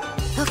perfect.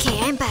 Okay,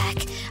 I'm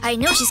back. I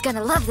know she's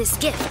gonna love this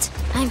gift.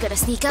 I'm gonna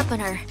sneak up on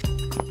her.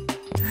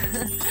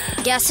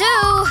 Guess who?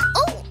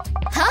 Oh!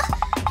 Huh?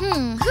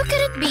 Who could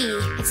it be?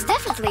 It's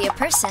definitely a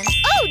person.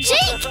 Oh,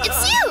 Jake!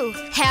 It's you!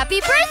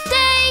 Happy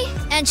birthday!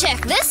 And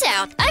check this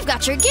out. I've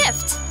got your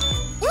gift.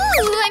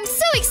 Ooh, I'm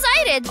so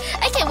excited!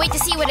 I can't wait to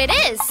see what it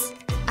is.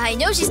 I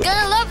know she's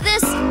gonna love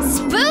this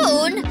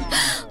spoon!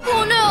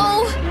 Oh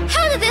no!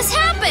 How did this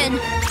happen?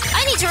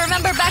 I need to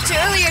remember back to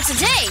earlier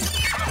today.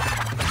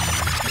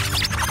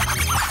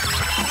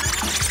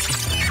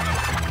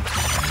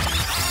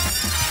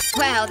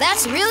 Wow,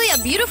 that's really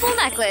a beautiful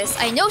necklace.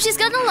 I know she's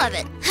gonna love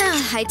it.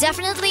 I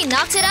definitely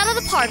knocked it out of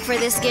the park for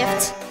this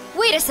gift.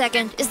 Wait a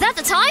second, is that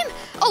the time?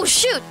 Oh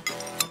shoot!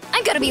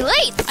 I'm gonna be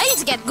late! I need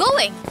to get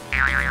going!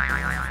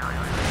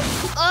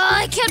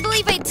 I can't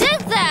believe I did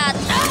that!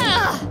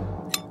 Ugh.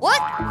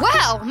 What?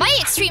 Wow, my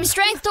extreme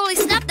strength totally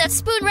snapped that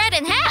spoon right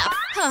in half!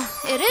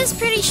 It is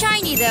pretty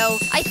shiny though.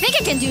 I think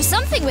I can do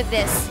something with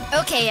this.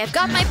 Okay, I've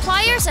got my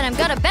pliers and I'm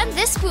gonna bend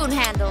this spoon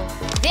handle.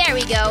 There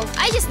we go.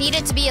 I just need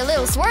it to be a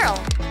little swirl.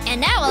 And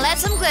now I'll add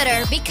some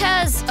glitter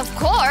because, of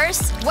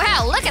course…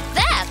 Wow, look at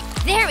that!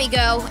 There we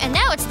go. And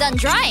now it's done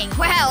drying.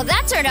 Wow,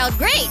 that turned out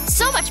great!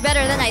 So much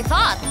better than I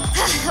thought.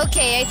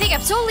 Okay, I think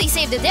I've totally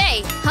saved the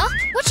day. Huh?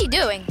 What's she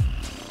doing?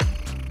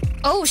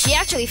 Oh, she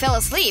actually fell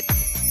asleep.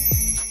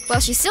 Well,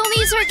 she still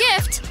needs her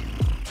gift.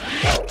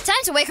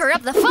 Time to wake her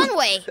up the fun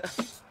way.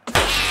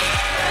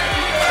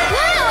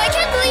 Wow, I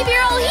can't believe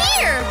you're all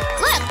here!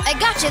 Look, I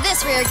got you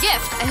this for your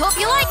gift. I hope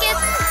you like it.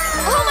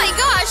 Oh my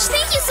gosh,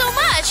 thank you so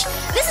much!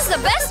 This is the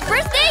best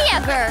birthday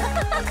ever!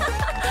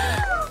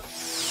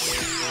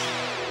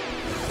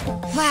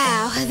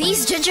 Wow,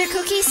 these ginger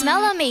cookies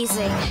smell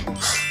amazing.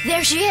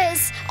 There she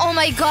is! Oh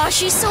my gosh,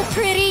 she's so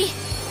pretty!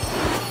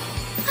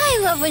 I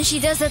love when she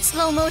does that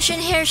slow motion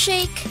hair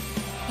shake.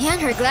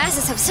 And her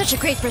glasses have such a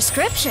great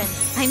prescription.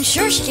 I'm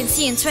sure she can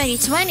see in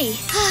 2020.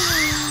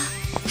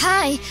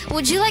 Hi,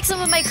 would you like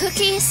some of my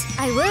cookies?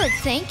 I would,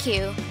 thank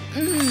you.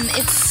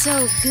 It's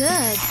so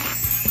good.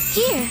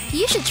 Here,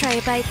 you should try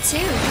a bite too.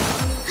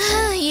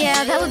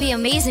 Yeah, that would be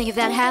amazing if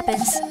that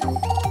happens.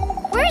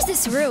 Where's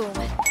this room?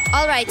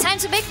 Alright, time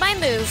to make my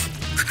move.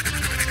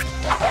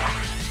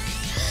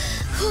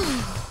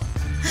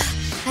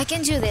 I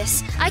can do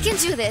this. I can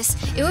do this.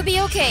 It will be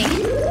okay.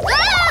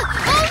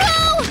 Ah! Oh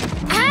no!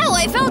 Ow,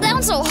 I fell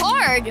down so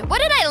hard.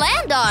 What did I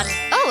land on?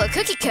 Oh, a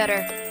cookie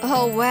cutter.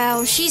 Oh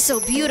wow, she's so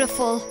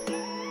beautiful.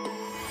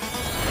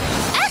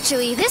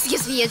 Actually, this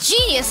gives me a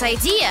genius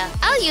idea.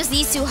 I'll use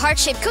these two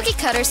heart-shaped cookie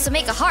cutters to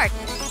make a heart.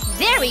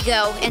 There we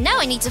go. And now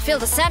I need to fill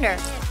the center.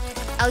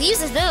 I'll use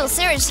this little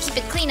syringe to keep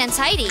it clean and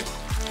tidy.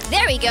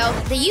 There we go.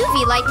 The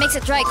UV light makes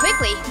it dry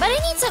quickly, but I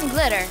need some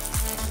glitter.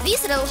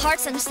 These little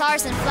hearts and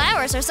stars and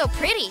flowers are so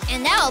pretty.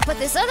 And now I'll put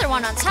this other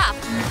one on top.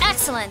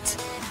 Excellent.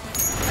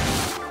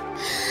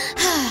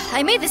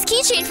 I made this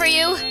keychain for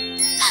you.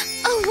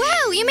 Oh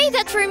wow, you made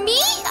that for me?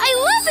 I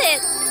love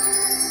it!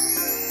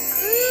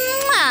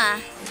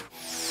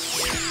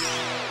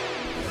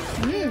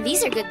 Mwah!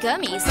 These are good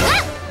gummies.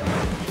 Ah!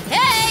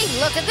 Hey,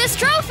 look at this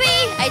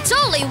trophy! I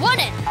totally won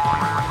it!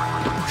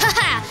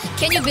 Haha!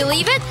 Can you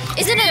believe it?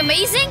 Isn't it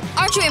amazing?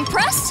 Aren't you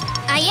impressed?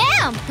 I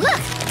am! Look!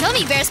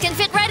 Gummy bears can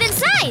fit right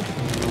inside!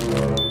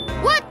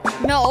 What?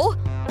 No.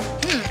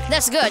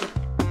 That's good.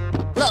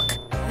 Look,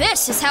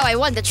 this is how I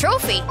won the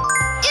trophy.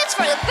 It's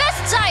for the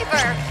best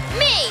diver!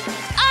 Me!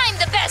 I'm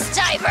the best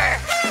diver!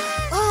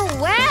 Oh,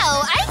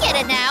 wow! I get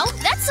it now!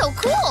 That's so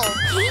cool!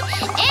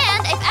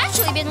 And I've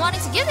actually been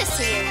wanting to give this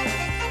to you.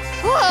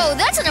 Whoa,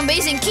 that's an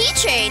amazing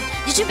keychain!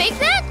 Did you make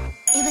that?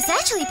 It was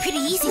actually pretty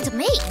easy to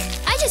make.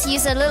 I just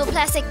used a little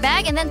plastic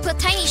bag and then put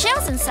tiny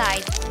shells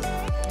inside.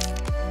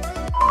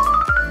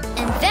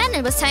 And then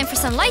it was time for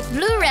some light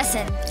blue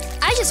resin.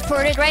 I just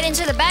poured it right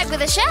into the bag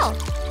with a shell.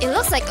 It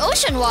looks like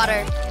ocean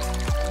water.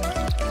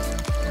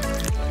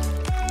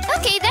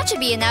 Okay, that should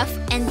be enough.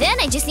 And then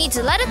I just need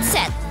to let it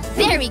set.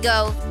 There we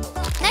go.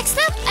 Next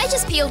up, I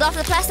just peeled off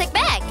the plastic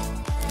bag.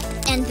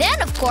 And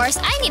then, of course,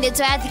 I needed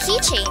to add the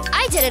keychain.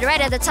 I did it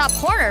right at the top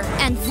corner.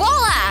 And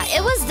voila!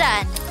 It was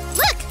done.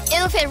 Look!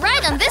 It'll fit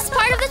right on this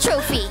part of the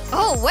trophy.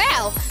 Oh,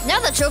 wow! Now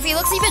the trophy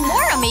looks even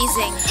more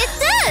amazing. It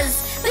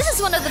does! This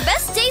is one of the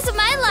best days of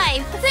my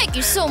life. Thank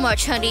you so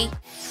much, honey.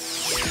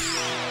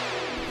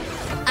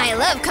 I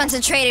love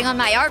concentrating on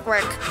my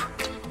artwork.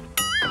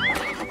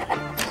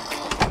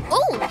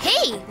 Oh,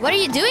 hey! What are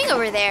you doing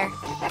over there?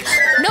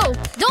 No!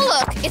 Don't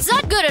look! It's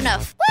not good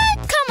enough.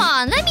 What? Come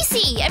on, let me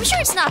see. I'm sure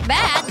it's not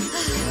bad.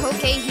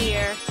 Okay,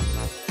 here.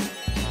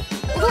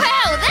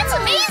 Wow, that's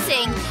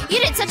amazing! You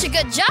did such a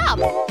good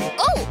job!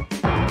 Oh!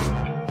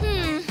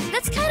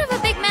 That's kind of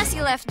a big mess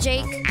you left,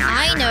 Jake.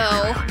 I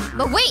know.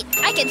 But wait,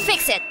 I can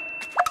fix it.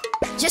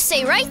 Just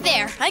stay right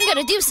there. I'm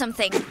gonna do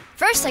something.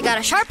 First, I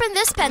gotta sharpen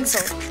this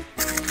pencil.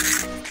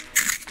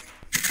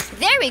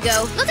 There we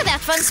go. Look at that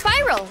fun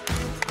spiral.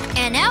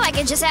 And now I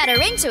can just add a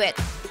ring to it.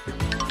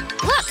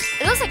 Look,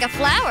 it looks like a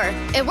flower.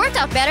 It worked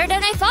out better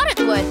than I thought it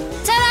would.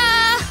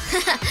 Ta-da!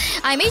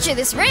 I made you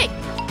this ring.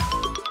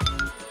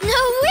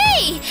 No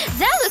way!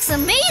 That looks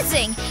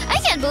amazing! I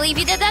can't believe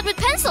you did that with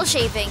pencil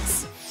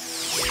shavings.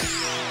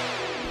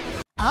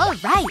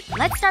 Alright,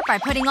 let's start by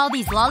putting all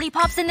these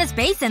lollipops in this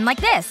basin like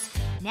this.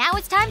 Now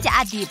it's time to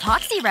add the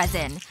epoxy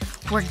resin.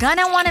 We're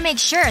gonna want to make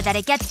sure that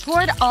it gets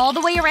poured all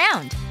the way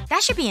around.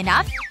 That should be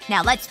enough.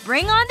 Now let's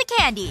bring on the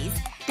candies.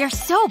 They're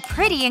so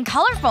pretty and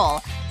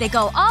colorful. They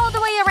go all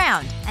the way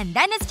around. And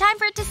then it's time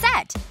for it to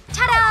set.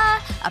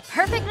 Ta-da! A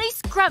perfectly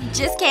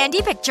scrumptious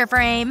candy picture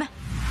frame.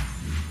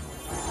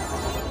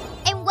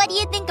 And what do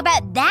you think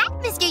about that,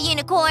 Mr.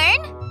 Unicorn?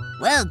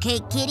 Well,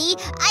 Cake Kitty,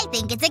 I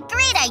think it's a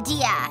great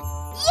idea.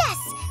 Yes!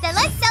 Then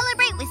let's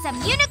celebrate with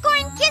some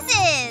unicorn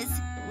kisses!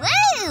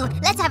 Woo!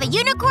 Let's have a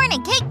unicorn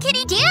and Cake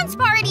Kitty dance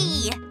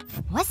party!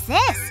 What's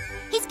this?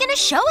 He's gonna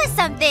show us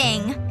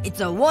something! It's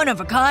a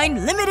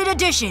one-of-a-kind, limited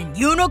edition,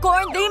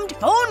 unicorn-themed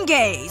phone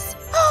case!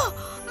 Oh!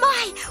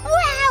 My!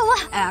 Wow!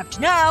 Act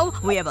now!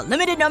 We have a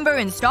limited number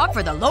in stock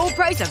for the low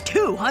price of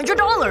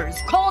 $200!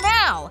 Call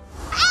now!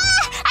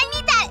 Ah! I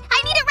need that!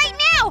 I need it right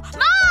now!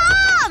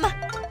 Mom!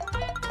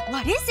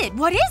 What is it?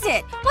 What is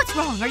it? What's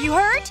wrong? Are you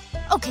hurt?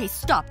 Okay,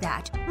 stop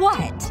that.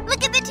 What?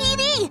 Look at the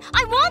TV!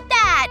 I want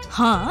that!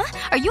 Huh?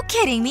 Are you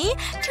kidding me?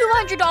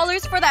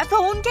 $200 for that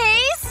phone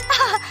case?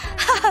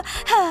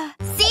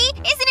 See?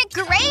 Isn't it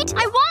great?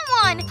 I want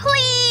one!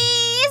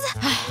 Please!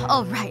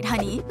 Alright,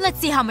 honey. Let's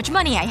see how much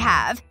money I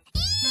have.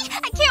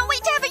 I can't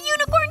wait to have a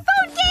unicorn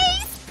phone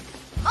case!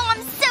 Oh,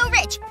 I'm so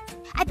rich!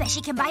 I bet she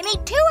can buy me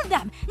 2 of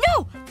them!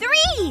 No!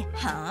 3!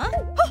 Huh?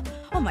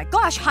 Oh my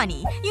gosh,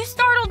 honey. You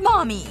startled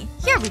mommy.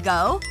 Here we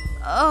go.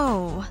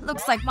 Oh,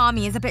 looks like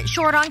mommy is a bit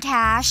short on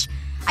cash.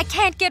 I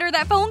can't get her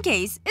that phone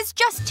case. It's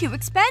just too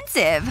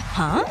expensive.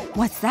 Huh?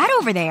 What's that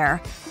over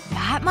there?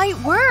 That might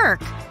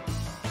work.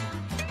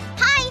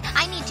 Hi!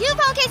 I need 2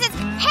 phone cases!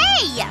 Hey!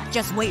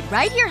 Just wait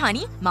right here,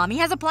 honey. Mommy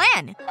has a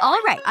plan.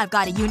 Alright, I've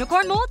got a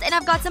unicorn mold and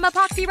I've got some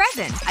epoxy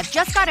resin. I've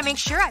just gotta make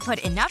sure I put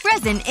enough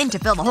resin in to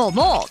fill the whole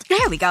mold.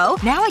 There we go.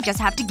 Now I just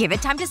have to give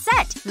it time to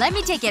set. Let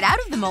me take it out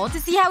of the mold to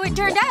see how it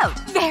turned out.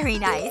 Very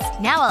nice.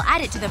 Now I'll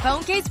add it to the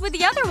phone case with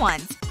the other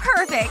ones.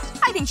 Perfect.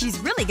 I think she's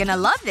really gonna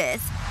love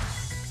this.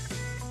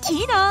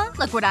 Tina,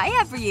 look what I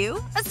have for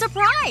you. A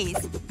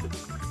surprise.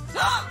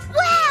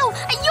 Wow!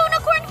 A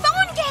unicorn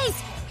phone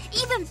case!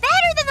 Even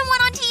better than the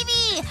one on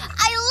TV!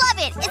 I love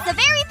it! It's the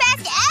very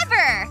best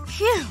ever!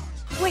 Phew.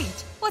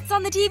 Wait. What's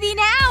on the TV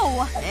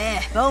now?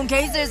 Phone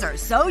cases are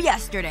so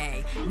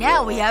yesterday.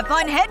 Now we have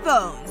fun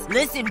headphones.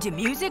 Listen to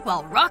music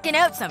while rocking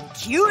out some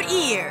cute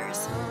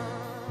ears.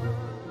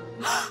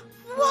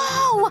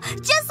 Whoa!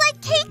 Just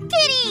like Cake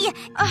Kitty!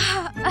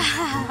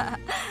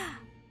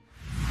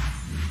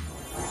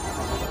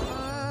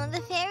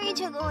 The fairy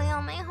took away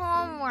all my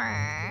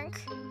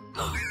homework.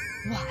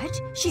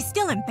 What? She's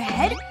still in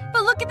bed?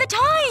 But look at the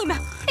time!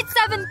 It's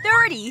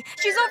 7:30!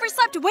 She's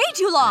overslept way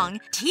too long!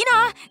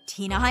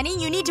 Tina,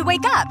 honey, you need to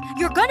wake up.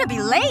 You're gonna be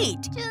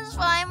late. Just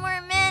 5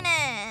 more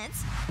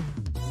minutes.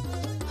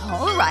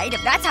 Alright,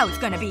 if that's how it's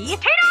gonna be. Tina!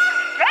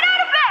 Get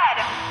out of bed!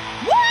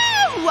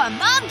 Woo!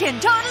 Mom can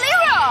totally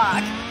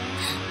rock!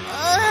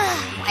 Ugh,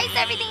 why is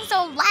everything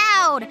so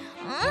loud?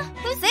 Huh?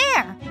 Who's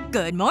there?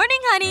 Good morning,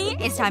 honey.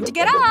 It's time to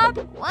get up.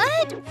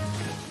 What?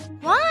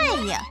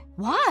 Why?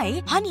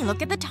 Why? Honey,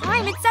 look at the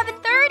time. It's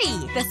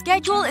 7:30. The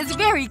schedule is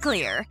very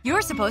clear.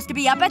 You're supposed to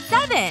be up at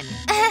 7.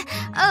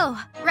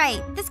 Oh,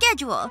 right. The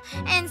schedule.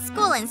 And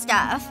school and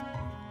stuff.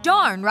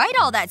 Darn right,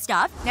 all that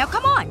stuff. Now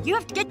come on. You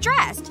have to get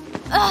dressed.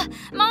 Ugh.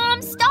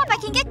 Mom, stop. I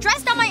can get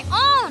dressed on my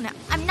own.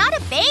 I'm not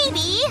a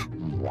baby.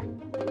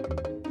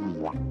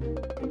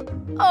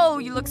 Oh,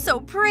 you look so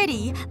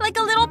pretty. Like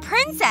a little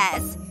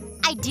princess.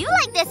 I do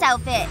like this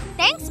outfit.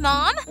 Thanks,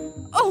 Mom.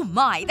 Oh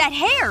my, that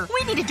hair!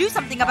 We need to do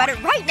something about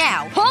it right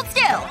now. Hold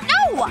still.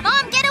 No!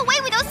 Mom, get away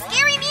with those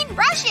scary mean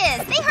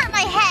brushes! They hurt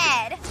my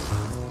head!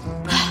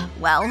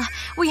 Well,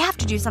 we have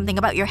to do something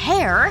about your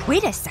hair.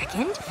 Wait a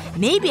second.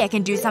 Maybe I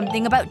can do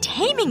something about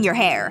taming your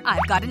hair.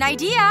 I've got an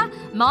idea.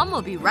 Mom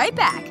will be right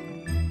back.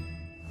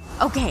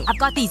 Okay, I've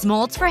got these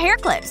molds for hair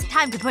clips.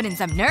 Time to put in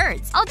some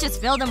nerds. I'll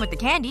just fill them with the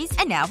candies,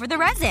 and now for the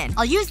resin.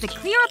 I'll use the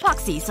clear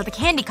epoxy so the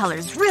candy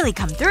colors really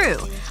come through.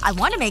 I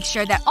want to make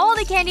sure that all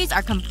the candies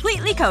are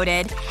completely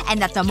coated,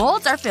 and that the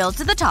molds are filled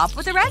to the top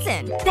with the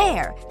resin.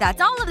 There.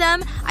 That's all of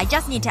them. I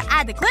just need to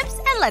add the clips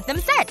and let them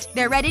set.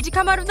 They're ready to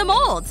come out of the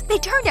molds. They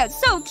turned out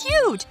so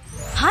cute!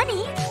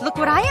 Honey, look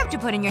what I have to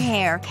put in your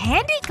hair.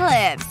 Candy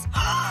clips!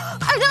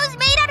 Are those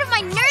made out of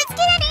my Nerds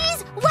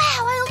candies? Wow,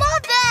 I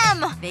love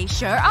them! They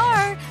sure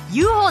are.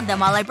 You hold them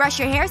while I brush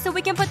your hair so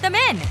we can put them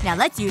in. Now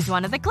let's use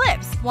one of the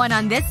clips. One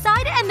on this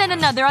side and then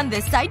another on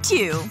this side too.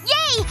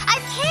 Yay! I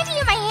have candy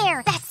in my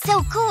hair! That's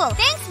so cool!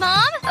 Thanks,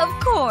 Mom! Of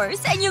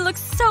course. And you look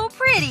so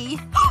pretty.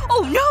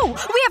 Oh no!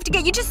 We have to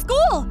get you to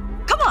school!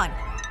 Come on.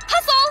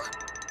 Hustle!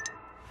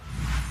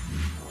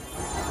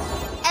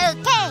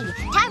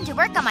 Okay, time to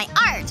work on my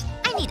art.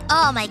 I need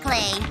all my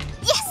clay.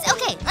 Yes,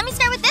 okay, let me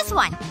start with this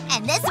one.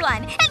 And this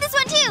one. And this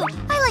one too!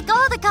 I like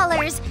all the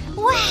colors.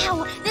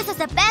 Wow, this is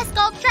the best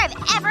sculpture I've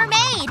ever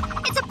made!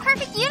 It's a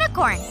perfect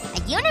unicorn.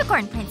 A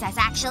unicorn princess,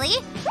 actually.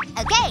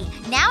 Okay,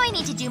 now I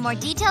need to do more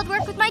detailed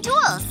work with my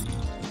tools.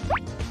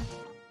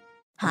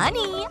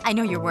 Honey, I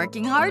know you're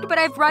working hard, but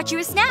I've brought you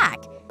a snack.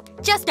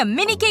 Just a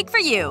mini cake for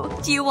you.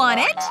 Do you want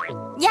it?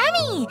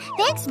 Yummy!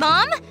 Thanks,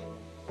 Mom!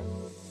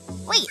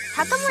 Wait,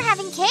 how come we're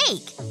having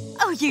cake?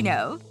 Oh, you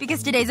know.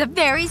 Because today's a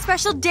very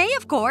special day,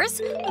 of course.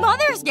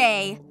 Mother's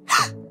Day.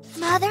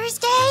 Mother's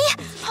Day?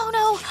 Oh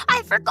no,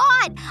 I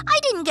forgot! I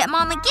didn't get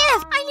Mom a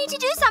gift! I need to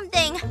do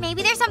something!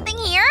 Maybe there's something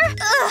here?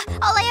 Ugh,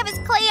 all I have is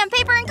clay and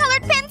paper and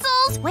colored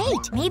pencils!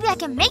 Wait, maybe I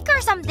can make her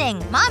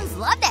something! Moms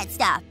love that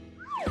stuff!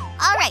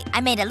 Alright,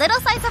 I made a little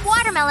slice of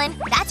watermelon.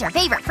 That's her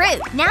favorite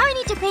fruit. Now I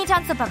need to paint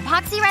on some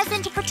epoxy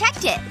resin to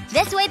protect it.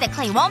 This way the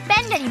clay won't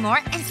bend anymore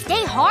and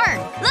stay hard.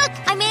 Look,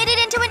 I made it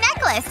into a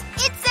necklace!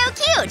 It's so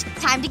cute!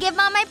 Time to give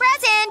Mom my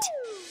present!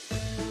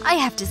 I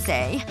have to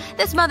say,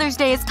 this Mother's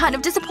Day is kind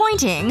of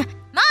disappointing.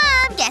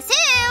 Mom, guess who?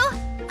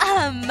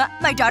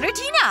 My daughter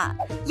Tina.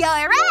 You're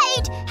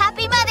right!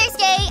 Happy Mother's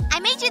Day! I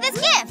made you this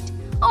gift!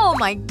 Oh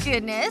my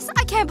goodness.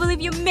 I can't believe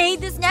you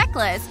made this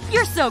necklace.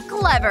 You're so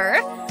clever.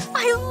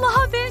 I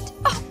love it.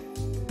 Oh.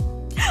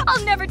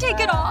 I'll never take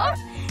it off.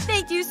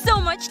 Thank you so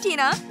much,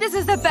 Tina. This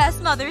is the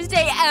best Mother's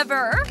Day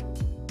ever.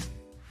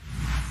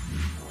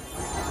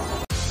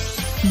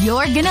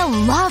 You're gonna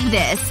love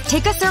this.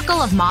 Take a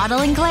circle of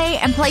modeling clay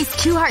and place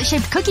 2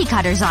 heart-shaped cookie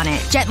cutters on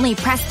it. Gently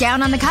press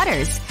down on the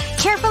cutters.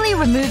 Carefully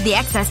remove the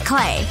excess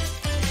clay.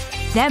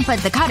 Then put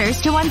the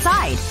cutters to one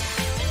side.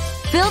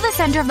 Fill the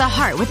center of the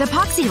heart with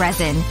epoxy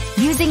resin.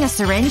 Using a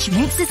syringe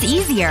makes this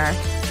easier.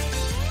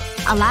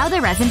 Allow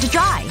the resin to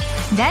dry.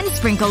 Then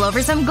sprinkle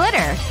over some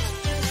glitter.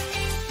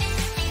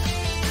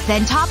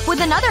 Then top with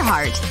another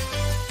heart.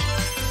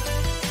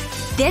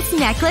 This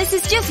necklace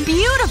is just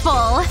beautiful!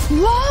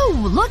 Whoa!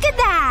 Look at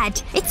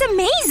that! It's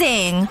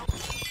amazing!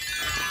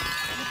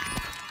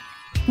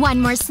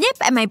 One more snip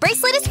and my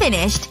bracelet is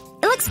finished.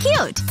 It looks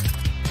cute.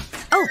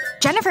 Oh,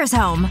 Jennifer's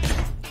home.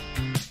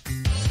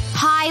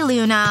 Hi,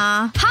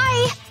 Luna.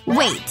 Hi!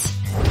 Wait.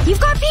 You've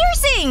got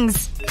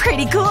piercings!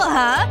 Pretty cool,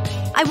 huh?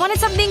 I wanted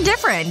something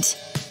different.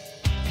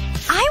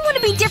 I want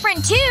to be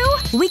different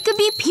too! We could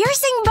be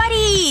piercing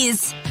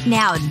buddies!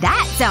 Now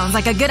that sounds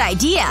like a good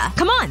idea.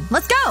 Come on,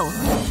 let's go!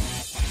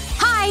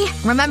 Hi!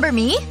 Remember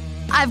me?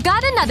 I've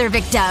got another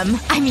victim.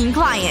 I mean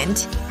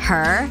client.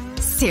 Her?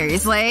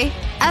 Seriously?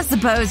 I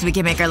suppose we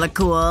can make her look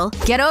cool.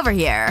 Get over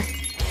here.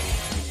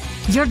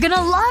 You're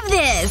gonna love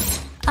this!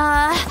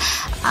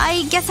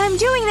 I guess I'm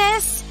doing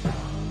this.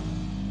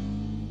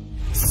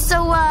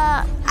 So,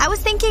 I was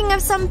thinking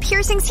of some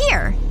piercings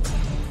here.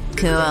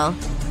 Cool.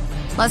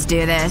 Let's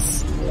do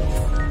this.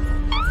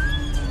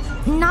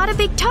 Not a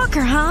big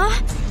talker, huh?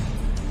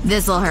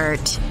 This'll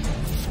hurt.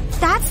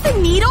 That's the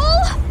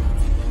needle?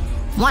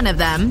 One of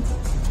them.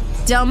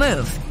 Don't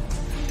move.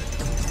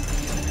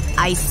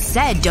 I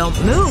said don't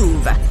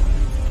move.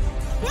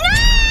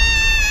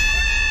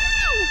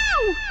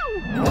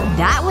 No!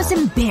 That was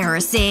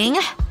embarrassing.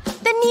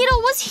 The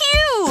needle was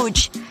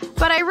huge!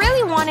 But I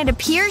really wanted a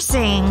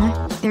piercing.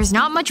 There's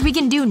not much we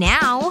can do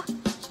now.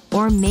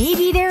 Or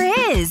maybe there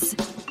is.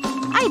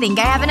 I think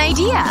I have an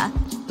idea.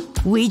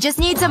 We just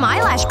need some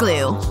eyelash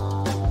glue.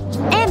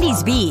 And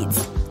these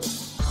beads.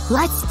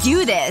 Let's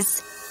do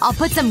this. I'll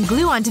put some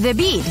glue onto the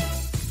bead.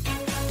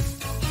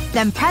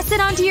 Then press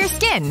it onto your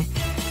skin.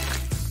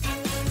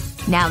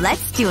 Now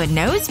let's do a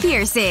nose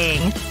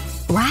piercing.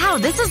 Wow,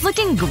 this is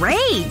looking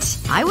great!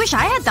 I wish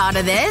I had thought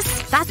of this.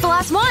 That's the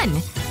last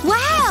one.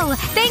 Wow!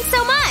 Thanks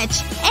so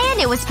much! And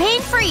it was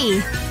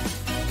pain-free!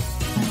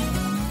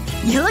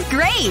 You look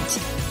great!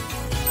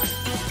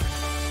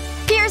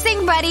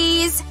 Piercing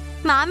buddies!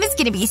 Mom is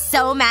gonna be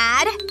so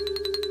mad.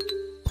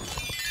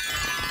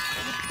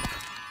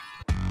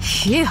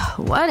 Phew,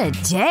 what a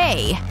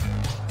day.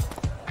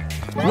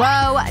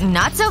 Whoa,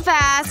 not so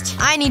fast.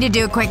 I need to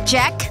do a quick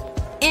check.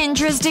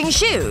 Interesting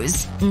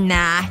shoes.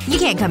 Nah, you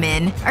can't come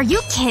in. Are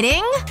you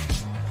kidding?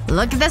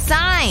 Look at the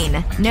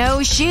sign.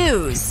 No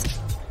shoes.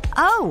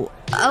 Oh,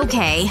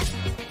 okay.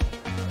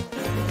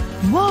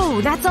 Whoa,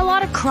 that's a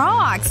lot of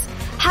Crocs.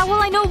 How will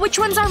I know which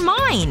ones are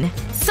mine?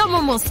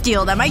 Someone will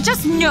steal them, I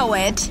just know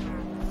it.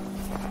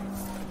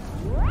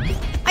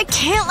 I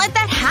can't let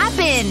that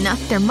happen.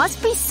 There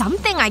must be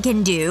something I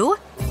can do.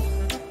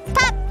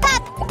 Pop,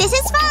 pop! This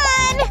is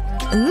fun!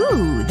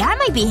 Ooh, that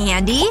might be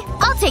handy.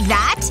 I'll take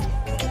that.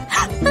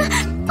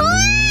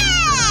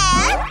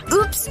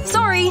 Oops,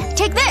 sorry.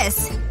 Take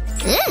this.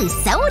 Ooh,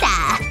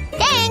 soda!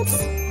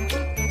 Thanks!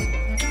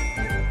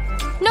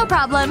 No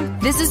problem.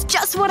 This is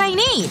just what I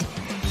need.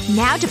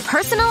 Now to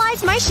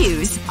personalize my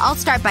shoes. I'll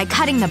start by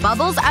cutting the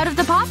bubbles out of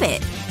the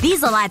poppet.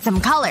 These will add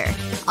some color.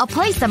 I'll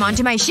place them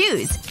onto my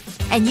shoes.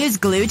 And use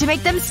glue to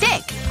make them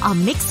stick. I'll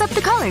mix up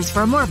the colors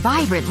for a more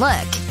vibrant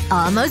look.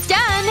 Almost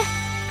done!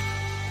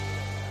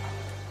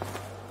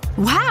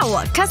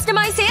 Wow!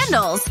 Customized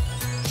sandals!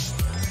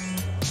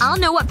 I'll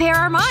know what pair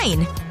are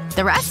mine.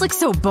 The rest looks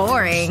so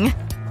boring.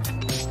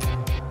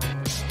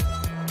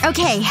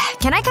 Okay,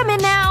 can I come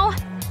in now?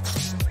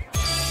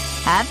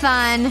 Have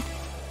fun.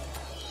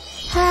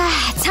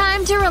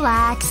 Time to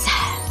relax.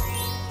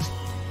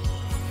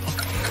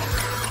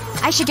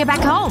 I should get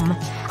back home.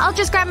 I'll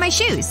just grab my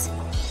shoes.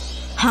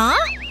 Huh?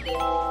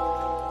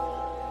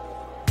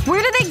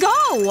 Where did they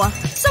go?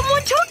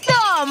 Someone took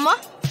them!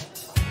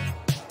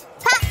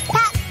 Pop,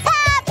 pop,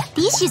 pop!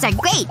 These shoes are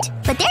great,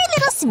 but they're a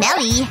little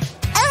smelly.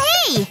 Oh,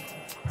 hey!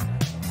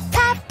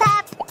 Pop,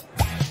 pop.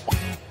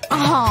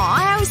 Aw,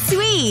 how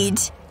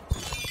sweet.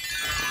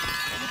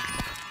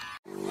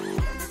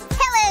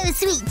 Hello,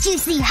 sweet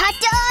juicy hot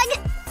dog!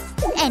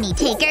 Any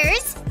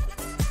takers?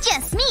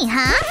 Just me,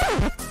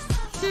 huh?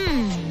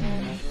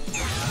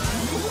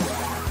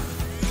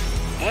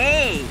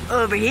 Hey,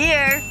 over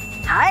here.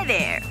 Hi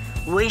there.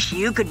 Wish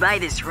you could buy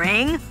this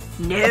ring?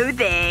 No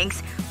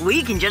thanks.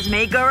 We can just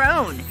make our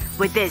own.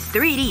 With this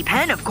 3D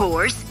pen, of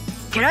course.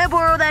 Can I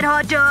borrow that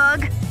hot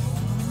dog?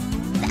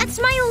 That's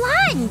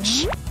my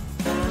lunch!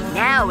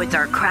 Now it's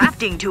our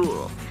crafting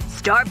tool.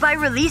 Start by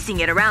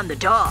releasing it around the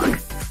dog.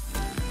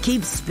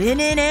 Keep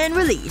spinning and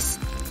release.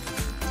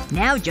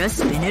 Now just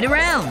spin it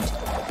around.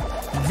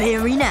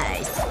 Very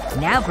nice.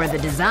 Now for the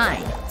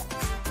design.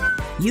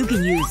 You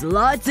can use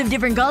lots of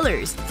different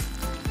colors.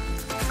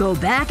 Go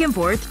back and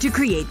forth to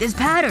create this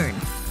pattern.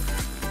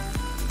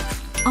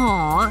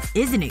 Aw,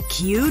 isn't it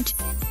cute?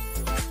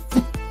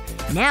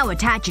 Now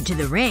attach it to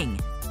the ring.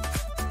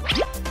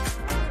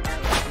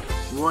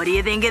 What do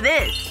you think of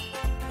this?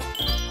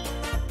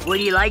 Would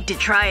you like to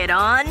try it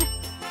on?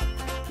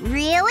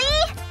 Really?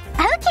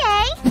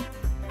 Okay.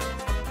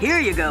 Here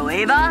you go,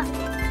 Ava.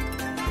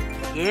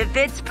 It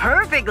fits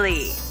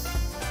perfectly.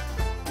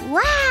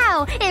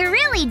 Wow, it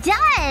really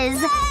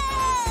does!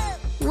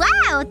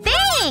 Wow,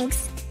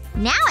 thanks!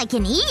 Now I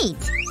can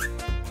eat.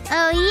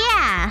 Oh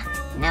yeah,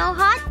 no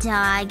hot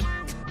dog.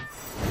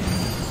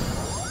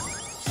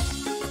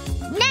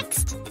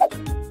 Next!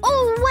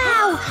 Oh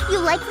wow! You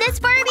like this,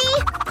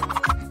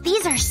 Barbie?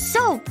 These are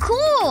so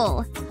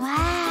cool!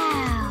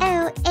 Wow.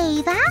 Oh,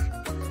 Ava?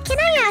 Can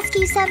I ask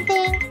you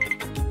something?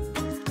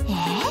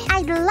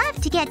 I'd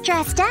love to get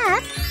dressed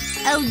up.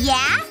 Oh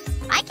yeah?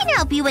 I can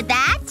help you with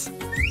that.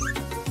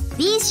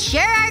 These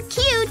sure are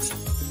cute.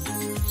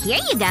 Here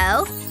you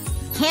go.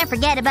 Can't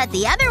forget about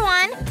the other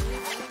one.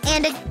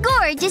 And a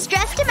gorgeous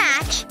dress to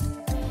match.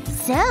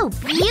 So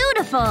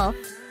beautiful.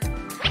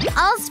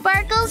 All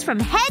sparkles from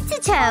head to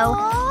toe.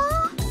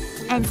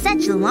 And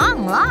such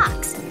long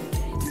locks.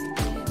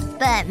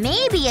 But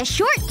maybe a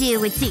short do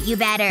would suit you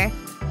better.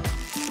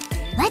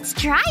 Let's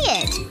try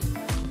it.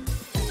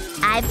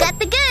 I've got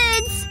the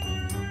goods.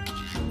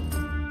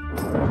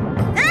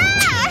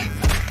 Ah!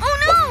 Oh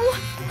no!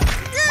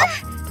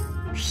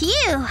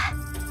 Phew.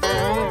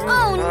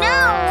 Oh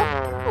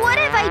no! What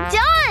have I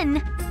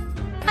done?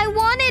 I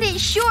wanted it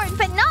short,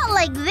 but not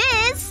like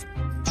this.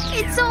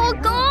 It's all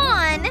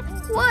gone.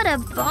 What a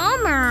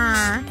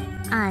bummer.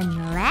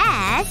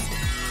 Unless…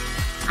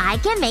 I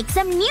can make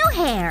some new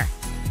hair.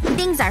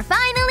 Things are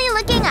finally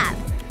looking up.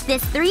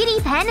 This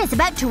 3D pen is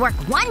about to work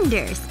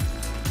wonders.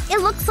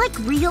 It looks like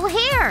real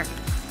hair.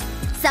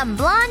 Some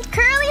blonde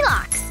curly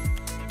locks.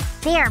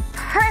 They're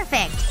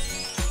perfect.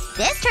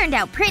 This turned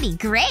out pretty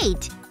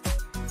great.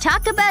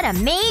 Talk about a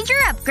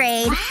major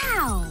upgrade.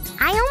 Wow.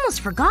 I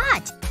almost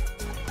forgot.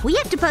 We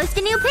have to post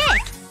a new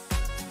pic.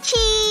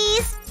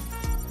 Cheese!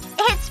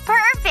 It's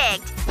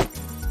perfect!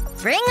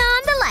 Bring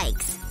on the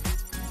likes.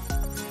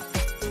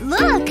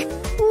 Look!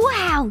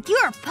 Wow,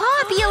 you're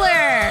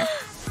popular!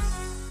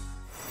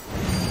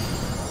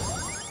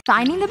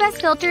 Finding the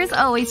best filter is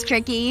always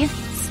tricky.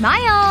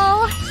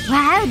 Smile!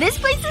 Wow, this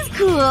place is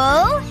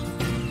cool!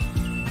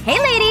 Hey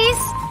ladies!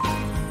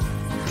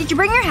 Did you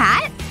bring your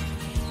hat?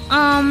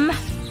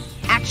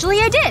 Actually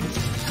I did.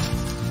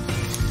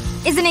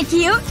 Isn't it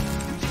cute?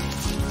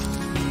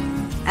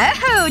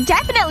 Oh,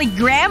 definitely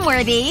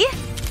gram-worthy.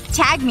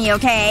 Tag me,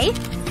 okay?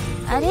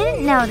 I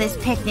didn't know this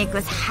picnic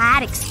was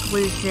hat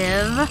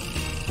exclusive.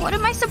 What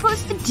am I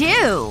supposed to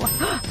do?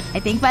 I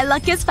think my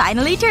luck is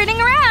finally turning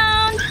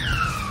around.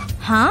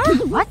 Huh?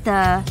 What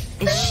the…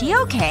 Is she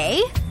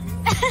okay?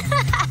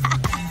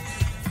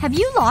 Have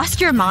you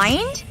lost your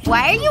mind?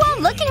 Why are you all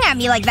looking at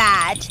me like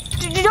that?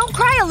 Don't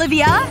cry,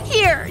 Olivia.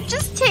 Here,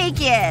 just take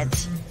it.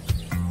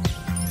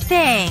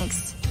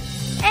 Thanks.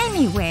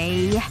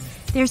 Anyway,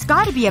 there's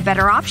gotta be a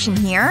better option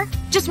here.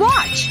 Just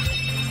watch.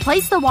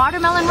 Place the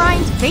watermelon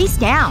rinds face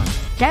down.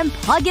 Then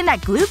plug in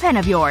that glue pen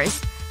of yours.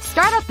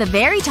 Start at the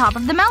very top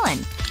of the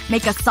melon.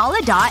 Make a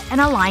solid dot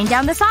and a line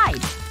down the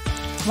side.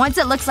 Once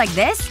it looks like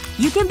this,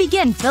 you can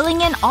begin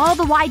filling in all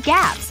the wide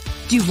gaps.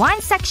 Do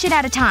one section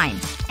at a time.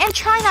 And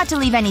try not to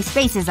leave any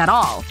spaces at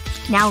all.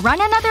 Now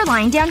run another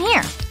line down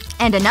here.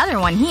 And another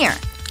one here.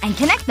 And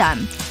connect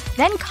them.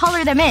 Then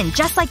color them in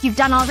just like you've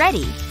done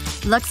already.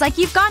 Looks like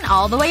you've gone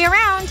all the way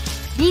around.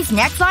 These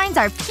necklines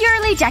are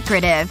purely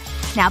decorative.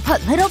 Now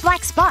put little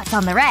black spots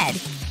on the red.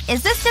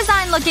 Is this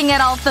design looking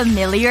at all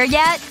familiar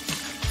yet?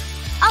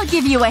 I'll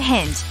give you a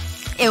hint.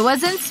 It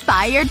was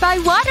inspired by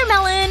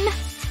watermelon.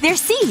 They're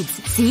seeds,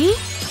 see?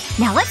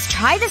 Now let's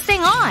try this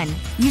thing on.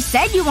 You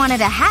said you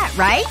wanted a hat,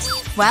 right?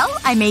 Well,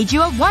 I made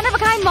you a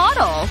one-of-a-kind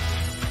model.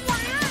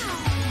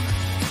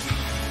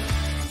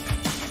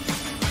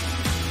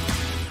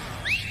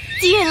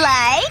 Do you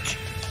like?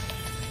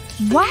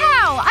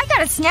 Wow, I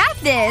gotta snap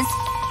this.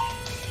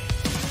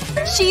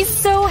 She's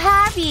so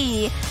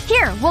happy.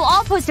 Here, we'll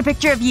all post a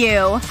picture of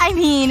you. I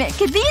mean,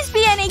 could these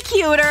be any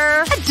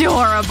cuter?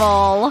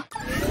 Adorable.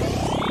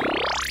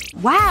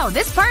 Wow,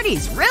 this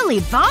party's really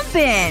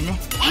bumpin'.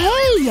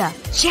 Hey!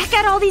 Check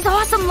out all these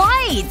awesome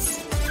lights!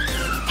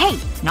 Hey,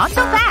 not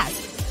so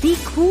fast. Be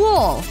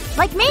cool.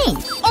 Like me.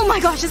 Oh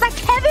my gosh, is that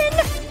Kevin?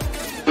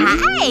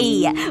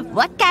 Hi!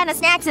 What kind of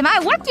snacks am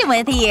I working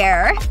with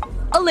here?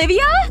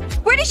 Olivia?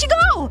 Where did she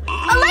go?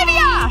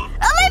 Olivia!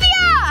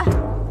 Olivia!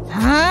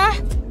 Huh?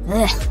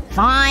 Ugh,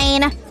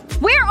 fine.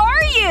 Where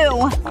are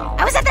you?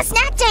 I was at the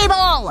snack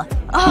table!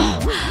 Oh,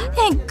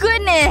 thank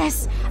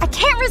goodness. I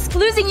can't risk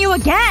losing you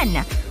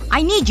again.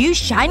 I need you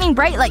shining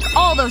bright like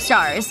all those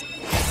stars.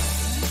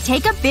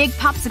 Take a big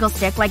popsicle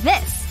stick like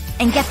this.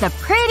 And get the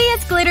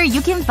prettiest glitter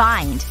you can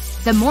find.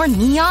 The more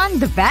neon,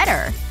 the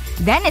better.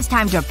 Then it's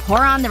time to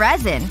pour on the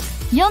resin.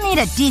 You'll need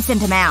a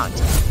decent amount.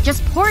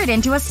 Just pour it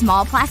into a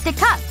small plastic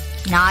cup.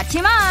 Not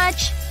too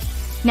much.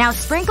 Now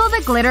sprinkle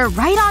the glitter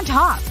right on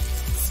top.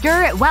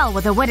 Stir it well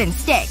with a wooden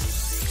stick.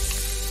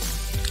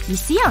 You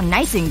see how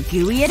nice and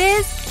gooey it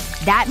is?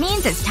 That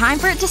means it's time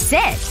for it to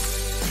sit.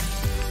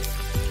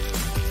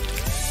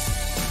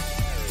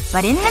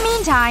 But in the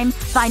meantime,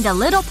 find a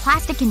little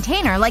plastic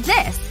container like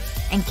this.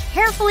 And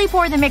carefully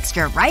pour the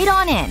mixture right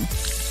on in.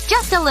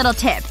 Just a little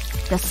tip.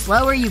 The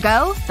slower you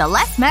go, the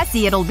less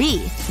messy it'll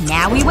be.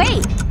 Now we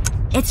wait.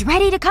 It's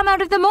ready to come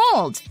out of the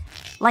mold.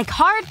 Like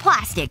hard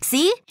plastic,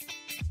 see?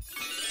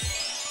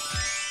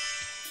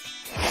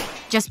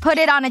 Just put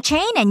it on a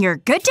chain and you're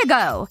good to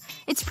go.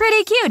 It's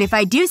pretty cute if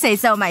I do say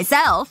so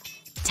myself.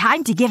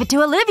 Time to give it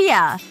to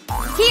Olivia.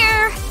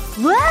 Here.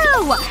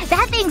 Whoa!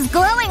 That thing's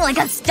glowing like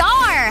a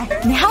star!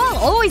 Now I'll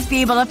always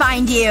be able to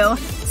find you.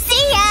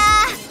 See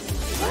ya!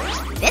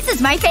 This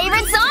is my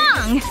favorite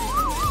song!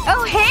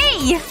 Oh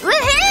hey!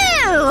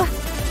 Woohoo!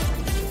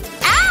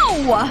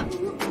 Ow!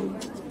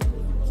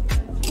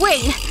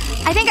 Wait.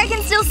 I think I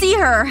can still see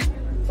her.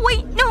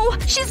 Wait, no!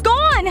 She's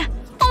gone!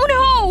 Oh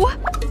no!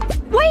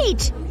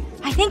 Wait!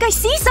 I think I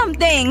see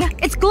something!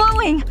 It's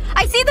glowing!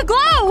 I see the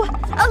glow!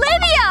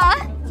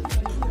 Olivia!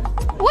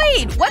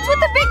 Wait, what's with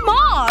the big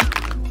mob?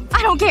 I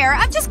I don't care.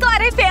 I'm just glad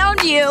I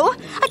found you.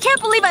 I can't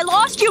believe I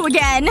lost you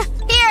again.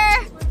 Here.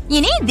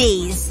 You need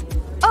these.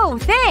 Oh,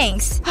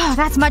 thanks. Oh,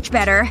 that's much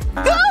better.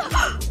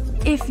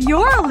 If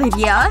you're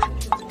Olivia,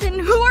 then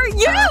who are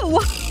you?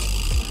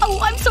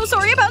 Oh, I'm so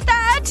sorry about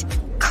that.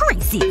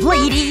 Crazy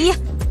lady.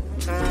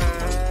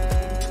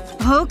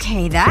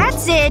 Okay,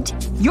 that's it.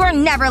 You're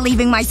never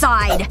leaving my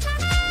side.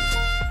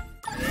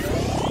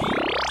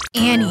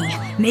 Annie,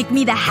 make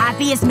me the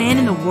happiest man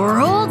in the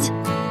world?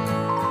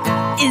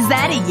 Is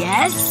that a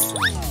yes?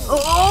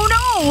 Oh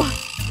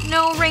no!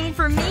 No ring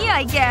for me,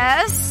 I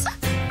guess.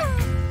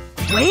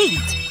 Wait.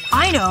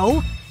 I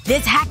know.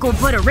 This hack will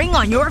put a ring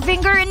on your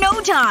finger in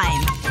no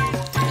time.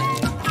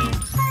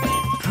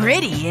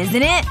 Pretty,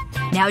 isn't it?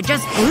 Now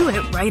just glue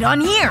it right on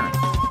here.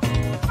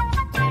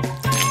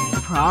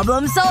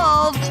 Problem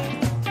solved.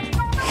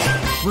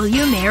 Will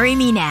you marry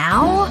me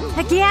now?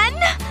 Again?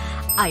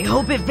 I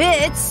hope it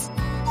fits.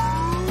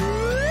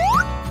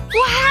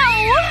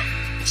 Wow!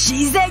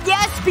 She said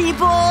yes,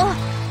 people!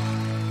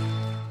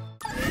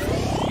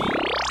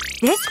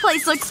 This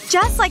place looks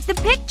just like the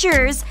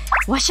pictures.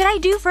 What should I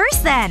do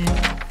first, then?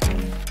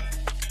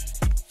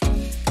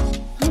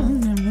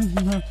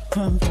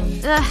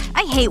 Ugh,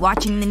 I hate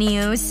watching the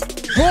news.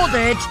 Hold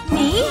it!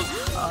 Me?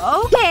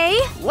 Okay.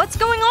 What's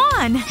going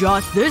on?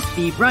 Just this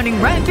thief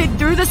running rampant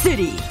through the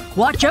city.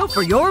 Watch out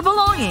for your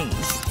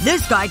belongings.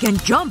 This guy can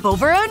jump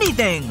over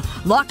anything.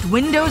 Locked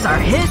windows are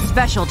his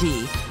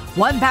specialty.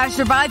 One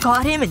passerby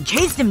caught him and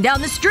chased him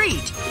down the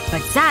street.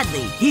 But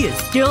sadly, he is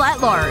still at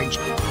large.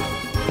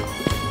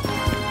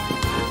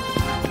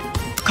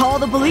 Call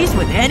the police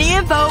with any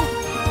info.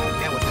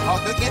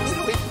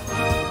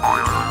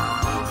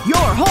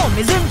 Your home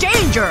is in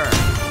danger!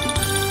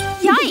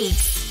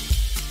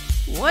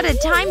 Yikes. What a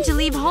time to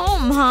leave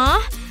home,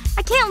 huh?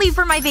 I can't leave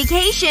for my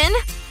vacation.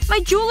 My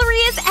jewelry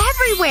is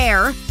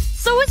everywhere.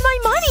 So is my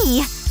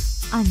money.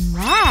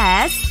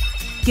 Unless…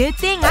 Good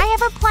thing I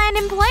have a plan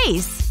in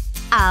place.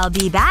 I'll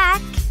be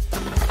back.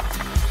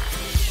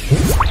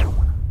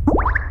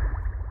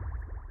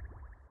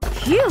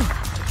 Phew.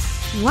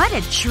 What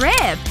a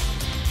trip.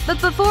 But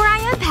before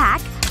I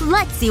unpack,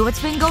 let's see what's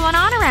been going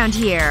on around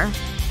here.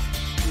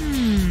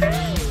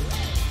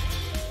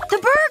 The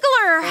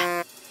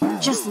burglar!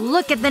 Just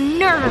look at the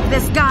nerve of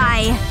this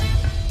guy.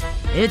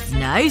 It's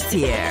nice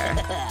here.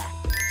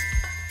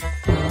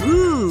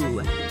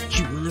 Ooh.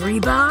 Jewelry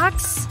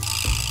box?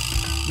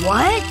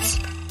 What?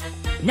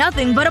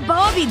 Nothing but a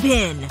bobby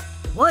pin.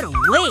 What a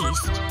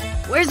waste.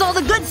 Where's all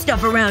the good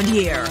stuff around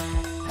here?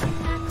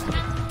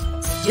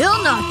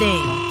 Still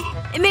nothing.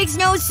 It makes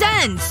no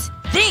sense.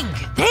 Think!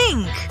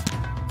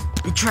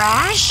 The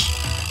trash?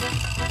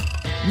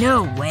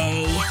 No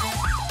way.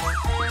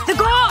 The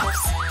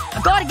cops!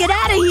 I gotta get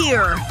out of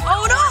here!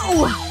 Oh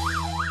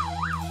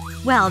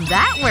no! Well,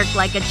 that worked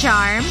like a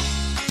charm.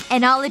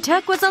 And all it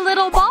took was a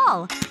little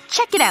ball.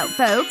 Check it out,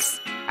 folks.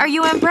 Are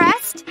you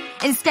impressed?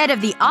 Instead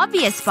of the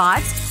obvious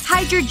spots,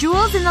 hide your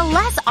jewels in the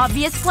less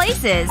obvious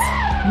places.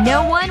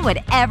 No one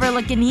would ever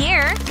look in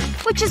here.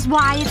 Which is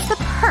why it's the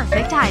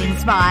perfect hiding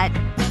spot.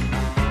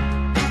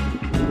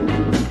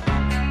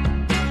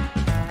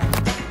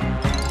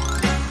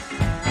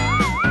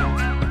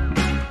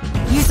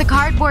 Use a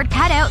cardboard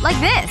cutout like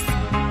this.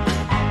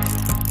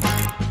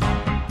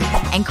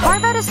 And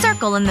carve out a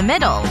circle in the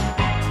middle.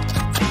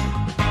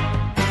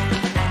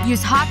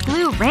 Use hot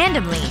glue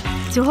randomly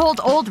to hold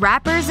old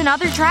wrappers and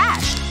other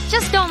trash.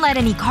 Just don't let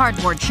any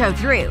cardboard show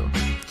through.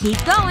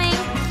 Keep going.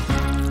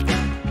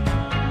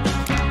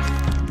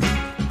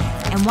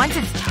 And once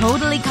it's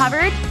totally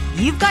covered,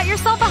 you've got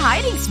yourself a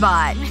hiding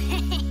spot.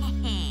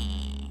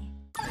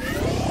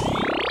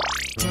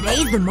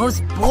 Today's the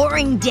most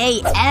boring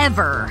day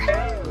ever.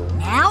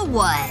 Now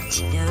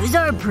what? Those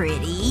are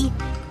pretty.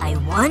 I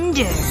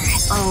wonder…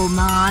 Oh,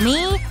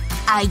 Mommy?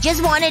 I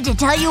just wanted to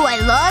tell you I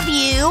love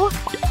you.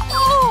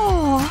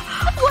 Oh,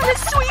 what a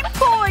sweet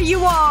boy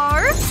you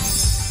are!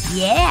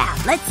 Yeah,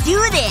 let's do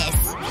this.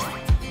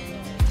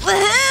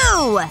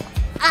 Woohoo!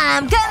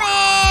 I'm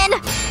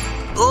coming!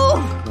 Ooh!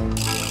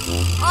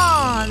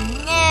 Oh,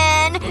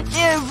 man.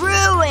 They're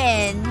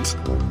ruined.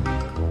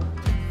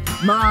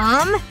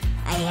 Mom,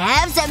 I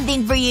have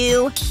something for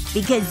you.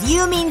 Because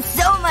you mean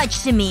so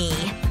much to me.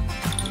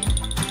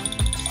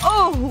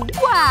 Oh,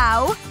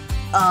 wow.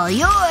 All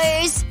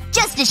yours.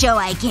 Just to show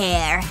I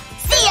care.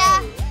 See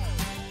ya!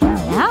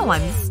 Now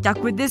I'm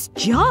stuck with this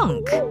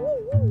junk.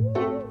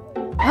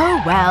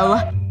 Oh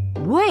well.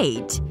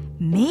 Wait.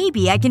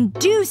 Maybe I can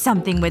do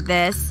something with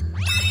this.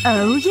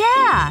 Oh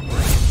yeah!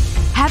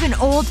 Have an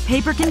old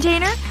paper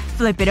container,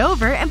 flip it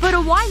over, and put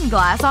a wine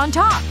glass on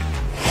top.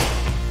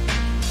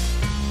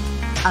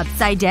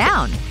 Upside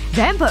down.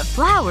 Then put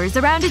flowers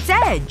around its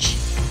edge.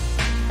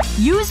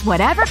 Use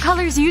whatever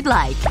colors you'd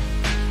like.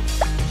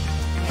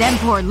 Then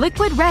pour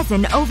liquid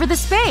resin over the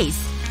space.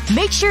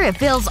 Make sure it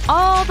fills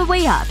all the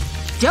way up.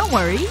 Don't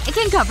worry, it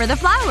can cover the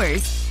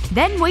flowers.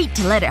 Then wait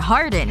to let it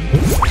harden.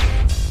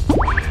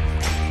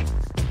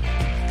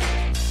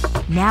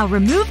 Now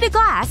remove the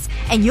glass,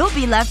 and you'll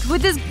be left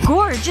with this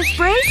gorgeous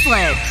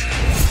bracelet.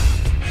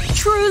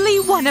 truly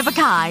one of a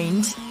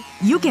kind.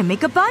 You can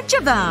make a bunch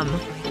of them.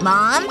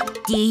 Mom,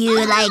 do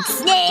you like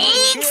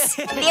snakes?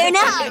 They're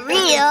not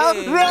real.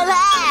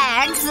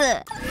 Relax.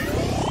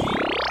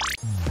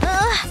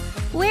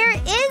 Where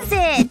is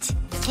it?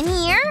 In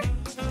here?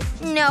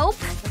 Nope.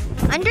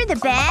 Under the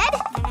bed?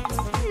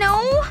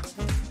 No.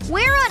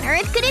 Where on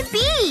earth could it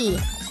be?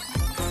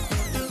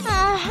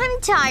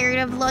 I'm tired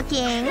of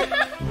looking.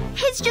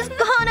 It's just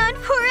gone on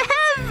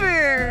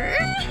forever.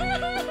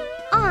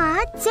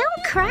 Aw,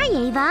 don't cry,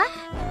 Ava.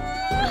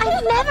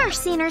 I've never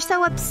seen her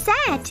so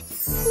upset.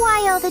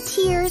 Why all the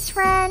tears,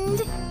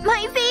 friend?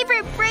 My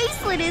favorite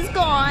bracelet is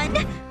gone.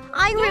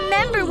 I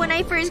remember when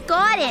I first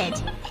got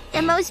it.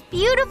 The most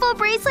beautiful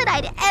bracelet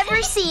I'd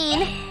ever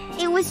seen.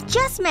 It was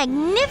just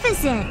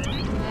magnificent.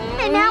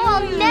 And now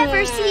I'll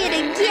never see it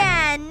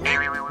again.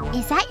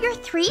 Is that your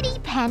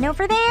 3D pen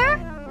over there?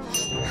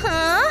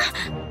 Huh?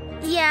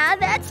 Yeah,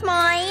 that's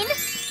mine.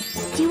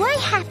 Do I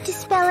have to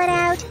spell it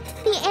out?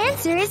 The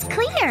answer is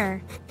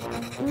clear.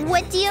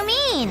 What do you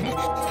mean?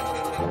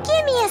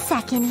 Give me a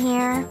second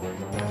here.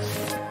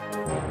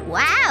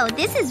 Wow,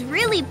 this is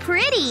really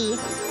pretty.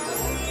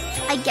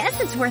 I guess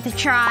it's worth a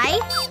try.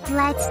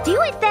 Let's do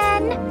it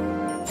then.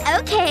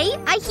 Okay,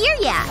 I hear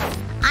ya.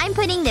 I'm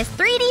putting this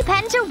 3D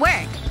pen to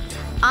work.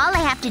 All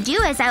I have to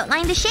do is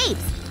outline the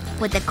shapes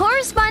with the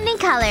corresponding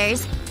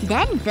colors,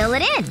 then fill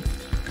it in.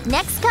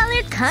 Next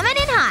color coming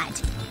in hot.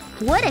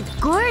 What a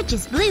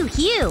gorgeous blue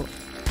hue.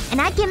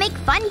 And I can make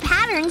fun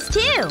patterns,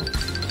 too.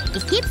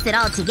 It keeps it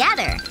all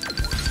together.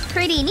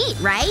 Pretty neat,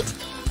 right?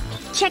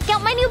 Check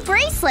out my new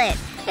bracelet.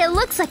 It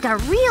looks like a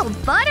real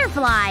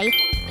butterfly.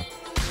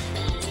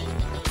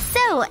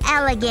 So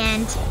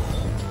elegant.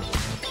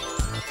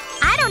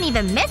 I don't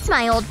even miss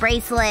my old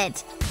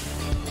bracelet.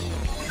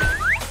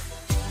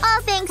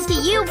 All thanks to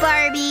you,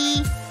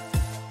 Barbie.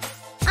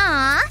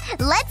 Aw,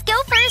 let's go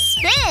for a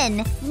spin.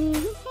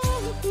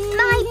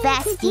 My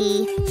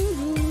bestie.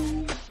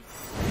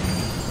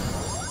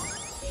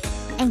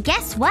 And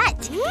guess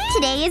what?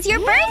 Today is your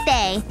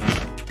birthday.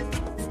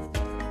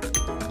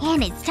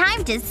 And it's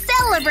time to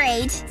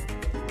celebrate.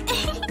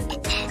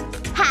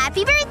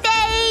 Happy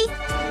birthday!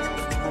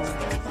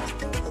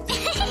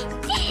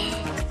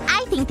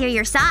 I think they're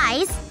your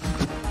size.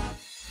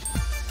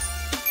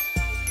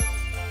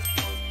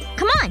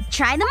 Come on,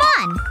 try them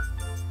on.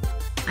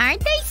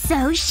 Aren't they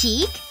so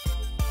chic?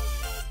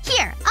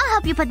 Here, I'll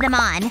help you put them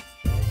on.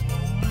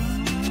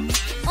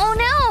 Oh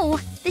no!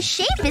 The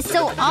shape is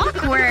so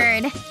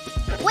awkward.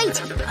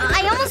 Wait,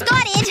 I almost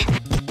got it!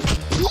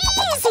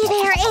 Easy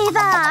there,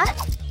 Ava!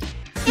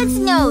 It's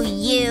no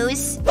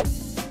use.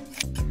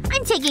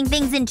 I'm taking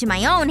things into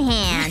my own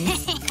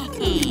hands.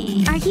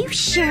 Are you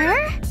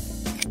sure?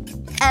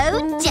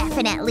 Oh,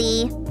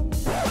 definitely.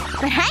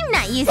 But I'm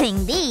not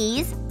using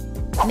these.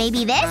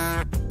 Maybe this?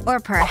 Or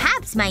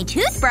perhaps my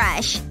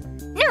toothbrush.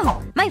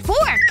 No, my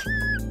fork.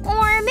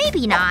 Or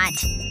maybe not.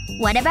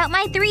 What about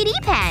my 3D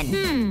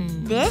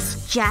pen?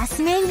 This just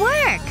may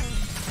work.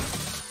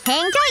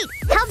 Hang tight!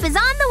 Help is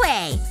on the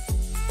way!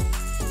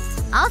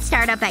 I'll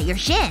start up at your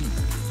shin.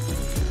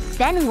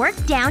 Then work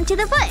down to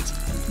the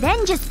foot.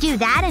 Then just do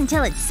that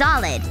until it's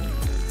solid.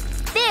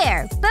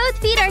 There! Both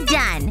feet are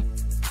done.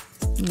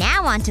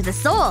 Now onto the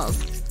soles.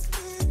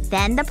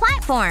 Then the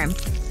platform.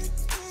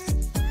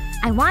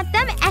 I want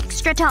them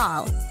extra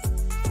tall.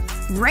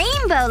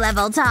 Rainbow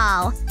level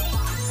tall.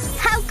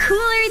 How cool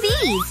are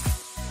these?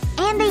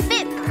 And they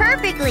fit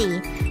perfectly.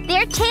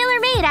 They're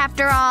tailor-made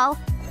after all.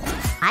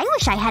 I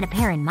wish I had a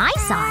pair in my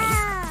size.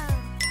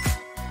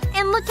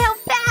 And look how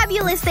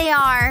fabulous they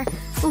are!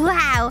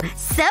 Wow,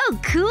 so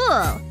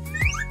cool!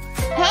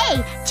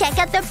 Hey, check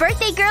out the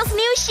birthday girl's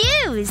new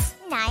shoes!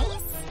 Nice.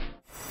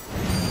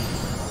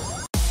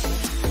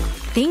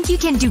 Think you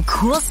can do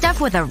cool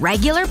stuff with a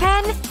regular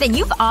pen? Then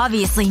you've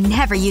obviously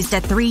never used a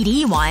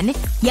 3D one.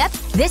 Yep,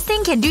 this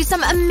thing can do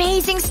some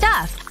amazing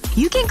stuff.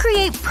 You can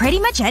create pretty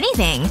much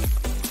anything.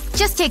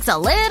 Just takes a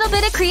little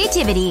bit of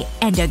creativity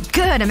and a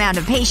good amount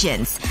of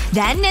patience.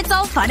 Then it's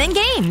all fun and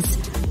games.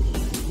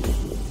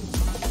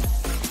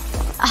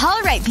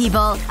 Alright,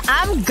 people.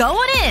 I'm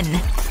going in!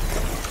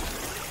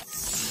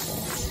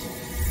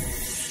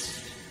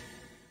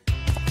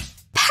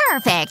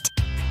 Perfect!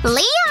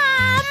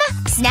 Liam!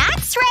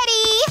 Snacks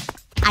ready!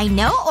 I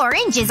know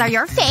oranges are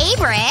your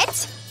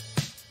favorite.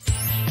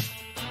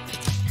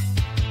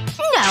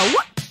 No!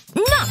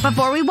 Not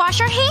before we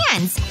wash our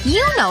hands!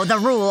 You know the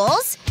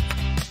rules!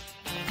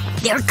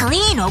 They're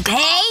clean,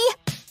 okay?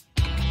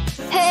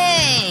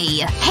 Hey!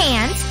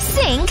 Hands,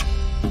 sink!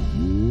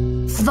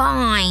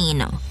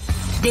 Fine.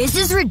 This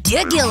is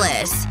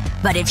ridiculous.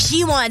 But if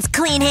she wants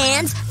clean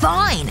hands,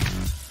 fine.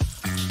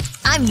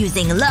 I'm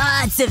using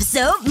lots of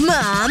soap,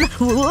 Mom.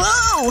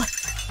 Whoa!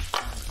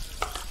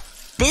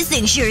 This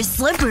thing sure is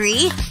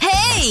slippery.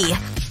 Hey!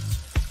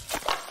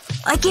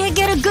 I can't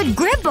get a good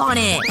grip on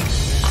it.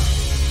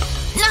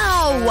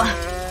 No!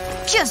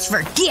 Just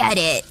forget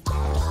it.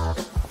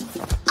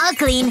 I'll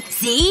clean.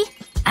 See?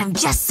 I'm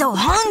just so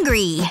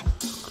hungry.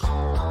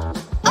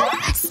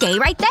 Oh, stay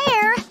right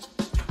there.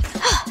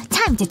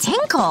 Time to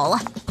tinkle.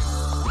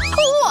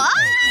 Whoa!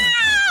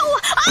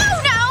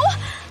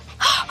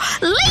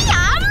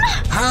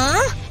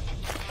 Huh?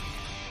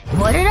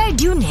 What did I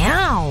do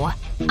now?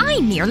 I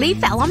nearly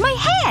fell on my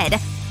head.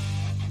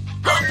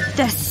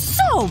 The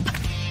soap!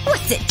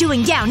 What's it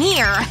doing down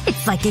here?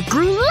 It's like it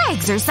grew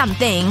legs or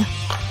something.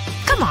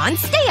 Come on,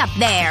 stay up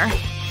there.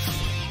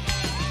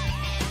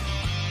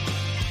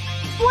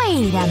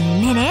 Wait a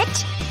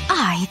minute.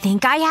 I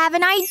think I have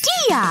an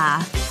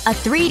idea. A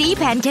 3D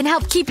pen can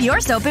help keep your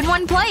soap in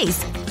one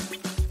place.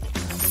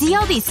 See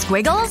all these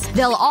squiggles?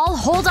 They'll all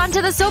hold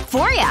onto the soap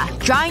for ya.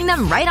 Drawing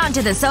them right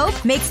onto the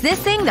soap makes this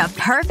thing the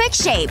perfect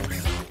shape.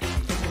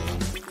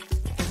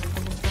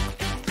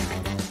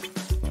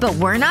 But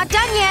we're not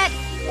done yet.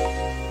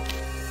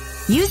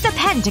 Use the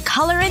pen to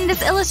color in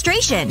this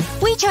illustration.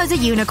 We chose a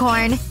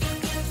unicorn.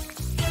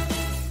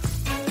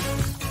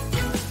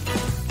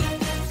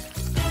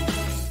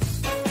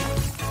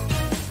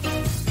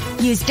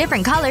 Use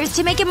different colors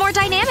to make it more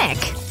dynamic.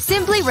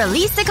 Simply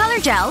release the color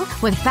gel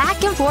with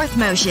back and forth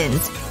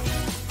motions.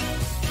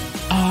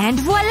 And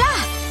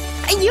voila!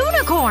 A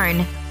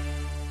unicorn!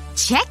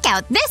 Check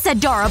out this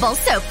adorable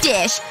soap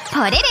dish.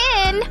 Put it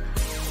in.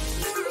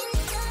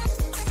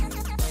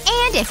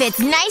 And if it's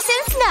nice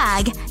and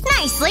snug,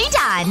 nicely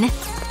done.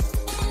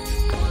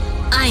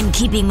 I'm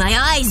keeping my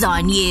eyes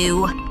on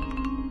you.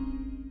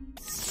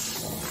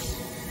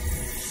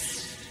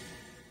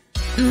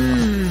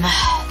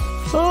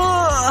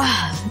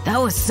 Oh, that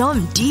was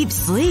some deep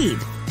sleep.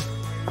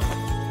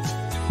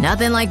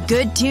 Nothing like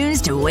good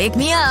tunes to wake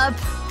me up.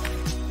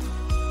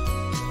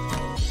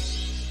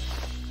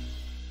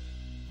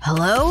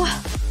 Hello?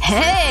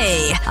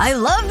 Hey! I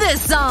love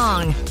this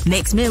song!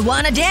 Makes me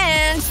wanna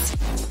dance!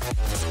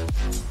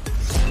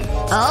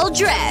 All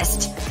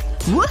dressed.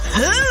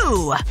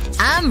 Woohoo!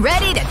 I'm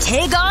ready to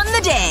take on the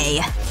day.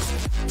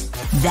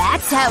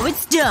 That's how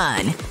it's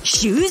done.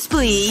 Shoes,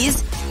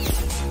 please.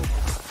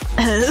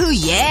 Oh,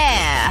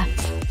 yeah.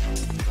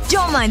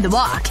 Don't mind the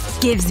walk.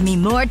 Gives me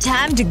more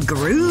time to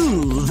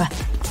groove.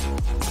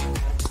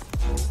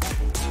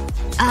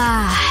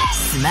 Ah,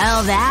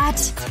 smell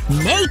that?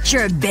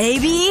 Nature,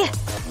 baby!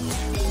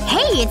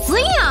 Hey, it's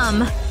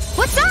Liam!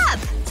 What's up?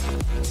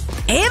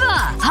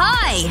 Ava,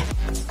 hi!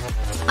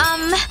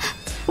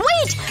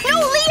 Wait!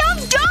 No, Liam,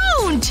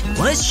 don't!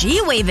 What's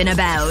she waving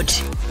about?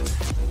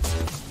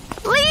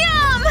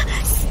 Liam!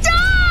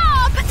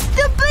 Stop!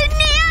 The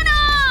banana!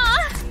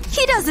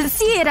 He doesn't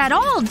see it at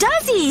all,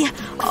 does he?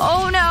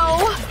 Oh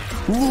no.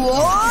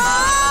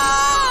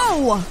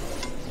 Whoa!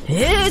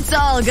 It's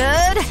all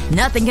good.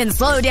 Nothing can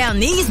slow down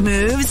these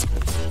moves.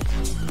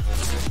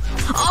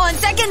 On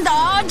second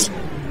thought…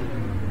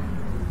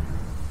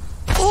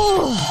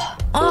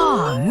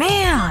 Oh,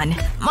 man.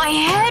 My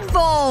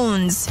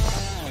headphones.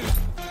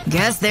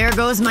 Guess there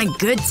goes my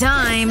good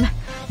time.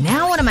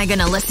 Now what am I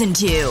gonna listen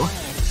to?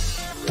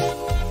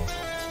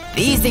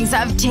 These things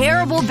have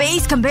terrible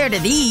bass compared to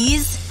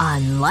these.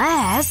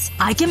 Unless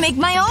I can make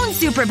my own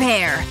super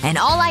pair. And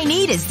all I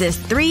need is this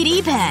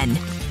 3D pen.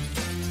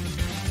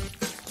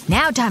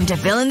 Now time to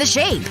fill in the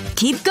shape.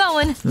 Keep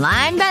going,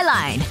 line by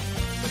line.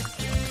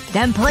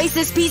 Then place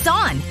this piece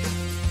on.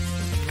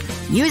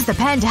 Use the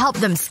pen to help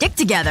them stick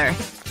together.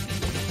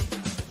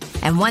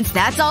 And once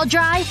that's all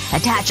dry,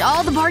 attach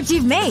all the parts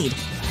you've made.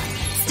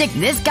 Stick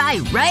this guy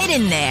right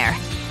in there.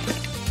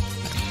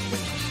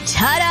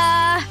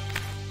 Ta-da!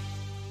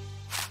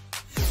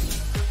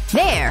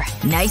 There.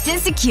 Nice and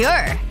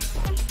secure.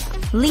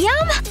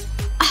 Liam?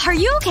 Are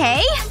you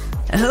okay?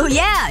 Oh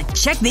yeah.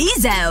 Check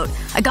these out.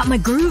 I got my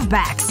groove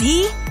back,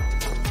 see?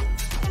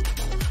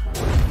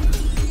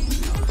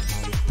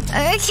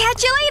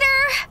 Catch you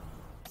later!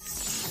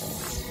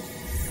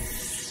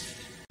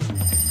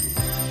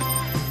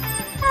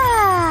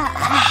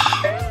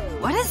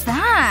 What is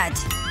that?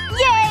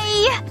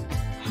 Yay!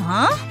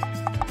 Huh?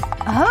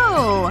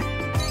 Oh.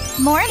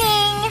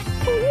 Morning!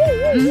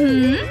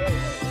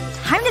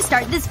 Time to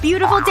start this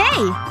beautiful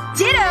day.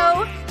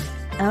 Ditto!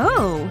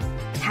 Oh.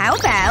 How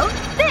about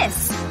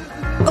this?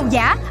 Oh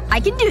yeah? I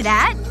can do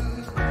that.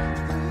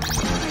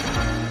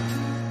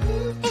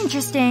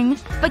 Interesting.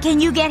 But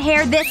can you get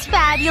hair this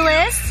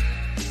fabulous?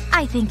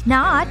 I think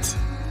not.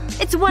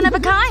 It's one of a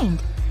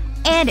kind.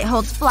 And it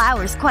holds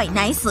flowers quite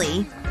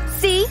nicely.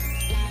 See?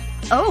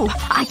 Oh,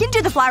 I can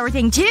do the flower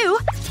thing too.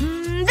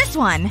 This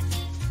one.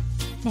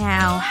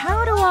 Now,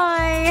 how do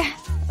I…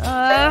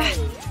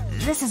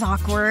 this is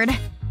awkward.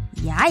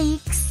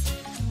 Yikes.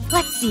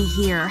 Let's see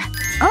here.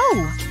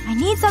 Oh, I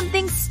need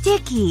something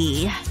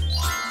sticky.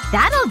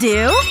 That'll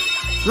do!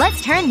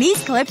 Let's turn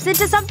these clips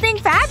into something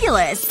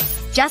fabulous.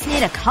 Just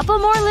need a couple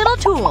more little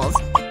tools.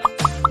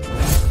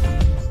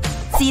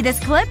 See this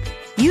clip?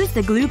 Use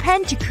the glue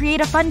pen to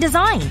create a fun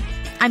design.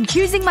 I'm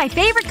choosing my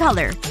favorite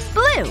color,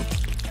 blue.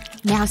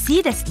 Now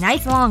see this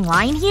nice long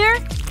line here?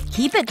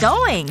 Keep it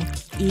going.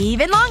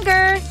 Even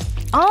longer.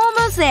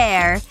 Almost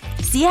there.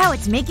 See how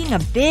it's making a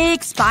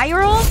big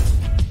spiral?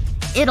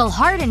 It'll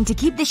harden to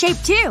keep the shape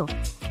too.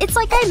 It's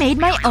like I made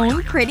my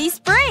own pretty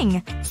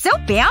spring. So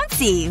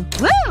bouncy.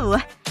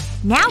 Woo!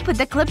 Now put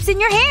the clips in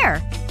your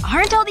hair.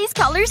 Aren't all these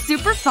colors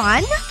super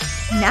fun?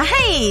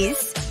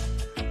 Nice!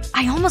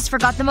 I almost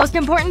forgot the most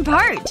important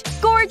part.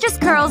 Gorgeous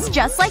curls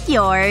just like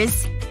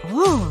yours.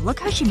 Ooh, look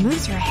how she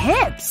moves her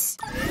hips.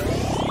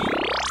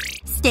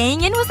 Staying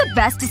in was the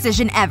best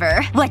decision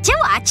ever. What you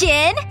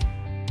watching?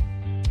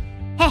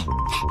 Hey,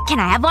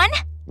 can I have one?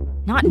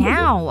 Not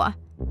now.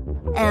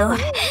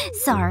 Oh,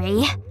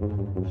 sorry.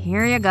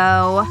 Here you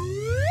go.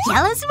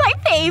 Yellow's my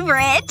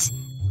favorite.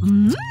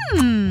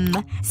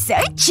 Mmm, so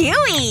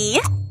chewy.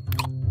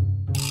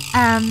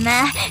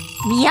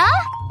 Mia?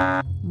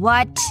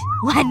 What?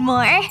 One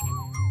more?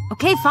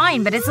 Okay,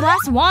 fine, but it's the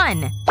last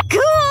one.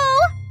 Cool!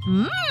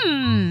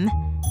 Mmm.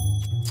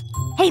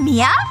 Hey,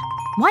 Mia?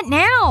 What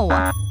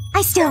now?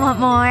 I still want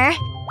more.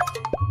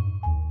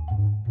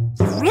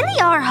 You really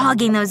are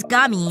hogging those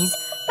gummies.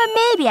 But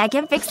maybe I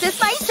can fix this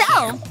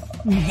myself.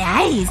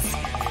 Nice.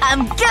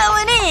 I'm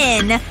going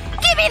in.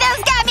 Give me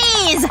those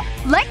gummies!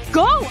 Let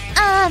go!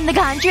 On the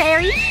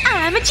contrary,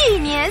 I'm a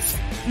genius.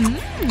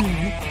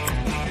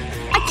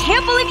 I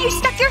can't believe you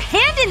stuck your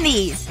hand in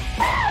these!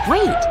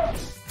 Wait.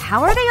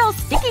 How are they all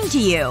sticking to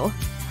you?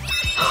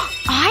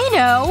 I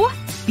know!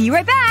 Be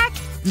right back!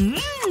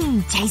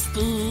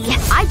 Tasty.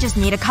 I just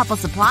need a couple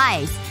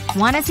supplies.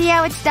 Wanna see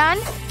how it's done?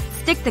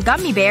 Stick the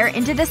gummy bear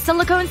into this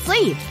silicone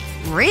sleeve.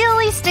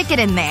 Really stick it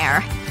in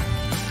there.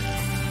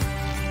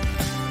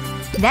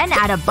 Then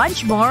add a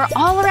bunch more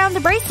all around the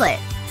bracelet.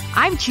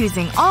 I'm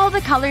choosing all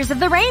the colors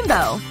of the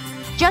rainbow.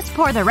 Just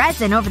pour the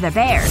resin over the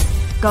bear.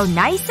 Go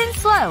nice and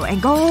slow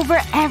and go over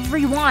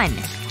every one.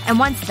 And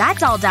once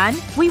that's all done,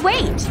 we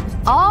wait.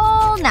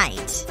 All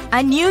night.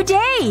 A new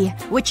day!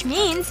 Which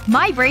means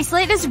my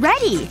bracelet is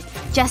ready.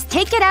 Just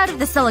take it out of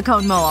the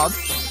silicone mold.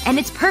 And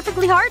it's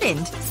perfectly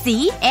hardened.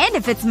 See? And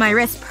it fits my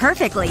wrist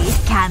perfectly.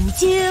 Come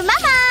to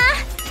mama!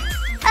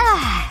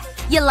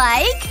 You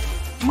like?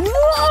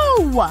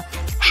 Whoa!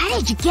 How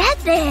did you get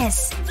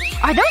this?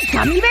 Are those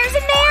gummy bears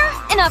in there?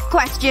 Enough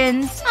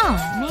questions. Oh,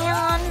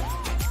 man.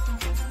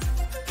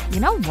 You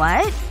know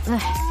what?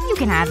 You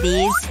can have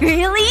these.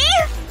 Really?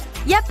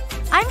 Yep.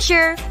 I'm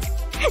sure.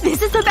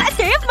 This is the best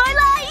day of my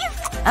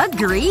life!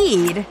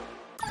 Agreed.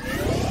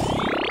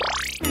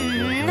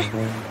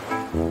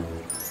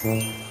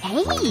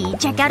 Hey,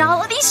 check out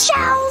all of these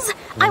shells!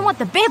 I want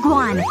the big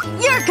one!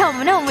 You're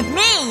coming home with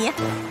me!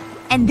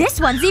 And this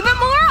one's even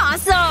more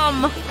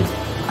awesome!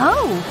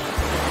 Oh.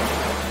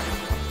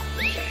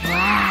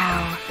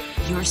 Wow.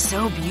 You're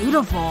so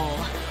beautiful.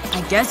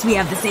 I guess we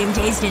have the same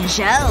taste in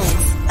shells.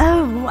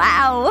 Oh,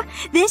 wow.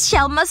 This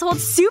shell must hold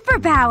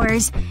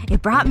superpowers.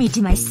 It brought me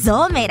to my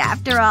soulmate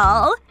after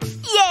all.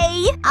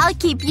 Yay! I'll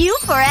keep you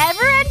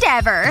forever and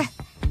ever.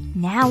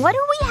 Now what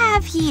do we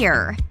have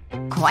here?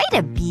 Quite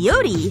a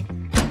beauty.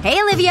 Hey,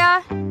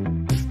 Olivia.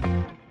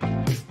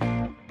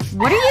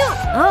 What are you…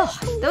 Ugh,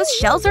 those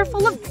shells are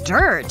full of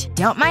dirt.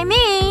 Don't mind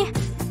me.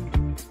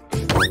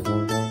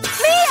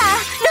 Mia!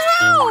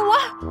 No!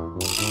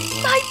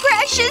 My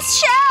precious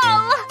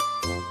shell!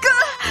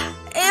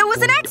 It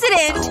was an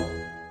accident.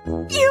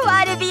 You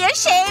ought to be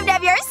ashamed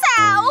of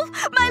yourself!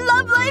 My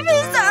love life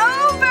is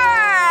over!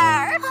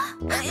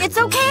 It's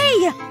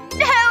okay.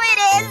 No, it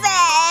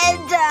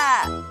isn't!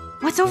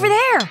 What's over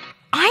there?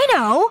 I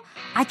know!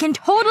 I can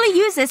totally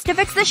use this to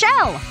fix the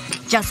shell.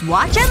 Just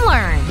watch and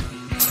learn.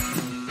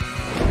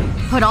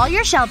 Put all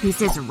your shell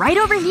pieces right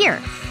over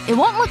here. It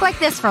won't look like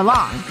this for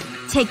long.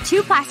 Take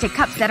 2 plastic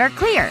cups that are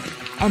clear.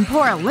 And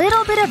pour a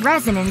little bit of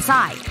resin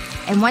inside.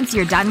 And once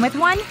you're done with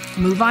one,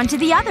 move on to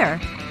the other.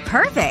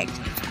 Perfect!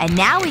 And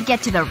now we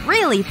get to the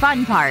really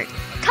fun part.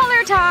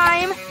 Color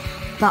time!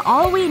 But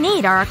all we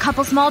need are a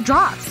couple small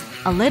drops.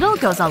 A little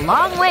goes a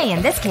long way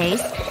in this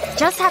case.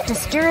 Just have to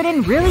stir it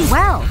in really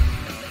well.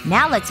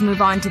 Now let's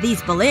move on to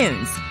these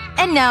balloons.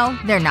 And no,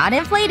 they're not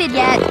inflated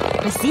yet.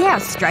 But see how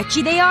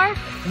stretchy they are?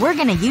 We're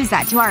gonna use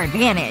that to our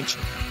advantage.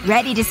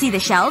 Ready to see the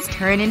shells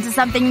turn into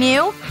something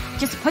new?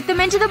 Just put them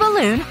into the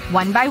balloon,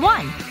 one by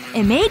one.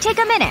 It may take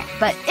a minute,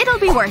 but it'll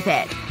be worth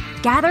it.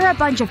 Gather a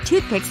bunch of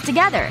toothpicks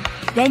together.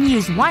 Then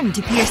use one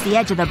to pierce the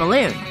edge of the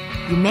balloon.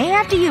 You may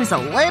have to use a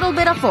little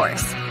bit of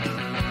force.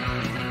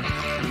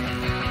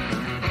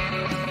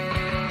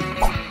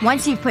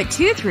 Once you've put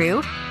 2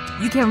 through,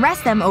 you can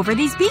rest them over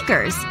these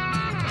beakers.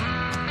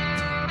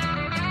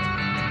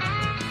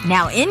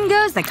 Now in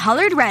goes the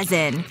colored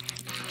resin.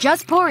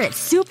 Just pour it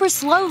super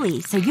slowly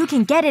so you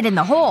can get it in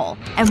the hole.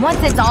 And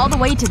once it's all the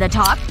way to the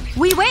top,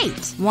 we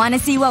wait. Wanna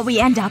see what we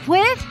end up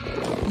with?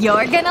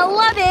 You're gonna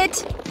love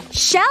it!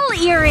 Shell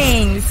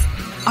earrings!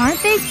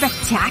 Aren't they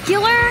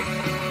spectacular?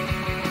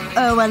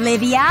 Oh,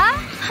 Olivia?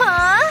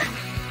 Huh?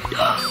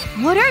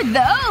 What are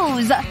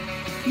those?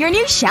 Your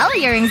new shell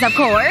earrings, of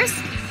course.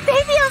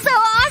 They feel so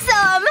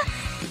awesome!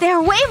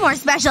 They're way more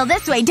special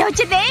this way, don't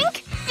you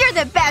think? You're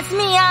the best,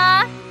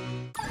 Mia!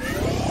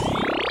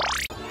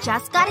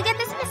 Just gotta get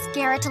this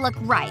mascara to look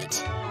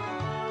right.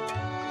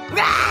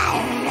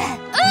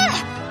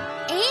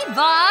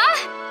 Ava!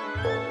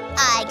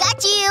 I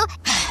got you!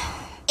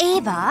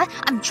 Ava,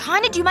 I'm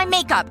trying to do my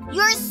makeup.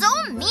 You're so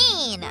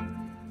mean!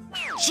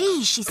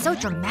 Geez, she's so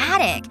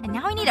dramatic. And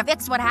now I need to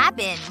fix what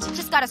happened.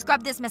 Just gotta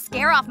scrub this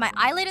mascara off my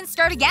eyelid and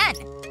start again.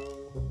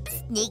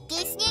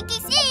 Sneaky, sneaky,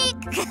 sneak!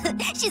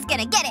 She's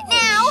gonna get it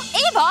now!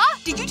 Ava!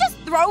 Did you just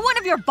throw one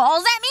of your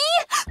balls at me?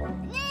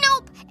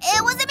 Nope,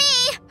 it wasn't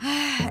me!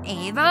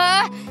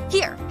 Ava?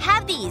 Here,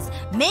 have these.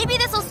 Maybe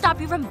this'll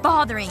stop you from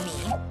bothering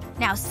me.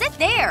 Now sit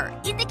there,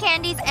 eat the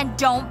candies, and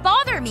don't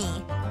bother me.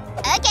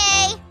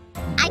 Okay.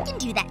 I can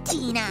do that,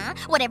 Tina.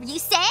 Whatever you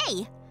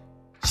say.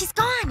 She's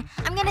gone.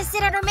 I'm gonna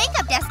sit at her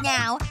makeup desk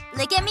now.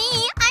 Look at me.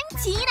 I'm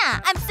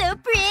Tina. I'm so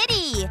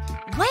pretty.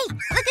 Wait,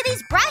 look at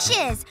these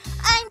brushes.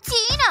 I'm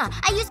Tina.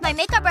 I used my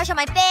makeup brush on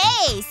my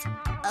face.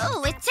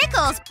 Oh, it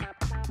tickles.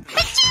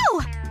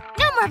 Achoo!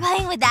 No more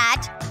playing with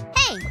that.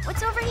 Hey,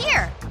 what's over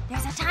here?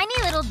 There's a tiny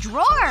little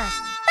drawer.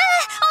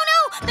 Oh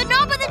no! The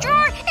knob of the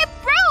drawer! It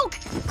broke!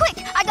 Quick!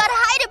 I gotta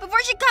hide it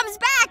before she comes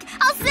back!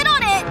 I'll sit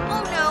on it!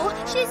 Oh no.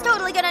 She's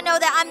totally gonna know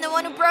that I'm the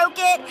one who broke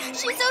it.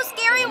 She's so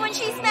scary when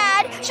she's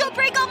mad. She'll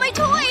break all my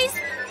toys!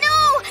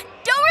 No!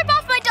 Don't rip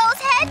off my doll's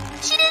head!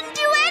 She didn't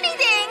do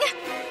anything!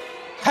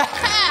 Ha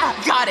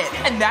ha! Got it!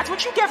 And that's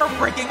what you get for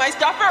breaking my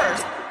stuff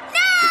first!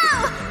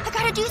 No! I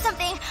gotta do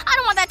something. I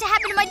don't want that to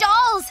happen to my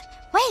dolls.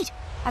 Wait.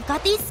 I've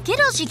got these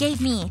Skittles she gave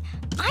me.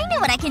 I know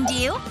what I can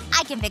do.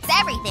 I can fix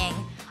everything.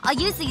 I'll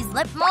use these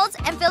lip molds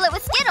and fill it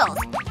with Skittles.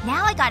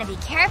 Now I gotta be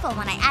careful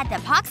when I add the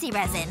epoxy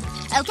resin.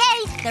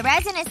 Okay, the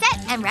resin is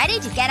set and ready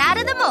to get out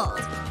of the mold.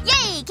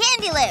 Yay,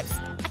 candy lips!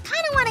 I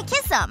kinda wanna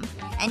kiss them.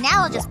 And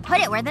now I'll just put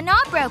it where the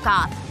knob broke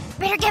off.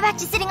 Better get back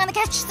to sitting on the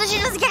couch so she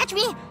doesn't catch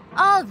me.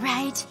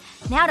 Alright.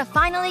 Now to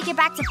finally get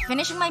back to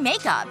finishing my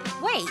makeup.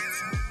 Wait.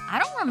 I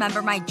don't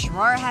remember my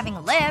drawer having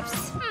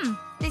lips.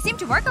 They seem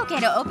to work okay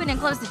to open and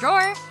close the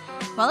drawer.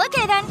 Well,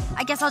 okay then.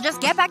 I guess I'll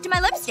just get back to my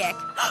lipstick.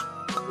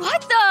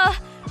 What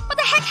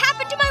the heck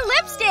happened to my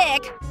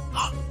lipstick?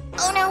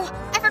 Oh no.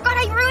 I forgot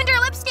I ruined her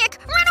lipstick.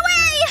 Run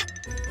away!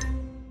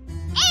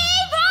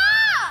 Ava!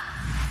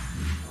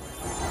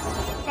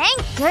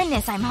 Thank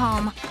goodness I'm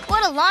home.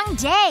 What a long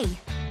day.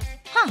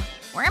 Huh.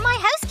 Where are my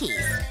house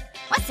keys?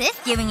 What's this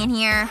doing in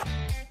here?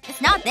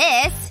 It's not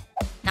this.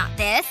 Not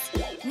this.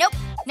 Nope.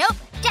 Nope.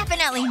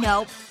 Definitely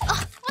nope.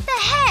 Ugh, what the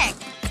heck?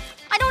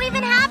 I don't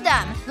even have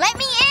them. Let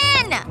me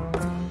in! I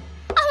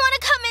wanna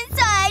come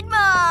inside,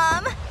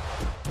 Mom!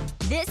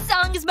 This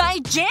song is my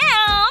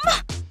jam!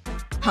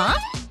 Huh?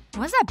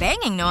 What's that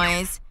banging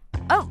noise?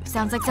 Oh,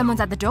 sounds like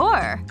someone's at the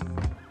door.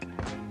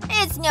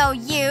 It's no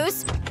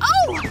use.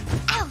 Oh!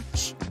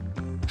 Ouch!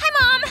 Hi,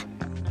 Mom!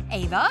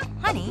 Ava?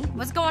 Honey?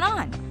 What's going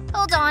on?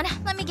 Hold on.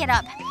 Let me get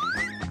up.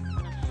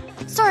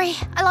 Sorry.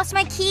 I lost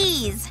my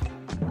keys.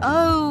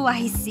 Oh,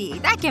 I see.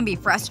 That can be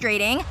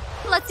frustrating.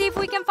 Let's see if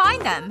we can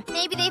find them.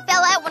 Maybe they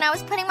fell out when I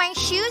was putting my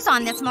shoes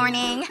on this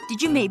morning.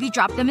 Did you maybe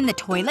drop them in the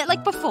toilet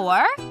like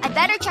before? I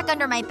better check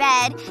under my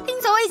bed.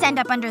 Things always end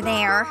up under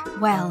there.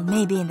 Well,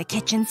 maybe in the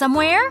kitchen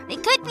somewhere? They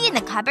could be in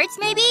the cupboards,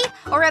 maybe?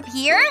 Or up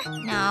here?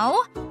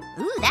 No.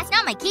 Ooh, that's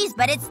not my keys,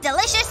 but it's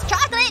delicious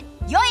chocolate!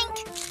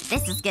 Yoink!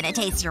 This is gonna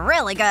taste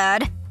really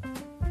good.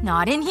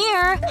 Not in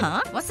here.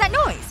 Huh? What's that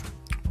noise?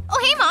 Oh,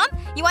 hey, Mom.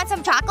 You want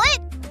some chocolate?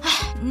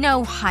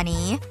 No,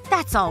 honey.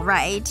 That's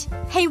alright.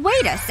 Hey,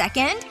 wait a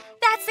second.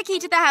 That's the key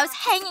to the house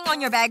hanging on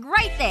your bag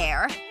right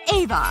there.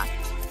 Ava.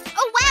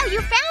 Oh wow,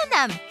 you found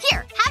them!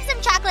 Here, have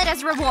some chocolate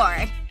as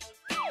reward.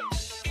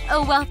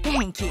 Oh well,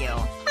 thank you.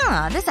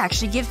 Huh, this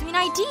actually gives me an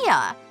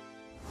idea.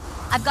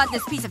 I've got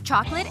this piece of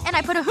chocolate and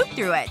I put a hoop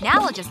through it.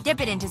 Now I'll just dip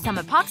it into some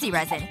epoxy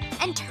resin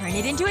and turn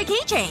it into a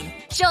keychain.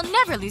 She'll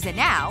never lose it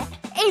now.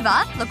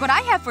 Ava, look what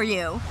I have for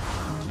you.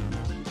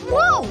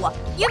 Whoa!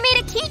 You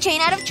made a keychain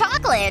out of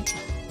chocolate!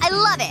 I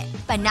love it.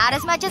 But not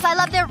as much as I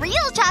love the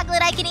real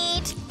chocolate I can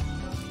eat.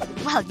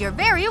 Well, you're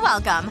very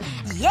welcome.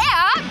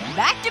 Yeah!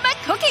 Back to my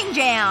cooking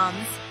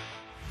jams!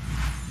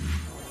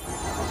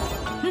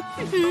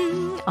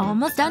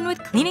 Almost done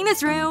with cleaning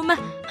this room.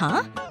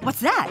 Huh?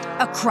 What's that?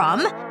 A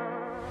crumb?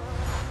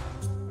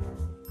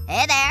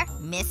 Hey there.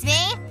 Miss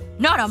me?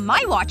 Not on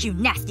my watch, you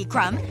nasty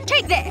crumb.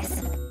 Take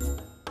this!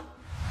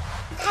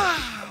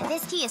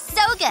 This tea is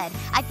so good.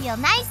 I feel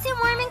nice and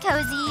warm and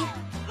cozy.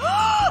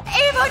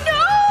 Ava,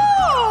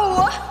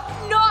 no!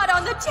 Not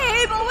on the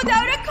table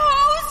without a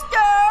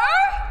coaster!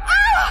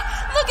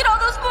 Ah! Look at all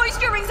those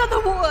moisture rings on the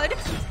wood!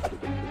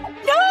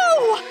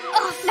 No!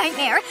 Oh,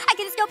 nightmare. I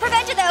can still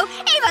prevent it though.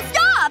 Ava,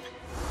 stop!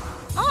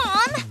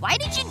 Mom, why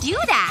did you do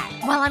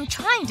that? Well, I'm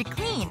trying to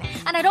clean.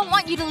 And I don't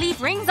want you to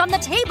leave rings on the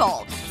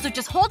table. So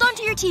just hold on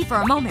to your tea for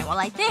a moment while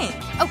I think.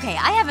 Okay,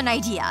 I have an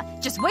idea.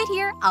 Just wait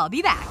here. I'll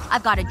be back.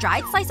 I've got a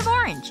dried slice of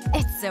orange.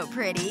 It's so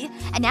pretty.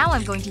 And now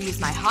I'm going to use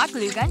my hot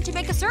glue gun to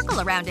make a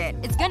circle around it.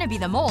 It's gonna be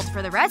the mold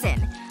for the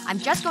resin. I'm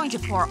just going to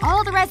pour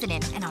all the resin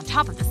in and on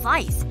top of the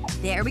slice.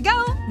 There we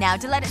go. Now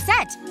to let it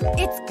set.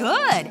 It's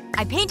good.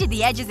 I painted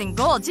the edges in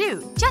gold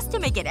too, just to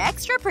make it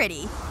extra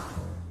pretty.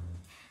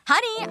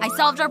 Honey, I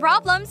solved our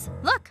problems.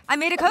 Look, I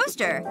made a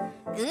coaster.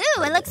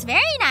 Ooh, it looks very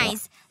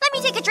nice. Let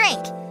me take a drink.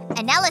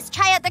 And now let's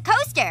try out the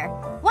coaster.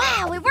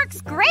 Wow, it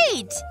works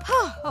great!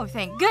 Oh,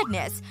 thank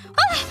goodness.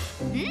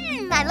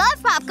 I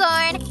love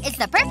popcorn. It's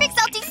the perfect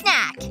salty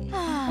snack.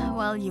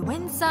 Well, you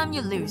win some,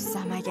 you lose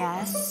some, I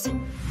guess.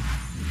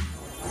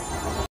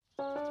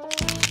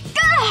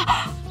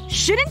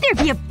 Shouldn't there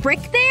be a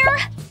brick there?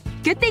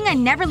 Good thing I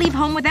never leave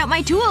home without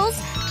my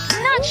tools.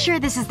 Not sure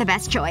this is the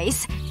best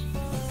choice.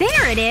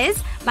 There it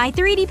is! My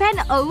 3D pen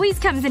always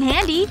comes in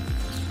handy.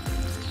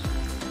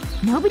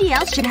 Nobody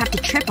else should have to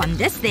trip on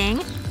this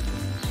thing.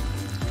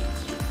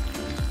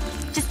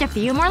 Just a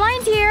few more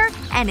lines here,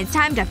 and it's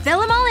time to fill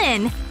them all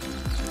in.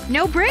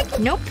 No brick,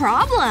 no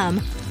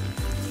problem.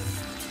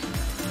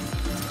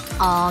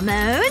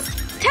 Almost.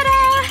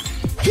 Ta-da!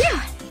 Phew!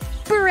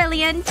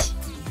 Brilliant.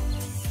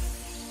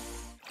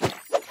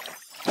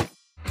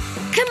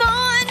 Come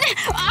on!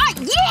 Ah,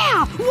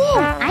 yeah! Whoa!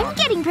 I'm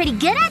getting pretty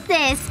good at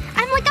this.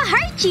 I'm like a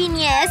heart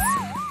genius.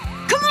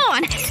 Come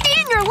on! Stay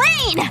in your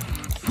lane!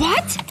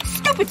 What?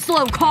 Stupid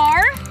slow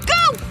car!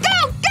 Go!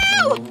 Go!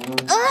 Go!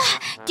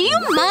 Ugh. Do you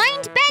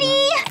mind,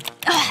 Betty?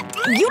 Ugh,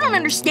 you don't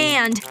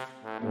understand.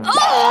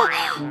 Oh!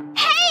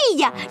 Hey!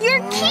 Your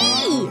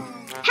key!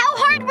 How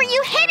hard were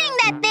you hitting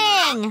that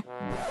thing?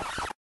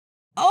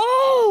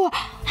 Oh!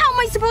 How am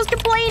I supposed to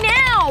play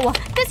now?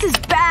 This is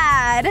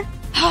bad.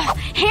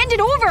 Hand it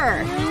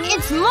over!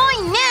 It's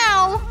mine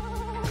now!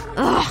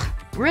 Ugh.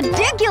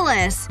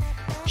 Ridiculous!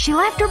 She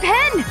left her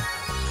pen!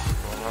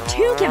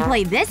 Two can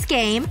play this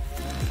game.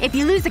 If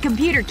you lose the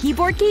computer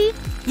keyboard key,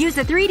 use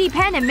the 3D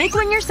pen and make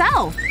one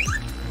yourself.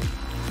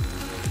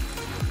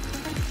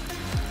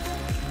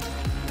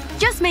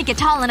 Just make it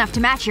tall enough to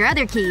match your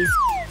other keys.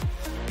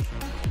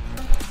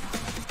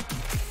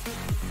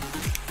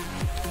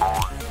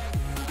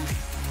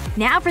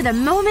 Now for the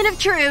moment of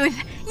truth.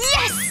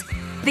 Yes!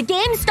 The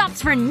game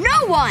stops for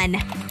no one!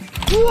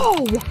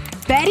 Whoa!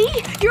 Betty?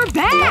 You're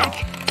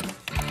back!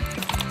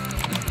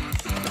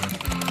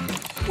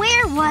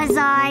 Where was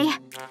I?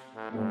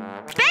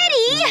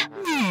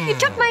 Betty! You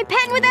took my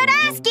pen without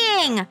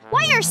asking!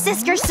 Why are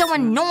sisters so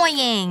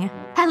annoying?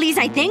 At least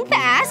I think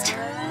fast.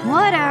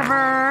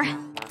 Whatever.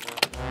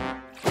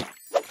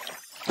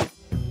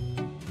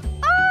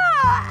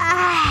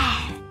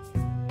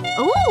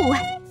 Ooh!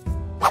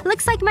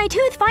 Looks like my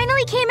tooth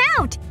finally came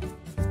out.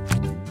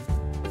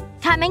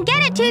 Come and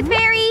get it, Tooth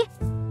Fairy!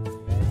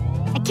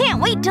 I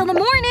can't wait till the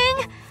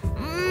morning.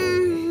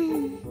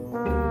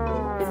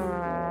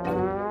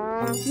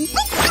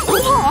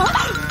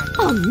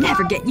 I'll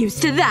never get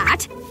used to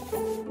that.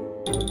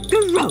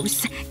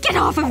 Gross! Get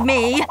off of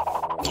me!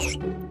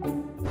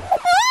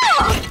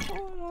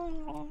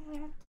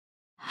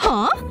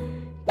 Huh?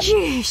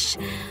 Jeesh.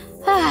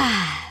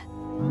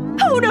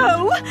 Oh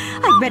no!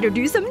 I'd better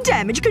do some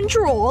damage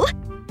control.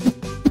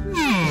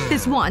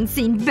 This one's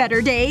seen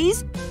better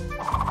days.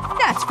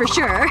 That's for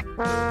sure.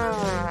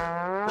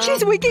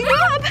 She's waking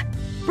up!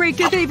 Break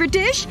your favorite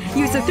dish,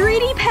 use a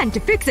 3D pen to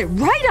fix it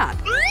right up.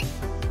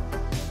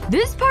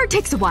 This part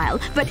takes a while,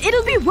 but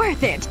it'll be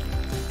worth it.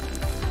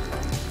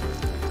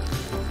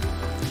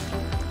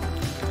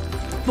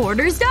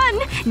 Border's done.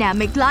 Now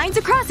make lines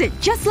across it,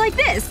 just like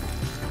this.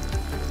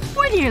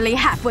 We're nearly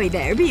halfway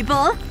there,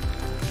 people.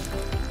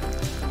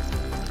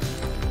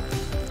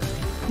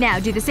 Now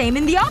do the same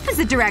in the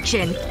opposite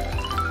direction.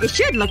 It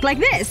should look like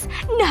this.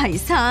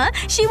 Nice, huh?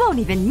 She won't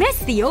even miss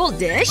the old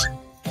dish.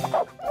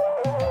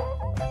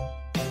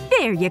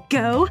 There you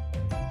go.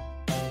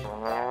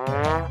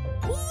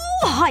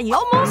 Ooh, I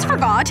almost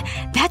forgot.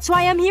 That's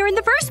why I'm here in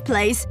the first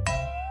place.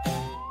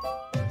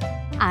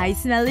 I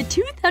smell a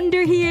tooth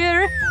under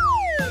here.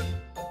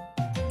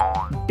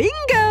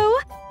 Bingo!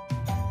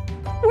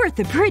 Worth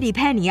a pretty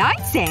penny,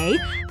 I'd say.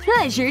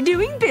 Pleasure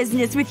doing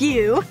business with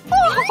you.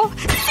 Oh,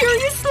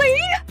 seriously?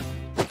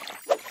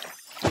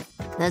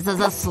 This is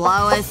the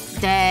slowest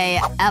day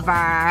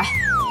ever.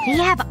 They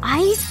have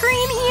ice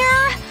cream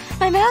here?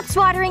 My mouth's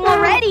watering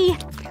already.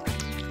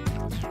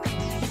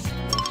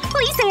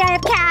 Please say I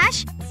have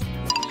cash.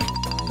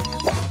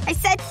 I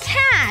said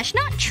cash,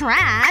 not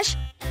trash.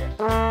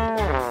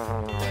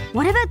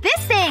 What about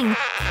this thing?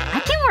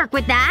 I can work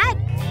with that.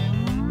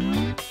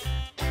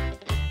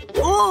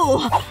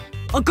 Oh!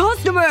 A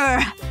customer!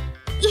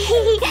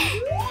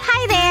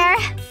 Hi there.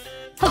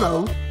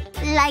 Hello.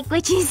 Like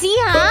what you see,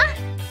 huh?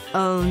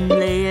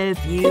 Only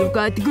if you've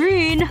got the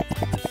green.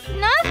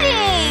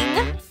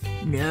 Nothing.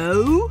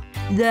 No?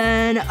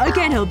 Then I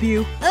can't help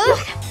you. Ugh,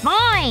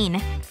 fine.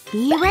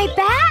 Be right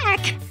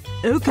back.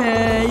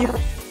 Okay.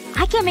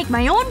 I can make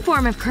my own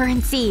form of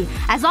currency.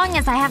 As long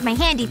as I have my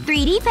handy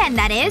 3D pen,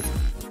 that is.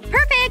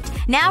 Perfect!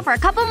 Now for a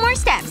couple more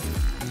steps.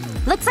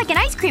 Looks like an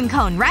ice cream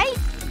cone, right?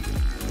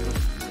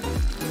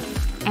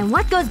 And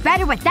what goes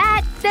better with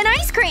that than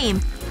ice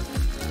cream?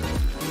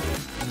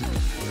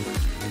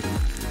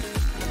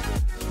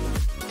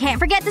 Can't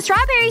forget the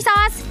strawberry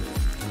sauce!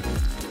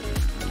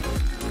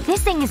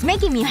 This thing is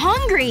making me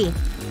hungry!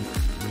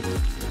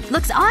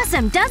 Looks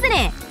awesome, doesn't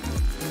it?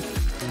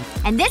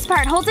 And this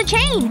part holds a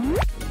chain!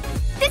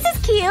 This is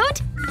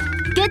cute!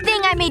 Good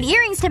thing I made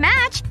earrings to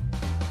match!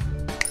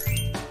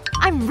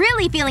 I'm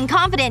really feeling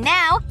confident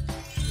now!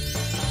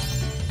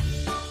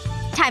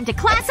 Time to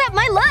class up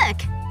my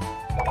look!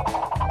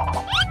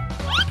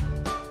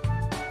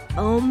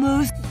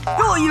 Almost…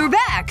 Oh, you're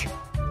back!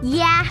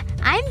 Yeah,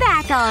 I'm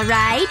back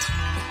alright.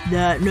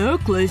 That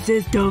necklace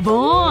is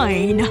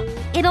divine.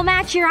 It'll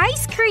match your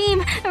ice cream,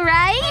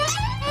 right?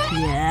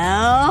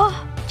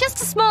 Yeah?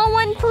 Just a small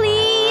one,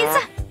 please.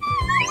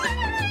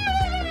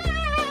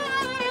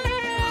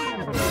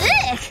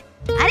 Ugh!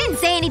 I didn't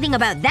say anything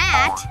about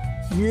that.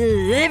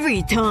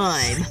 Every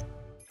time.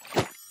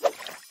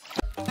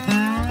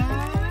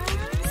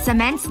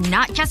 Cement's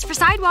not just for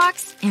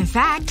sidewalks. In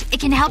fact,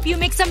 it can help you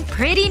make some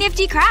pretty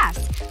nifty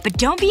crafts. But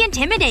don't be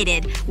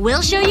intimidated.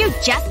 We'll show you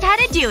just how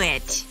to do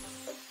it.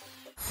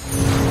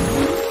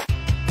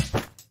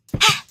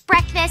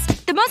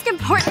 Breakfast. The most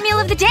important meal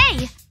of the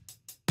day.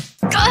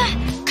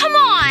 Come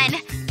on!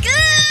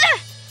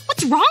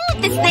 What's wrong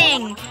with this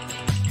thing?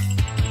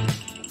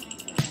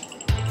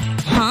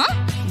 Huh?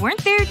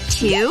 Weren't there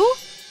two?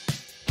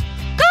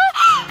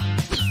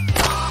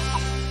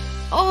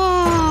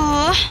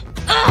 Oh.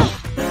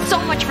 So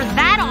much for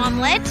that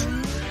omelet.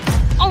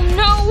 Oh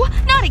no!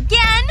 Not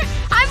again!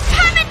 I'm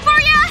coming for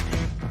ya!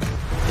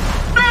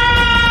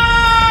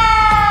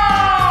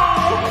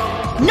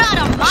 Not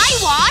on my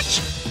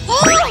watch!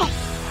 Ooh.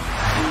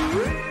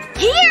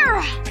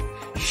 Here!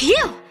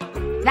 Phew!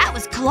 That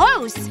was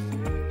close.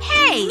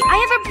 Hey, I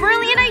have a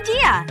brilliant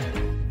idea.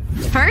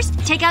 First,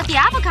 take out the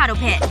avocado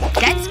pit.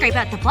 Then scrape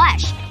out the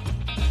flesh.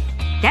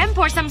 Then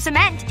pour some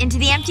cement into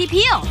the empty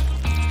peel.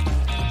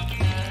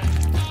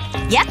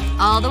 Yep,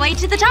 all the way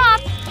to the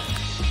top.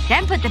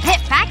 Then put the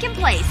pit back in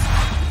place.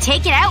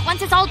 Take it out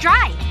once it's all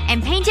dry,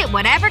 and paint it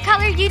whatever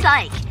color you'd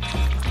like.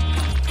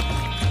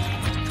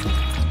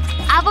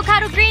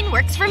 Avocado green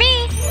works for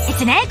me.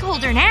 It's an egg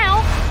holder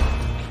now.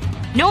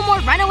 No more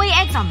runaway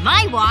eggs on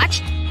my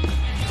watch.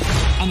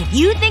 And if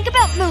you think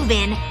about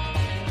moving,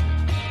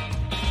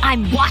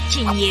 I'm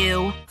watching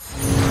you.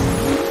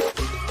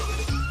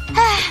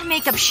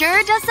 Makeup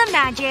sure does some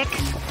magic.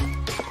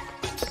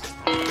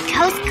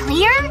 Coast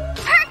clear?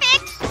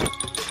 Perfect!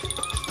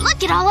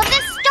 Look at all of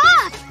this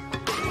stuff!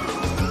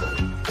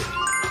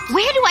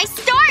 Where do I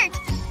start?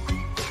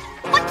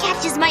 What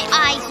catches my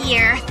eye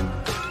here?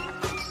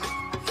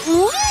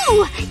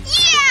 Ooh!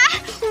 Yeah!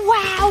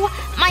 Wow!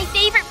 My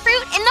favorite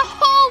fruit in the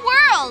whole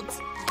world!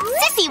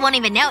 Sissy won't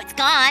even know it's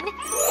gone.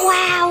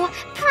 Wow!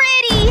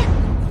 Pretty!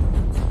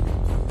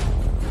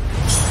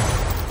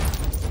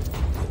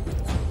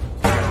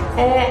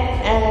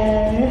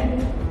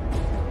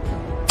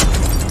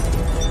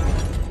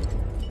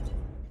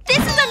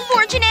 This is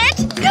unfortunate!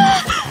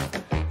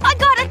 I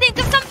gotta think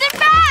of something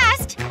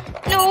fast!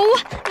 No,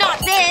 not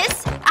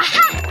this.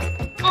 Aha!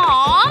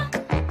 Aww.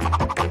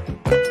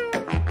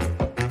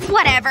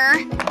 Whatever.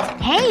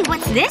 Hey,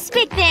 what's this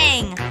big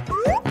thing?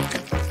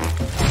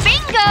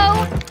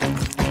 Bingo!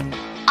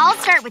 I'll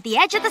start with the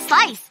edge of the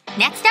slice.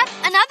 Next up,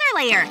 another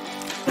layer.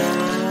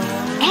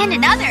 And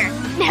another.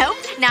 Nope,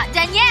 not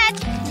done yet.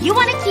 You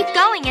want to keep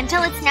going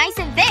until it's nice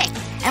and thick.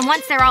 And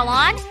once they're all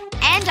on,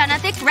 end on a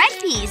thick red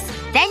piece.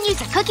 Then use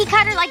a cookie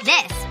cutter like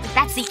this.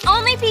 That's the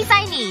only piece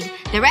I need.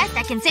 The rest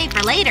I can save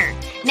for later.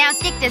 Now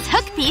stick this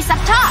hook piece up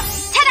top.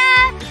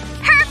 Ta-da!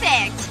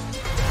 Perfect!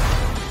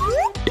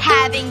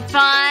 Having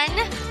fun?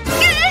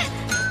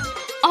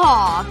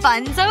 Aw,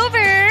 fun's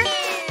over.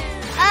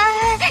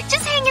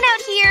 Just hanging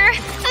out here.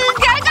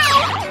 Gotta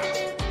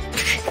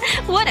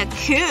go! What a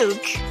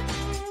kook.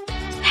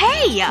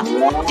 Hey!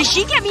 Did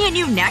she get me a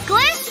new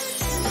necklace?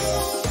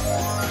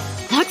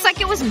 Looks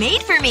like it was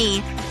made for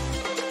me.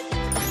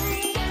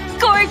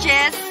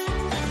 Gorgeous!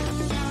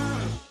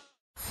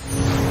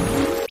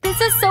 This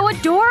is so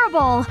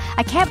adorable!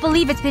 I can't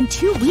believe it's been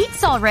 2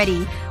 weeks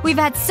already. We've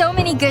had so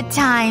many good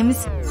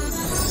times.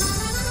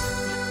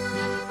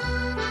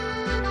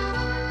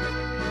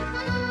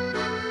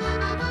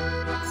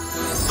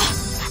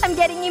 I'm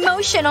getting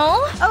emotional.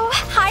 Oh,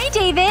 hi,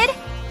 David.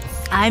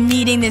 I'm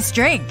needing this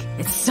drink.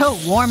 It's so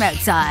warm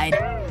outside.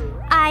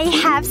 I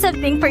have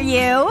something for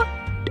you.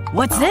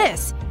 What's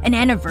this? An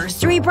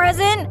anniversary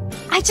present?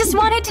 I just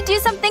wanted to do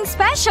something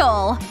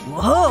special.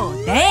 Whoa,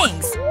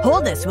 thanks.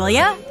 Hold this, will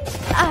ya?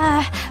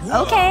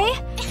 Okay.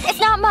 It's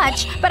not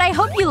much, but I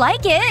hope you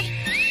like it.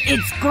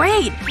 It's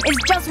great.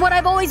 It's just what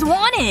I've always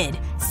wanted.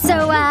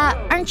 So,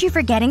 aren't you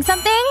forgetting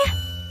something?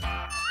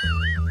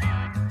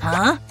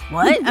 Huh?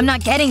 What? I'm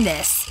not getting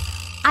this.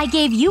 I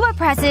gave you a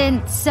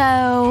present,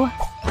 so…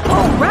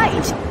 Oh,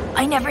 right!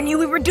 I never knew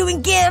we were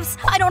doing gifts!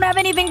 I don't have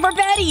anything for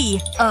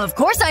Betty! Of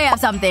course I have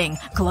something!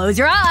 Close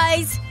your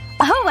eyes!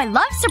 Oh, I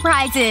love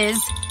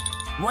surprises!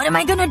 What am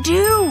I gonna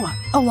do?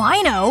 Oh,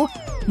 I know!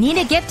 Need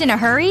a gift in a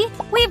hurry?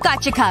 We've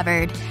got you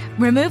covered.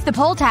 Remove the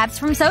pull tabs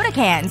from soda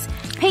cans.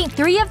 Paint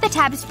 3 of the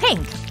tabs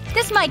pink.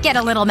 This might get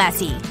a little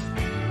messy.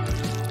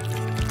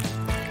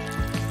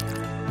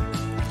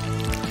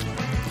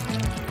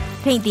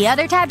 Paint the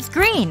other tabs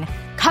green.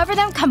 Cover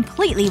them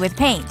completely with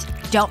paint.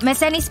 Don't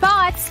miss any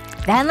spots.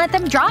 Then let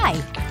them dry.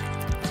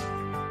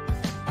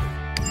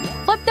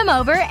 Flip them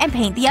over and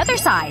paint the other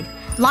side.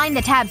 Line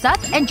the tabs up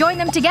and join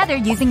them together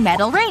using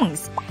metal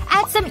rings.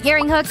 Add some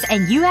earring hooks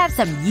and you have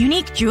some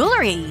unique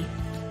jewelry.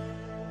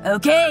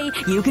 Okay,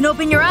 you can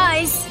open your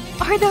eyes.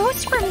 Are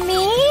those for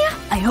me?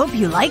 I hope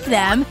you like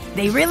them.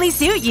 They really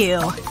suit you.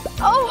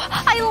 Oh,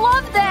 I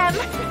love them!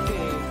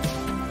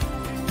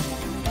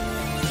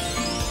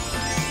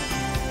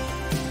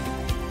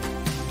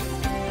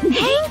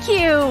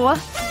 you.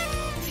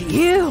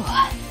 Phew.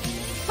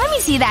 Let me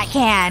see that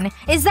can.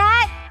 Is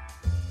that…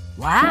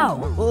 Wow.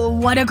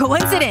 What a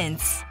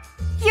coincidence.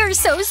 You're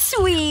so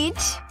sweet.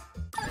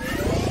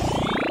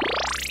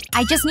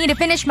 I just need to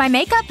finish my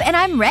makeup and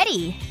I'm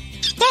ready.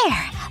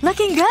 There.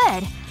 Looking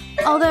good.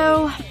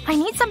 Although, I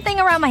need something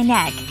around my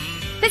neck.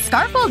 This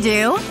scarf will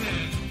do.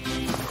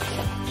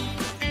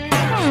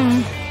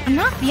 I'm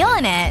not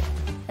feeling it.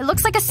 It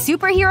looks like a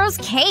superhero's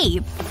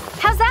cape.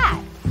 How's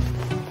that?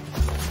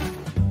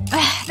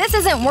 Ugh, this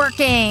isn't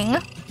working.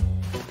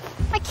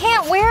 I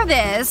can't wear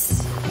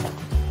this.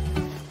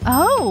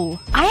 Oh,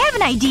 I have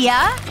an idea.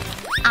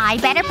 I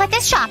better put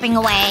this shopping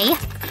away.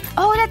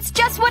 Oh, that's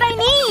just what I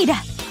need.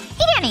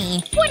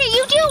 Annie, what are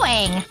you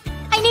doing?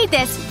 I need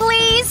this,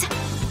 please.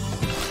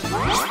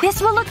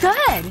 This will look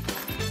good.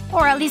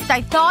 Or at least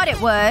I thought it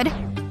would.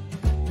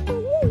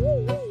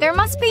 There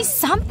must be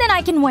something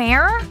I can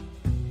wear.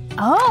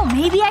 Oh,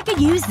 maybe I could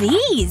use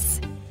these.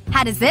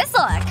 How does this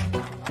look?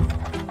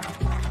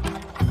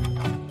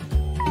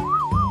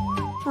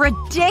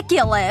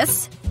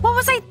 Ridiculous. What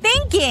was I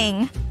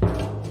thinking?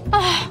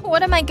 Ugh,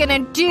 what am I gonna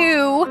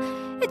do?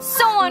 It's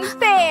so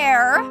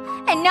unfair.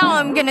 And now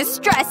I'm gonna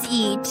stress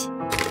eat.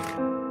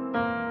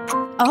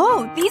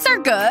 Oh, these are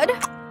good.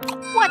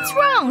 What's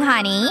wrong,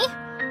 honey?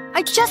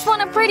 I just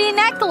want a pretty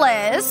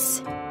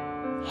necklace.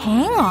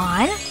 Hang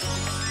on.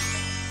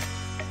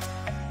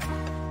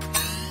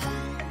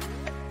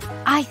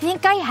 I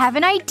think I have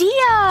an idea.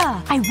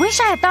 I wish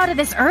I had thought of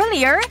this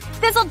earlier.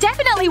 This'll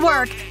definitely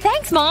work.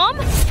 Thanks, Mom.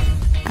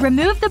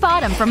 Remove the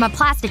bottom from a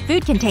plastic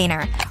food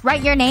container.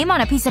 Write your name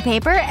on a piece of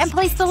paper and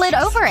place the lid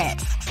over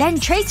it. Then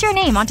trace your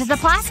name onto the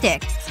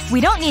plastic.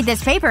 We don't need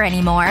this paper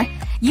anymore.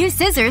 Use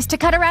scissors to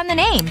cut around the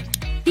name.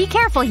 Be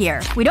careful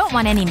here. We don't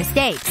want any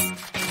mistakes.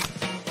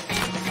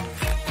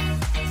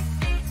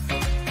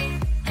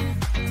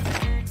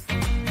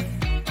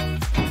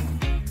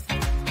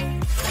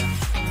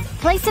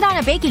 Place it on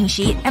a baking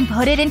sheet and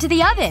put it into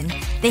the oven.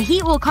 The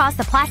heat will cause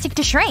the plastic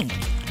to shrink.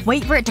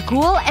 Wait for it to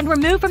cool and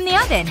remove from the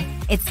oven.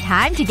 It's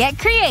time to get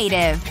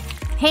creative.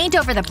 Paint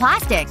over the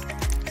plastic.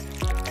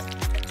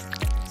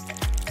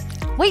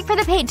 Wait for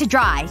the paint to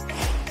dry.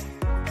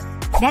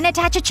 Then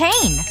attach a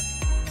chain.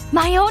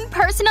 My own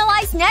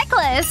personalized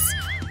necklace!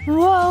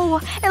 Whoa,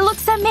 it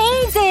looks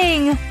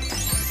amazing!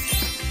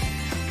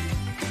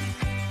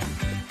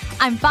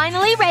 I'm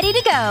finally ready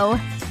to go.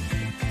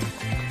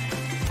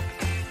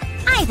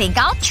 I think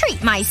I'll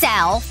treat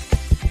myself.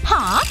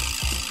 Huh?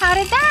 How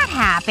did that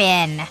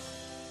happen?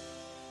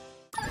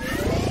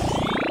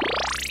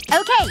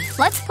 Okay,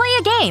 let's play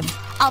a game.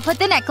 I'll put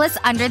the necklace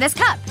under this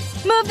cup.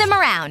 Move them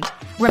around.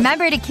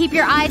 Remember to keep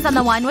your eyes on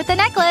the one with the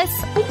necklace.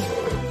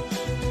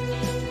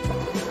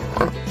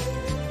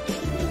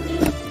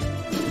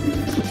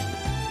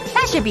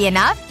 That should be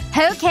enough.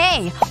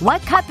 Okay,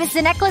 what cup is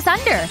the necklace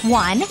under?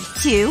 1,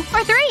 2,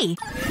 or 3?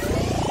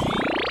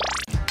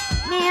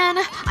 Man,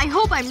 I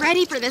hope I'm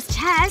ready for this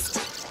test.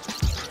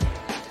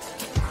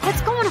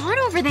 What's going on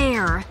over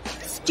there?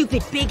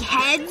 Stupid big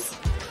heads.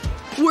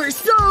 We're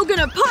so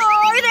gonna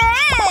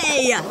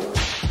party!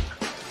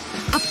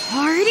 A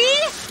party?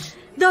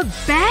 The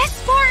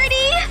best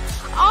party?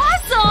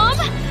 Awesome!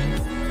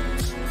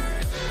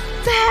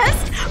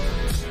 Best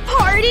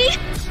party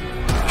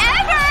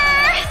ever!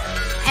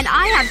 And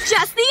I have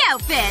just the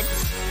outfit.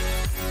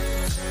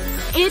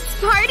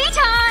 It's party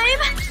time!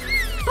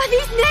 But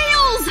these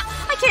nails!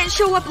 I can't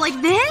show up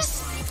like this.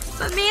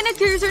 But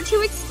manicures are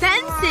too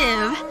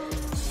expensive.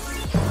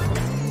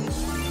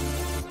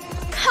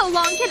 How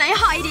long can I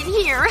hide in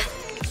here?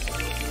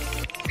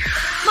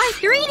 My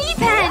 3D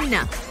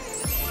pen!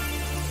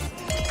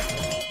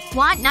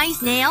 Want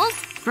nice nails?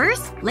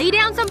 First, lay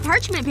down some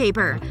parchment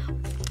paper.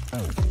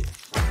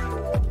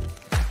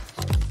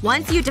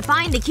 Once you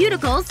define the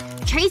cuticles,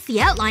 trace the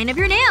outline of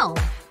your nail.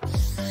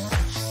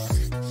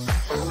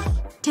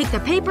 Take the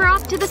paper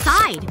off to the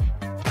side.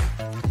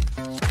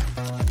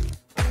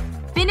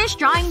 Finish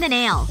drawing the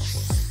nail.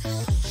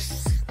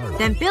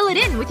 Then fill it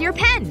in with your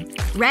pen.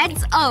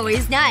 Red's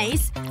always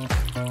nice.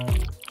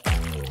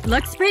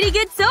 Looks pretty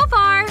good so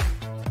far.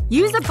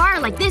 Use a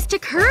bar like this to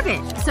curve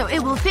it, so it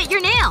will fit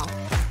your nail.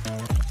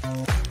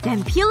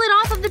 Then peel it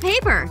off of the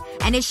paper,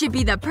 and it should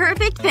be the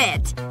perfect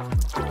fit.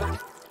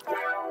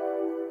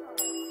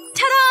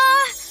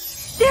 Ta-da!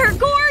 They're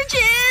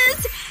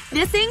gorgeous!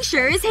 This thing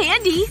sure is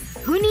handy.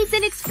 Who needs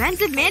an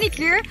expensive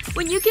manicure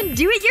when you can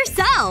do it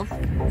yourself?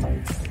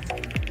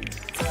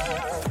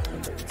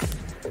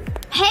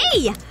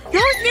 Hey!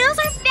 Those nails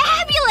are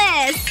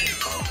fabulous!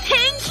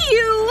 Thank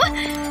you!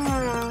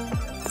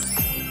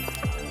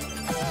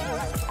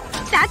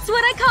 That's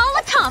what I call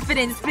a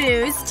confidence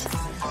boost.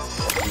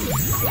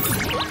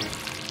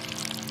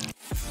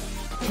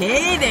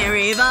 Hey there,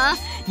 Ava.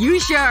 You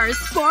sure are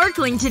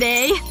sparkling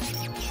today.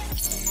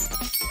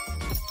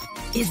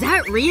 Is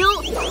that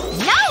real?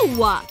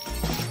 No!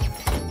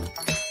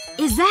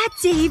 Is that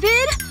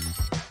David?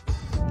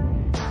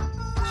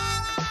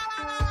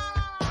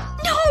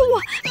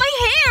 No! My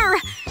hair!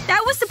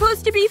 That was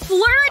supposed to be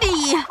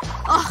flirty!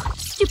 Ugh,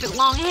 stupid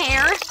long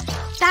hair.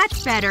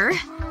 That's better.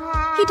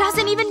 He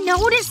doesn't even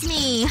notice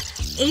me.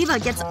 Ava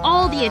gets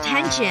all the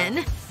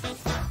attention.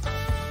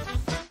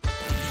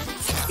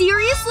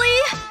 Seriously?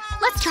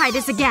 Let's try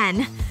this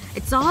again.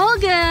 It's all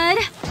good.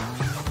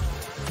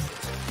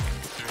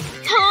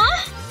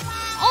 Huh?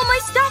 All my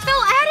stuff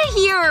fell out of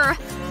here!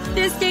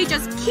 This day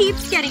just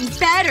keeps getting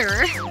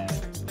better.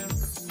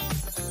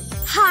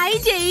 Hi,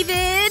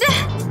 David!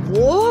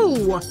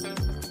 Whoa!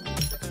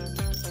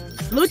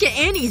 Look at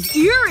Annie's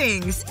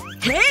earrings!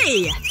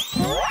 Hey!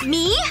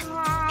 Me?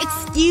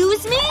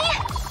 Excuse me?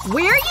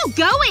 Where are you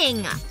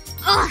going?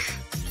 Ugh.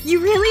 You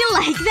really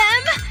like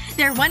them?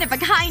 They're one of a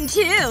kind,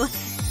 too.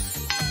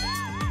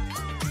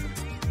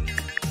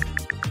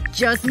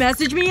 Just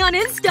message me on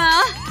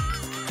Insta.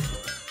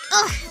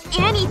 Ugh.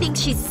 Annie thinks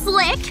she's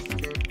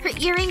slick. Her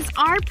earrings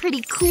are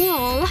pretty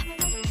cool.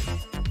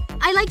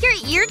 I like your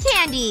ear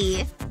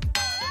candy.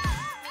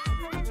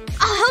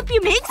 I'll help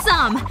you make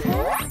some.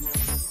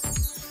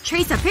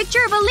 Trace a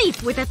picture of a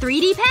leaf with a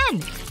 3D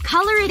pen.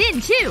 Color it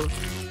in, too.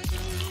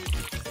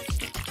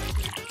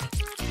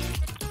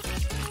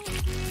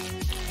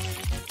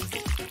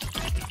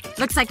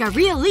 Looks like a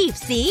real leaf,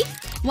 see?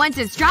 Once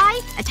it's dry,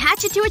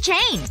 attach it to a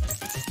chain.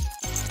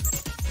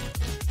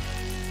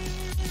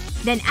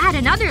 Then add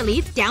another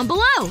leaf down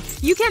below.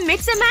 You can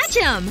mix and match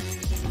them.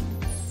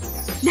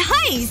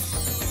 Nice!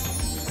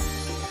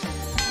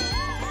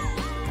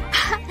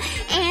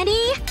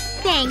 Annie,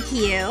 thank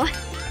you.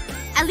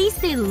 At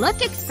least they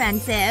look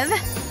expensive.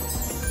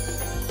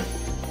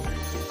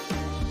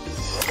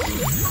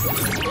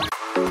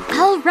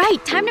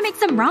 Alright, time to make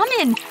some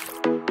ramen.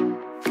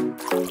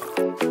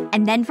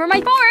 And then for my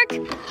fork.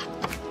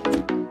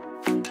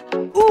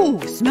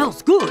 Ooh,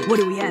 smells good. What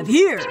do we have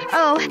here?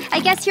 Oh, I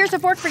guess here's a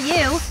fork for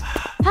you.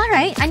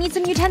 Alright, I need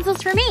some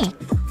utensils for me.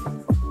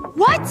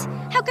 What?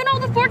 How can all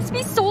the forks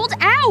be sold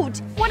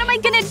out? What am I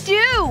gonna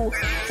do?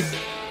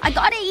 I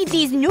gotta eat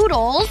these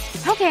noodles.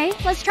 Okay,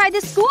 let's try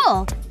this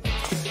school.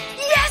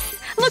 Yes!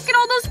 Look at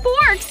all those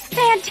forks!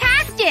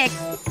 Fantastic!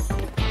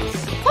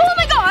 Oh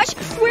my gosh!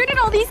 Where did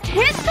all these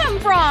kids come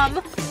from?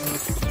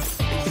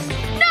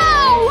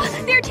 No!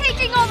 They're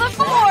taking all the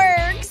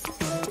forks!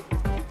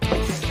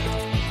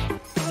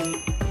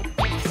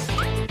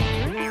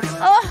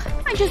 Ugh,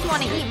 I just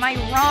want to eat my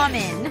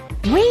ramen.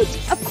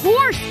 Wait, of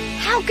course!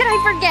 How could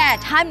I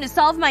forget? Time to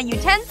solve my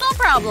utensil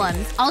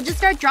problems. I'll just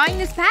start drawing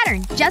this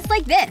pattern, just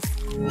like this.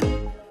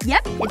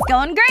 Yep, it's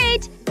going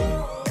great.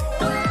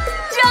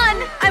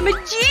 Done! I'm a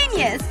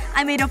genius!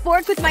 I made a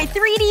fork with my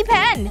 3D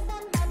pen.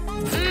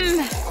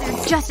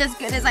 They're just as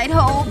good as I'd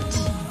hoped.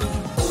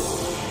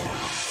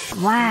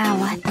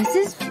 Wow, this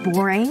is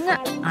boring.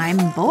 I'm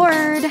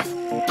bored.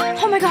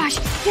 Oh my gosh,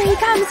 here he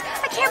comes!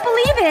 I can't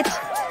believe it!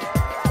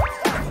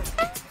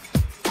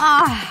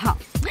 Ah,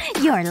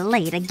 you're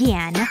late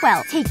again.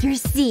 Well, take your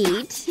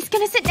seat. He's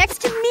gonna sit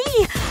next to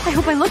me. I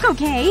hope I look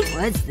okay.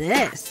 What's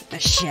this? A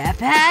chef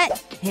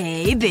hat?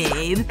 Hey,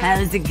 babe.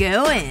 How's it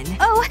going?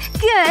 Oh,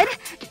 good.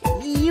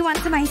 You want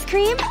some ice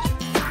cream?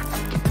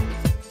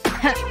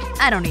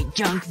 I don't eat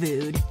junk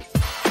food.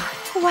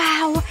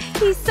 Wow,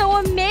 he's so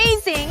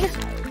amazing.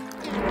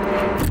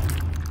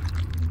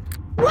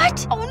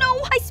 What? Oh no,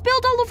 I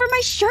spilled all over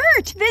my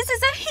shirt. This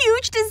is a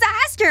huge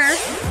disaster.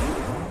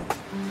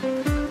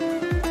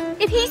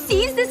 If he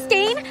sees the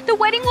stain, the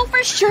wedding will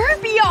for sure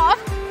be off.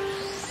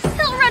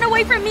 He'll run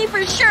away from me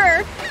for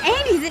sure.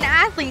 And he's an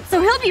athlete, so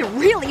he'll be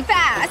really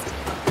fast.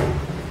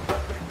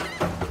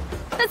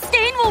 The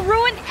stain will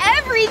ruin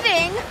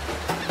everything.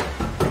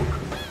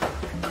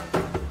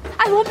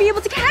 I won't be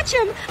able to catch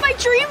him. My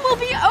dream will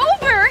be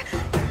over.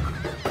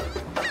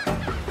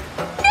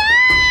 No!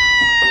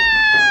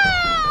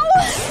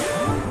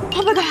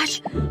 Oh my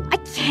gosh. I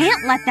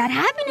can't let that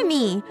happen to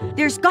me.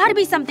 There's gotta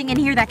be something in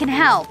here that can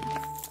help.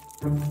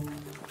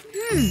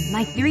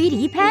 My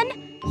 3D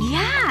pen?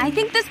 Yeah, I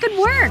think this could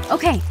work.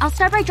 Okay, I'll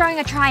start by drawing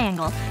a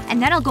triangle. And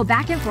then I'll go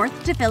back and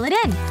forth to fill it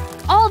in.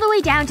 All the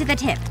way down to the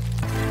tip.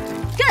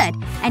 Good.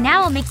 And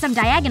now I'll make some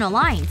diagonal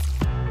lines.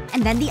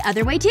 And then the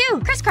other way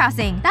too.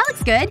 Crisscrossing. That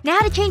looks good. Now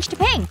to change to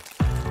pink.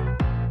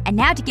 And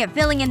now to get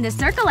filling in this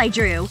circle I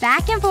drew.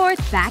 Back and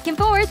forth, back and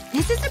forth.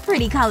 This is a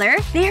pretty color.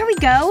 There we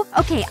go.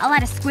 Okay, I'll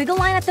add a squiggle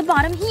line at the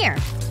bottom here.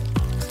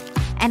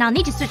 And I'll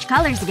need to switch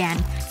colors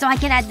again. So I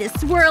can add this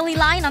swirly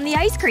line on the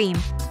ice cream.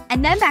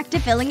 And then back to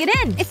filling it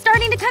in. It's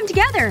starting to come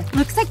together.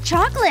 Looks like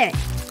chocolate.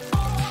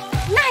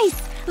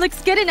 Nice!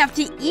 Looks good enough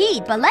to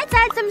eat, but let's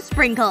add some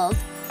sprinkles.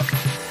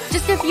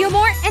 Just a few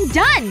more and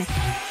done!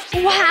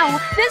 Wow,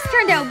 this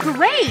turned out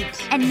great!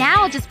 And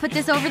now I'll just put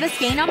this over the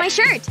stain on my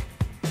shirt.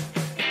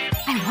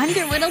 I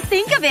wonder what he'll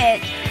think of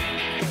it.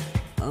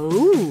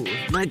 Oh,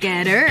 look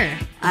at her.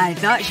 I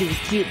thought she was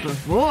cute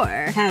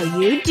before. How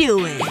you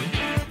doing?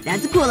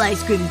 That's a cool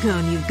ice cream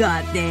cone you've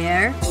got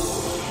there.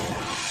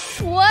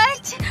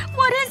 What?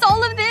 What is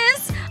all of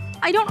this?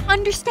 I don't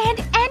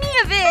understand any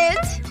of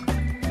it.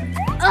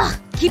 Ugh,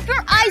 keep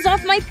your eyes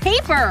off my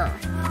paper.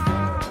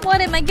 What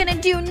am I gonna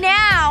do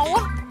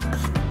now?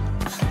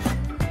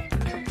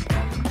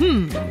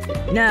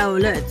 Now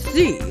let's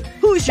see.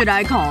 Who should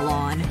I call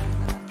on?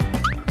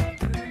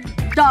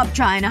 Stop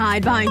trying to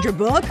hide behind your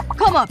book.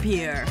 Come up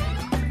here.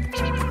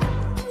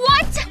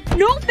 What?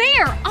 No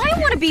fair! I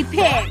want to be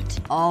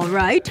picked!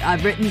 Alright,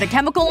 I've written the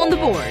chemical on the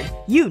board.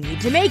 You need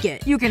to make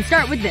it. You can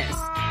start with this.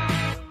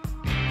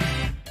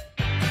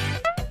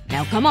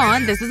 Now come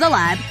on, this is a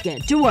lab.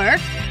 Get to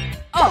work.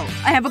 Oh,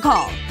 I have a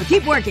call. But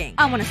keep working.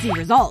 I want to see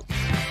results.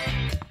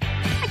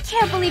 I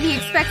can't believe he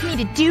expects me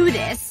to do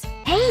this.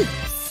 Hey!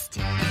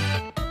 Psst.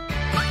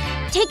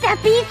 Take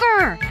that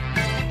beaker!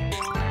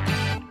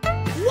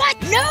 What?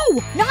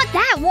 No! Not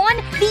that one!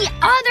 The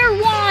other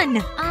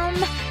one!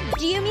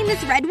 Do you mean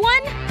this red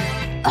one?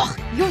 Ugh,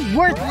 you're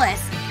worthless.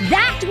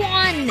 That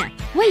one!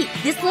 Wait,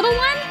 this little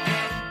one?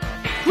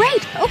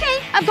 Great! Okay,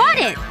 I've got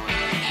it!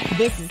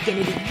 This is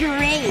gonna be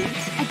great.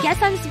 I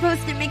guess I'm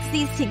supposed to mix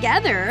these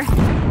together.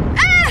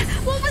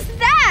 Ah! What was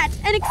that?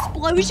 An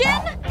explosion?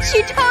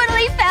 She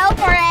totally fell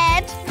for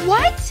it!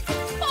 What?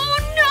 Oh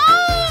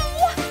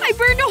no! I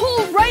burned a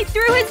hole right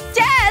through his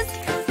desk!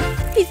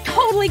 He's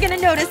totally gonna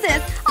notice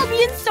this. I'll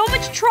be in so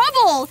much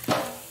trouble!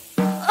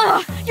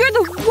 Ugh, you're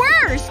the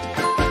worst!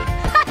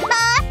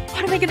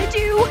 What am I gonna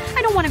do?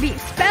 I don't want to be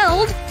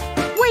expelled.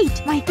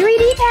 Wait, my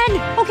 3D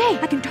pen! Okay,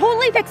 I can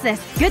totally fix this.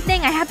 Good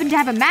thing I happen to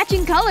have a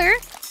matching color.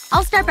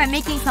 I'll start by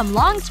making some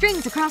long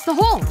strings across the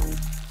hole.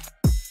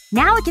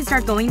 Now I can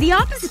start going the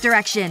opposite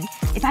direction.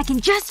 If I can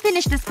just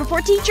finish this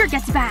before teacher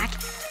gets back.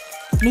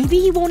 Maybe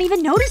he won't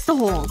even notice the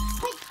hole.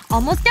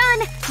 Almost done.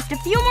 Just a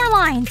few more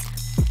lines.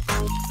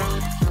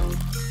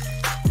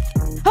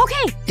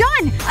 Okay,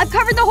 done! I've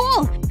covered the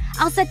hole!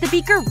 I'll set the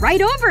beaker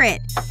right over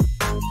it.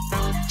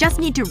 Just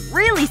need to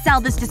really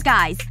sell this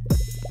disguise.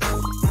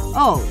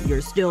 Oh,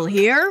 you're still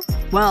here?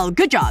 Well,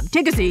 good job.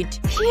 Take a seat.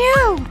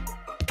 Phew!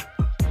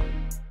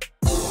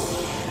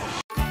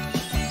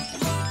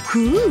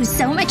 Ooh,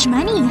 so much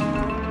money.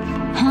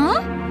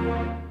 Huh?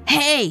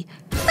 Hey!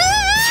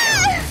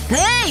 Ah!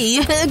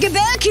 Hey! Get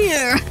back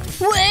here!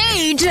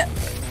 Wait!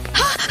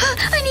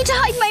 I need to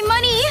hide my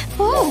money!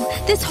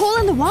 Oh, this hole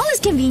in the wall is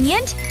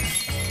convenient.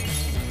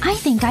 I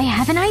think I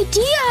have an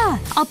idea!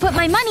 I'll put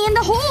my money in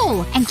the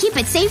hole and keep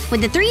it safe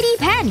with the 3D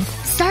pen.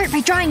 Start by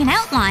drawing an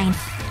outline.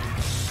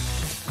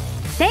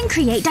 Then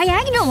create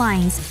diagonal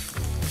lines.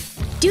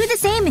 Do the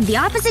same in the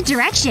opposite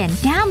direction.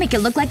 Now make it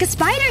look like a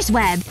spider's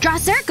web. Draw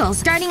circles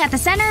starting at the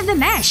center of the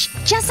mesh.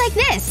 Just like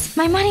this.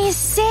 My money is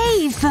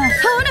safe.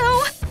 Oh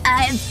no!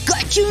 I've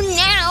got you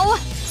now!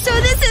 So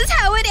this is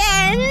how it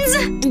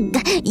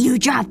ends! You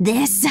dropped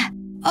this.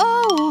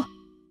 Oh.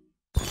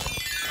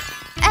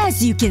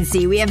 As you can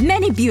see, we have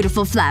many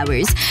beautiful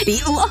flowers.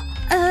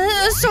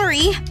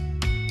 Sorry.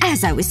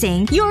 As I was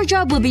saying, your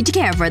job will be to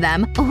care for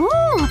them.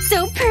 Ooh,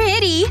 so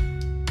pretty.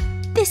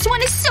 This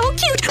one is so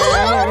cute.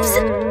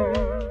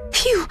 Oops!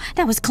 Phew,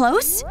 that was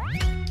close.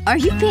 Are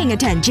you paying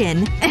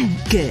attention?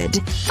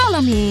 Good.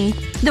 Follow me.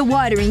 The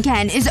watering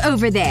can is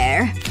over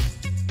there.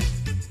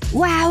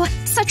 Wow,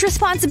 such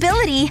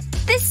responsibility.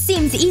 This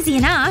seems easy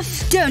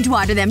enough. Don't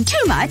water them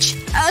too much.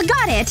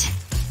 Got it.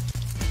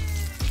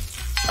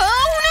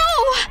 Oh no!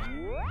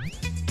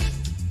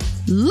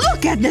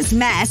 Look at this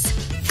mess!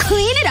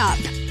 Clean it up!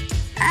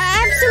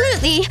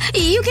 Absolutely.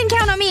 You can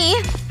count on me.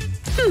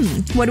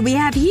 What do we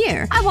have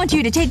here? I want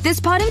you to take this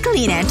pot and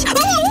clean it.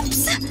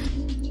 Oops!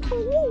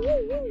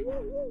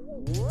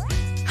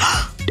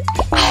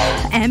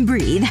 And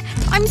breathe.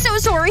 I'm so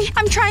sorry.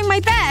 I'm trying my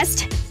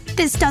best.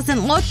 This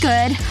doesn't look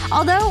good.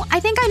 Although,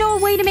 I think I know a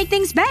way to make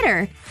things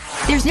better.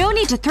 There's no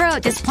need to throw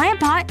out this plant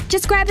pot.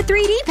 Just grab a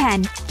 3D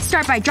pen.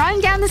 Start by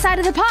drawing down the side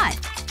of the pot.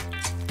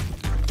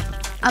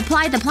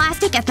 Apply the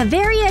plastic at the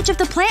very edge of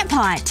the plant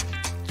pot.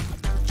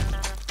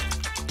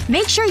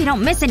 Make sure you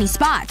don't miss any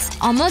spots.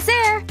 Almost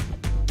there.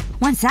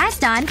 Once that's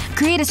done,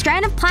 create a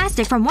strand of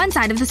plastic from one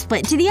side of the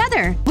split to the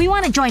other. We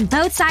want to join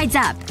both sides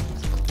up.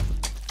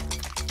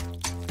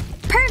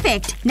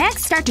 Perfect!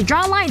 Next, start to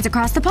draw lines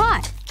across the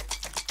pot.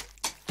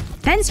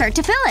 Then start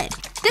to fill it.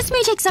 This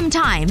may take some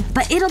time,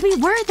 but it'll be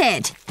worth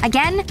it.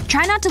 Again,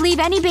 try not to leave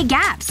any big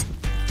gaps.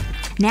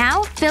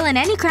 Now, fill in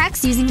any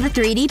cracks using the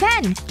 3D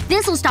pen.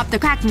 This will stop the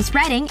crack from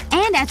spreading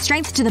and add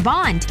strength to the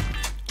bond.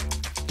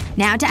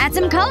 Now to add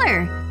some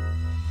color.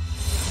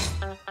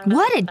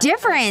 What a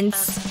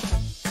difference!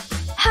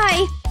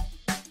 Hi.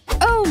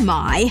 Oh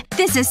my.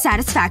 This is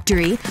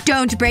satisfactory.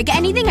 Don't break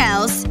anything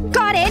else.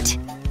 Got it!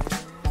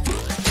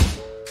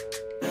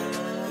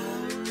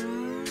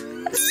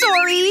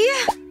 Sorry.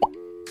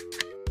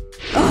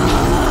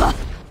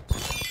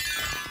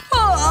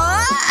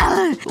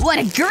 What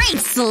a great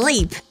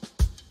sleep!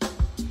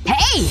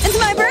 Hey! It's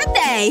my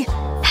birthday!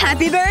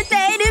 Happy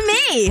birthday to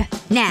me!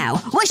 Now,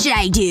 what should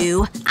I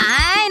do?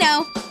 I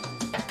know.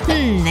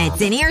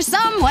 It's in here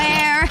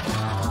somewhere.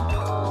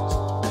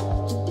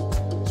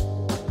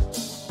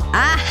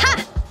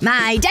 Aha!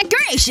 My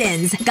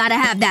decorations! Gotta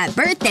have that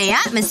birthday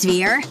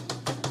atmosphere.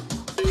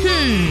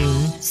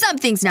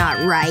 Something's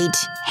not right.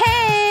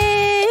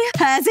 Hey!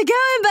 How's it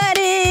going,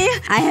 buddy?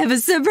 I have a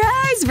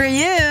surprise for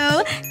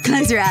you.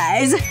 Close your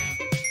eyes.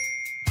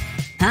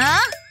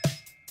 Huh?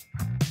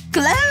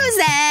 Close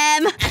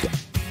them!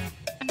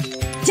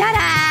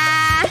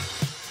 Ta-da!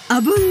 A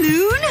A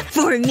balloon?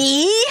 For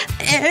me?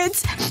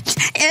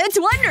 It's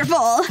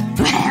wonderful.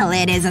 Well,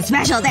 it is a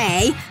special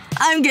day.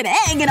 I'm gonna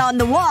hang it on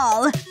the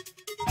wall.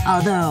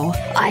 Although,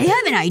 I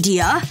have an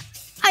idea.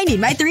 I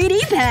need my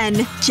 3D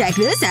pen. Check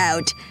this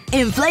out.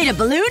 Inflate a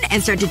balloon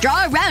and start to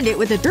draw around it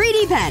with a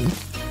 3D pen.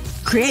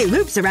 Create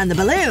loops around the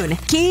balloon.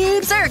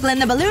 Keep circling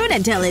the balloon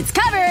until it's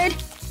covered.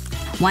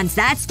 Once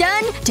that's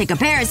done, take a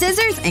pair of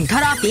scissors and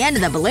cut off the end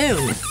of the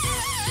balloon.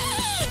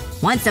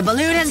 Once the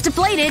balloon has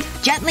deflated,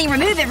 gently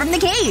remove it from the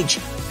cage.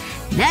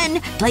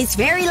 Then, place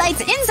fairy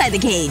lights inside the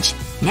cage.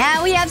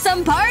 Now we have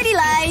some party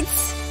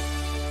lights!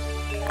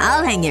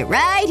 I'll hang it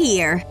right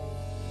here.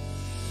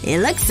 It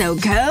looks so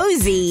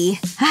cozy.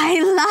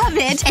 I love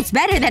it! It's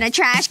better than a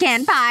trash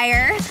can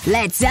fire.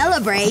 Let's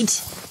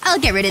celebrate. I'll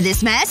get rid of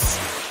this mess.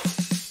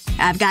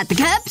 I've got the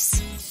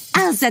cups.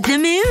 I'll set the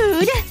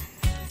mood.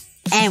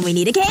 And we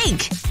need a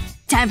cake.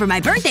 Time for my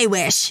birthday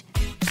wish.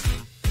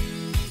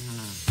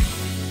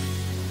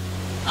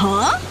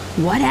 Huh?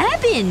 What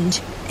happened?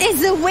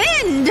 It's the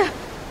wind!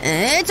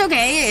 It's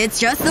okay. It's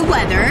just the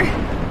weather.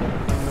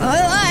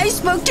 Oh, I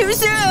spoke too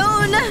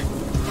soon!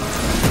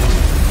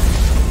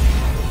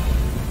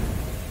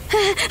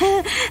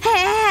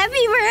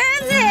 Happy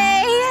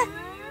birthday!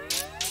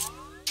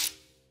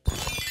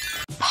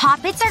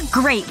 Poppets are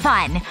great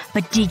fun.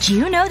 But did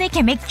you know they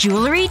can make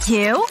jewelry,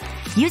 too?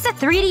 Use a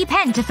 3D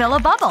pen to fill a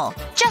bubble.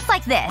 Just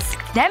like this.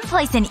 Then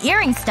place an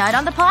earring stud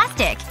on the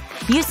plastic.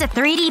 Use a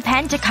 3D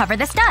pen to cover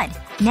the stud.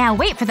 Now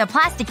wait for the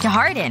plastic to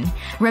harden.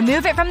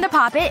 Remove it from the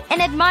poppet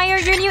and admire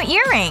your new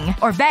earring.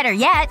 Or better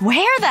yet,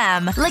 wear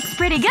them. Looks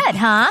pretty good,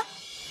 huh?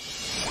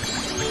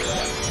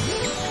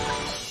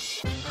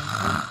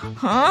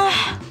 Huh?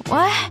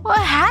 What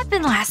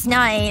happened last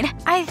night?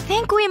 I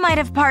think we might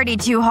have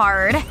partied too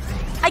hard.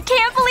 I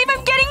can't believe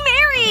I'm getting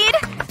married!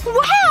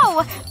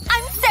 Wow!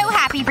 I'm so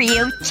happy for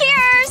you.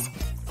 Cheers!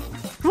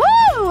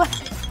 Woo!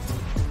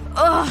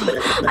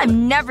 Ugh.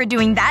 I'm never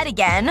doing that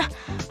again.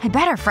 I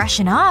better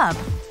freshen up.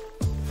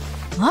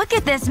 Look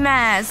at this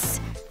mess.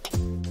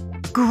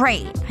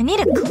 Great. I need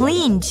to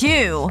clean,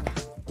 too.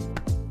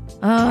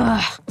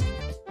 Ugh.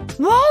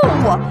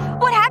 Whoa!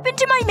 What happened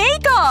to my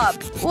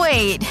makeup?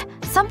 Wait.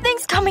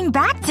 Something's coming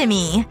back to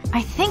me.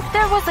 I think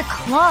there was a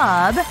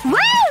club.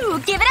 Woo!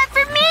 Give it up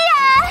for Mia!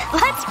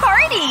 Let's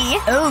party!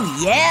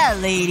 Oh yeah,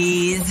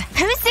 ladies.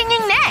 Who's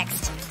singing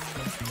next?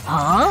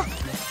 Huh?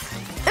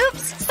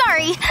 Oops.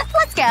 Sorry.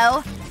 Let's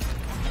go.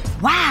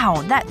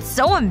 Wow, that's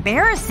so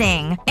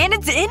embarrassing. And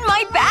it's in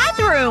my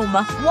bathroom!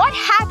 What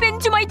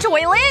happened to my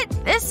toilet?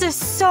 This is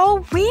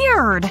so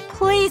weird.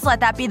 Please let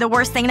that be the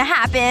worst thing to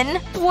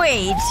happen.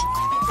 Wait.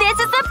 This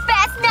is the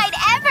best night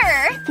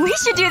ever! We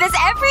should do this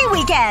every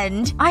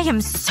weekend! I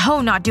am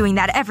so not doing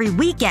that every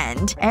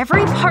weekend.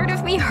 Every part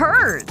of me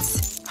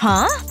hurts.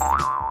 Huh?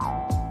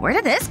 Where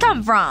did this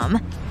come from?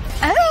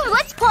 Oh,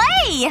 let's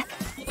play!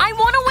 I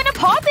want to win a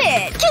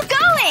poppet! Keep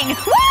going!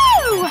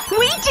 Woo!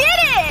 We did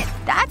it!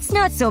 That's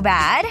not so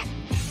bad.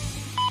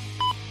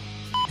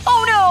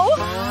 Oh no!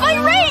 My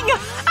ring!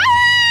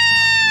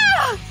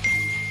 Ah!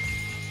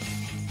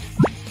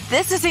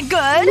 This isn't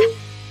good.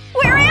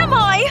 Where am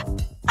I?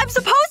 I'm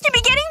supposed to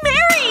be getting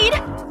married!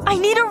 I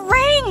need a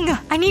ring!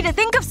 I need to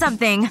think of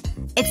something.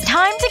 It's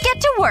time to get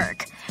to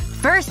work.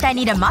 First, I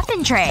need a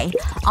muffin tray.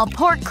 I'll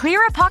pour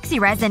clear epoxy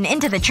resin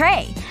into the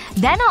tray.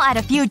 Then I'll add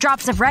a few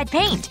drops of red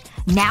paint.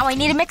 Now I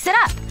need to mix it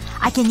up.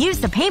 I can use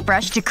the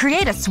paintbrush to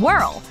create a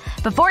swirl.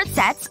 Before it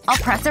sets, I'll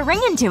press a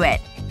ring into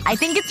it. I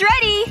think it's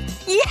ready!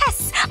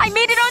 Yes! I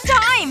made it on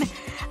time!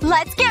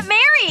 Let's get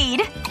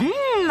married!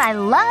 I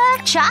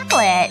love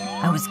chocolate.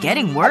 I was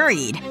getting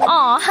worried.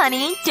 Aw,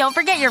 honey. Don't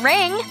forget your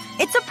ring.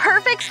 It's a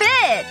perfect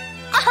fit.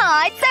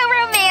 Aw, it's so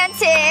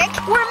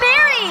romantic. We're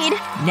married!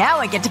 Now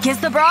I get to kiss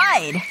the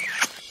bride.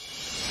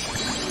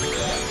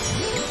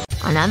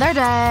 Another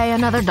day,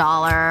 another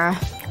dollar.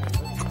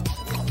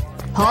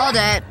 Hold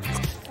it.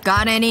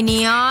 Got any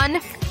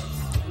neon?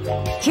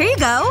 Here you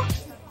go.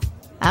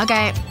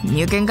 Okay,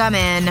 you can come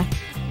in.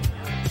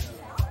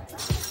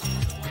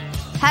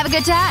 Have a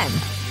good time.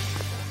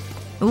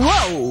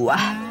 Whoa!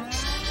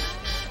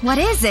 What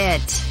is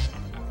it?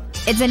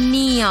 It's a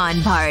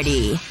neon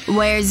party.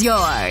 Where's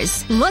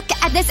yours? Look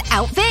at this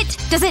outfit.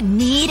 Does it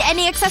need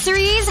any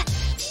accessories?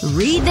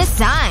 Read the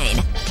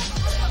sign.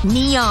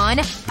 Neon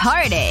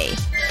party.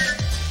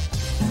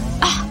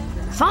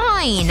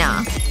 Fine.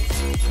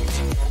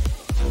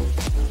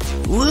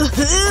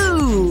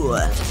 Woohoo!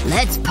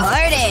 Let's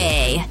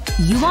party!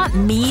 You want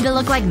me to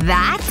look like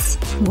that?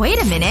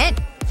 Wait a minute.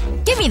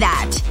 Give me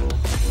that.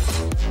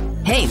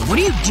 Hey, what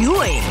are you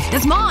doing?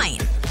 That's mine!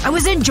 I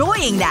was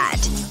enjoying that!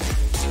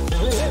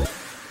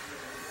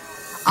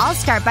 I'll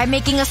start by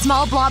making a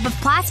small blob of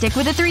plastic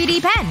with a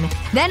 3D pen.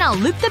 Then I'll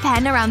loop the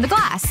pen around the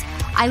glass.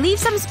 I leave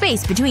some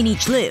space between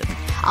each loop.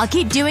 I'll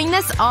keep doing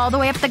this all the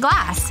way up the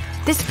glass.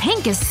 This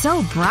pink is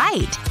so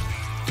bright.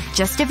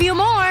 Just a few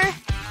more.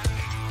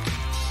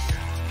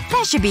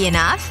 That should be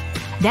enough.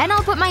 Then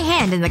I'll put my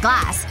hand in the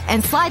glass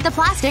and slide the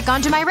plastic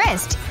onto my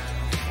wrist.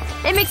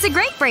 It makes a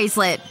great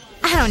bracelet.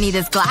 I don't need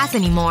this glass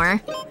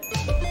anymore.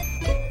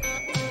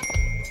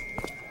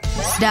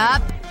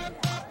 Next up.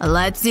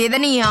 Let's see the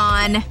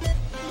neon.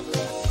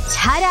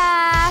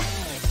 Ta-da!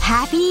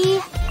 Happy?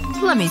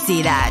 Let me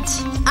see that.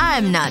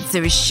 I'm not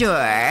so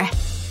sure.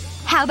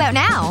 How about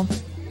now?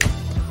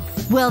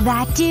 Will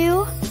that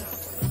do?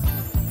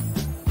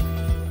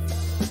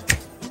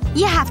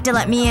 You have to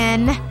let me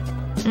in.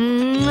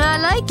 I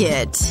like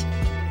it.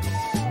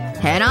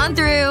 Head on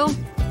through.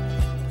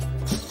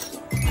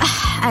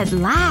 At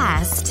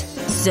last.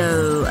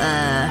 So,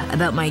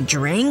 about my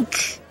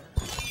drink?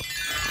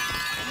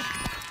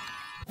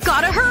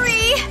 Gotta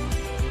hurry!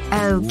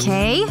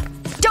 Okay.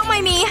 Don't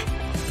mind me!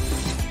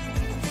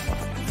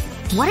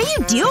 What are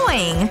you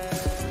doing?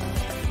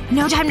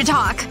 No time to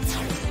talk.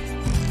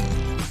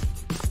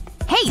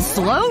 Hey,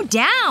 slow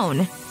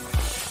down!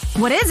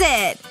 What is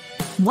it?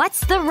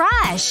 What's the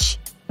rush?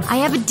 I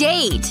have a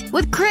date.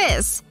 With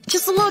Chris.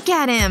 Just look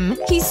at him.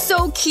 He's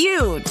so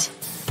cute.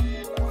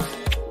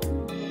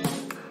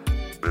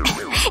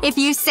 If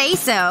you say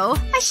so.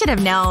 I should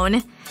have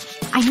known.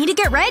 I need to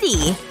get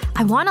ready.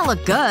 I want to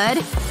look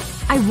good.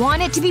 I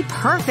want it to be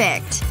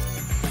perfect.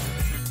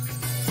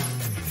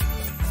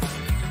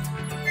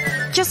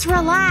 Just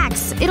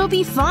relax. It'll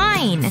be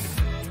fine.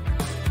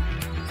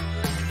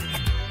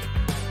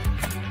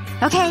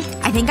 Okay,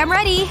 I think I'm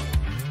ready.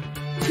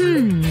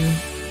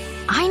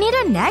 I need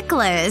a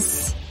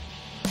necklace.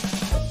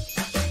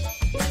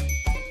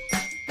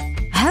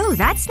 Oh,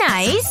 that's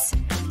nice.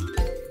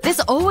 This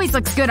always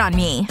looks good on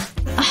me.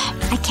 Ugh,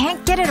 I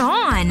can't get it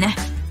on.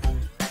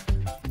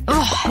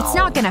 Ugh, it's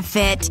not gonna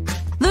fit.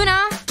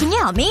 Luna, can you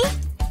help me?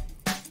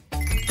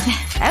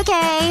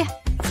 Okay.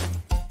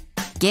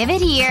 Give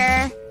it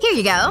here. Here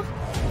you go.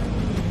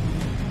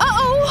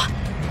 Uh-oh!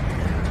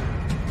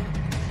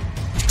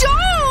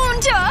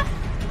 Don't!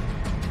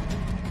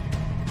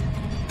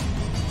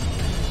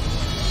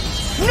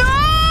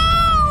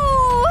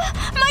 No!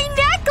 My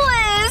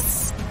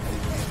necklace!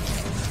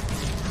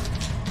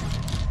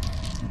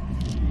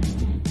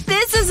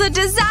 This is a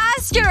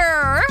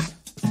disaster!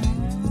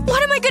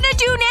 What am I gonna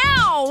do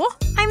now?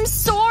 I'm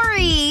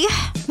sorry.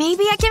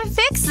 Maybe I can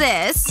fix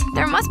this.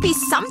 There must be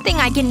something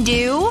I can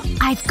do.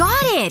 I've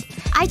got it!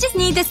 I just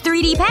need this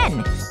 3D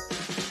pen.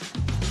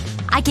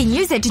 I can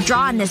use it to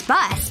draw on this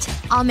bust.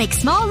 I'll make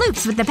small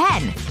loops with the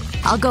pen.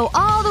 I'll go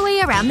all the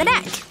way around the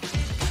neck.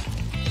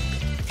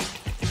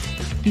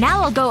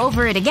 Now I'll go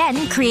over it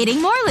again,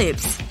 creating more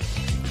loops.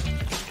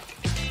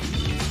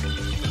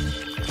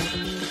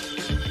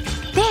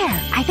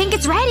 There! I think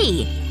it's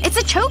ready! It's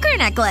a choker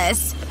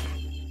necklace!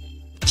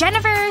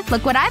 Jennifer,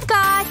 look what I've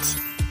got!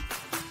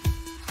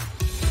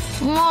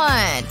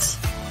 What?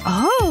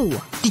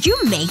 Oh! Did you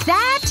make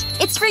that?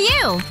 It's for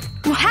you!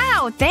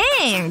 Wow,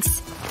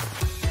 thanks!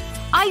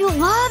 I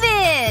love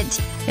it!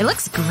 It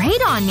looks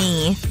great on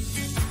me.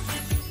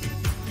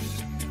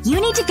 You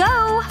need to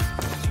go.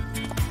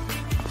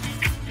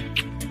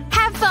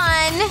 Have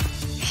fun!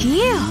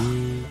 Phew.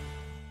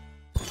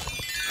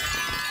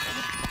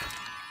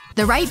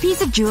 The right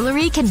piece of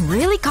jewelry can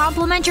really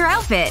complement your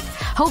outfit.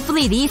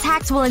 Hopefully these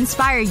hacks will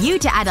inspire you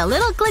to add a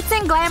little glitz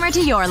and glamour to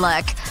your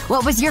look.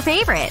 What was your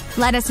favorite?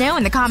 Let us know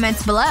in the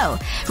comments below.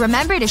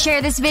 Remember to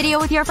share this video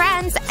with your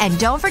friends, and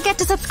don't forget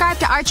to subscribe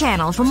to our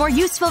channel for more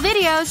useful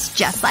videos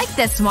just like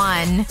this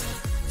one.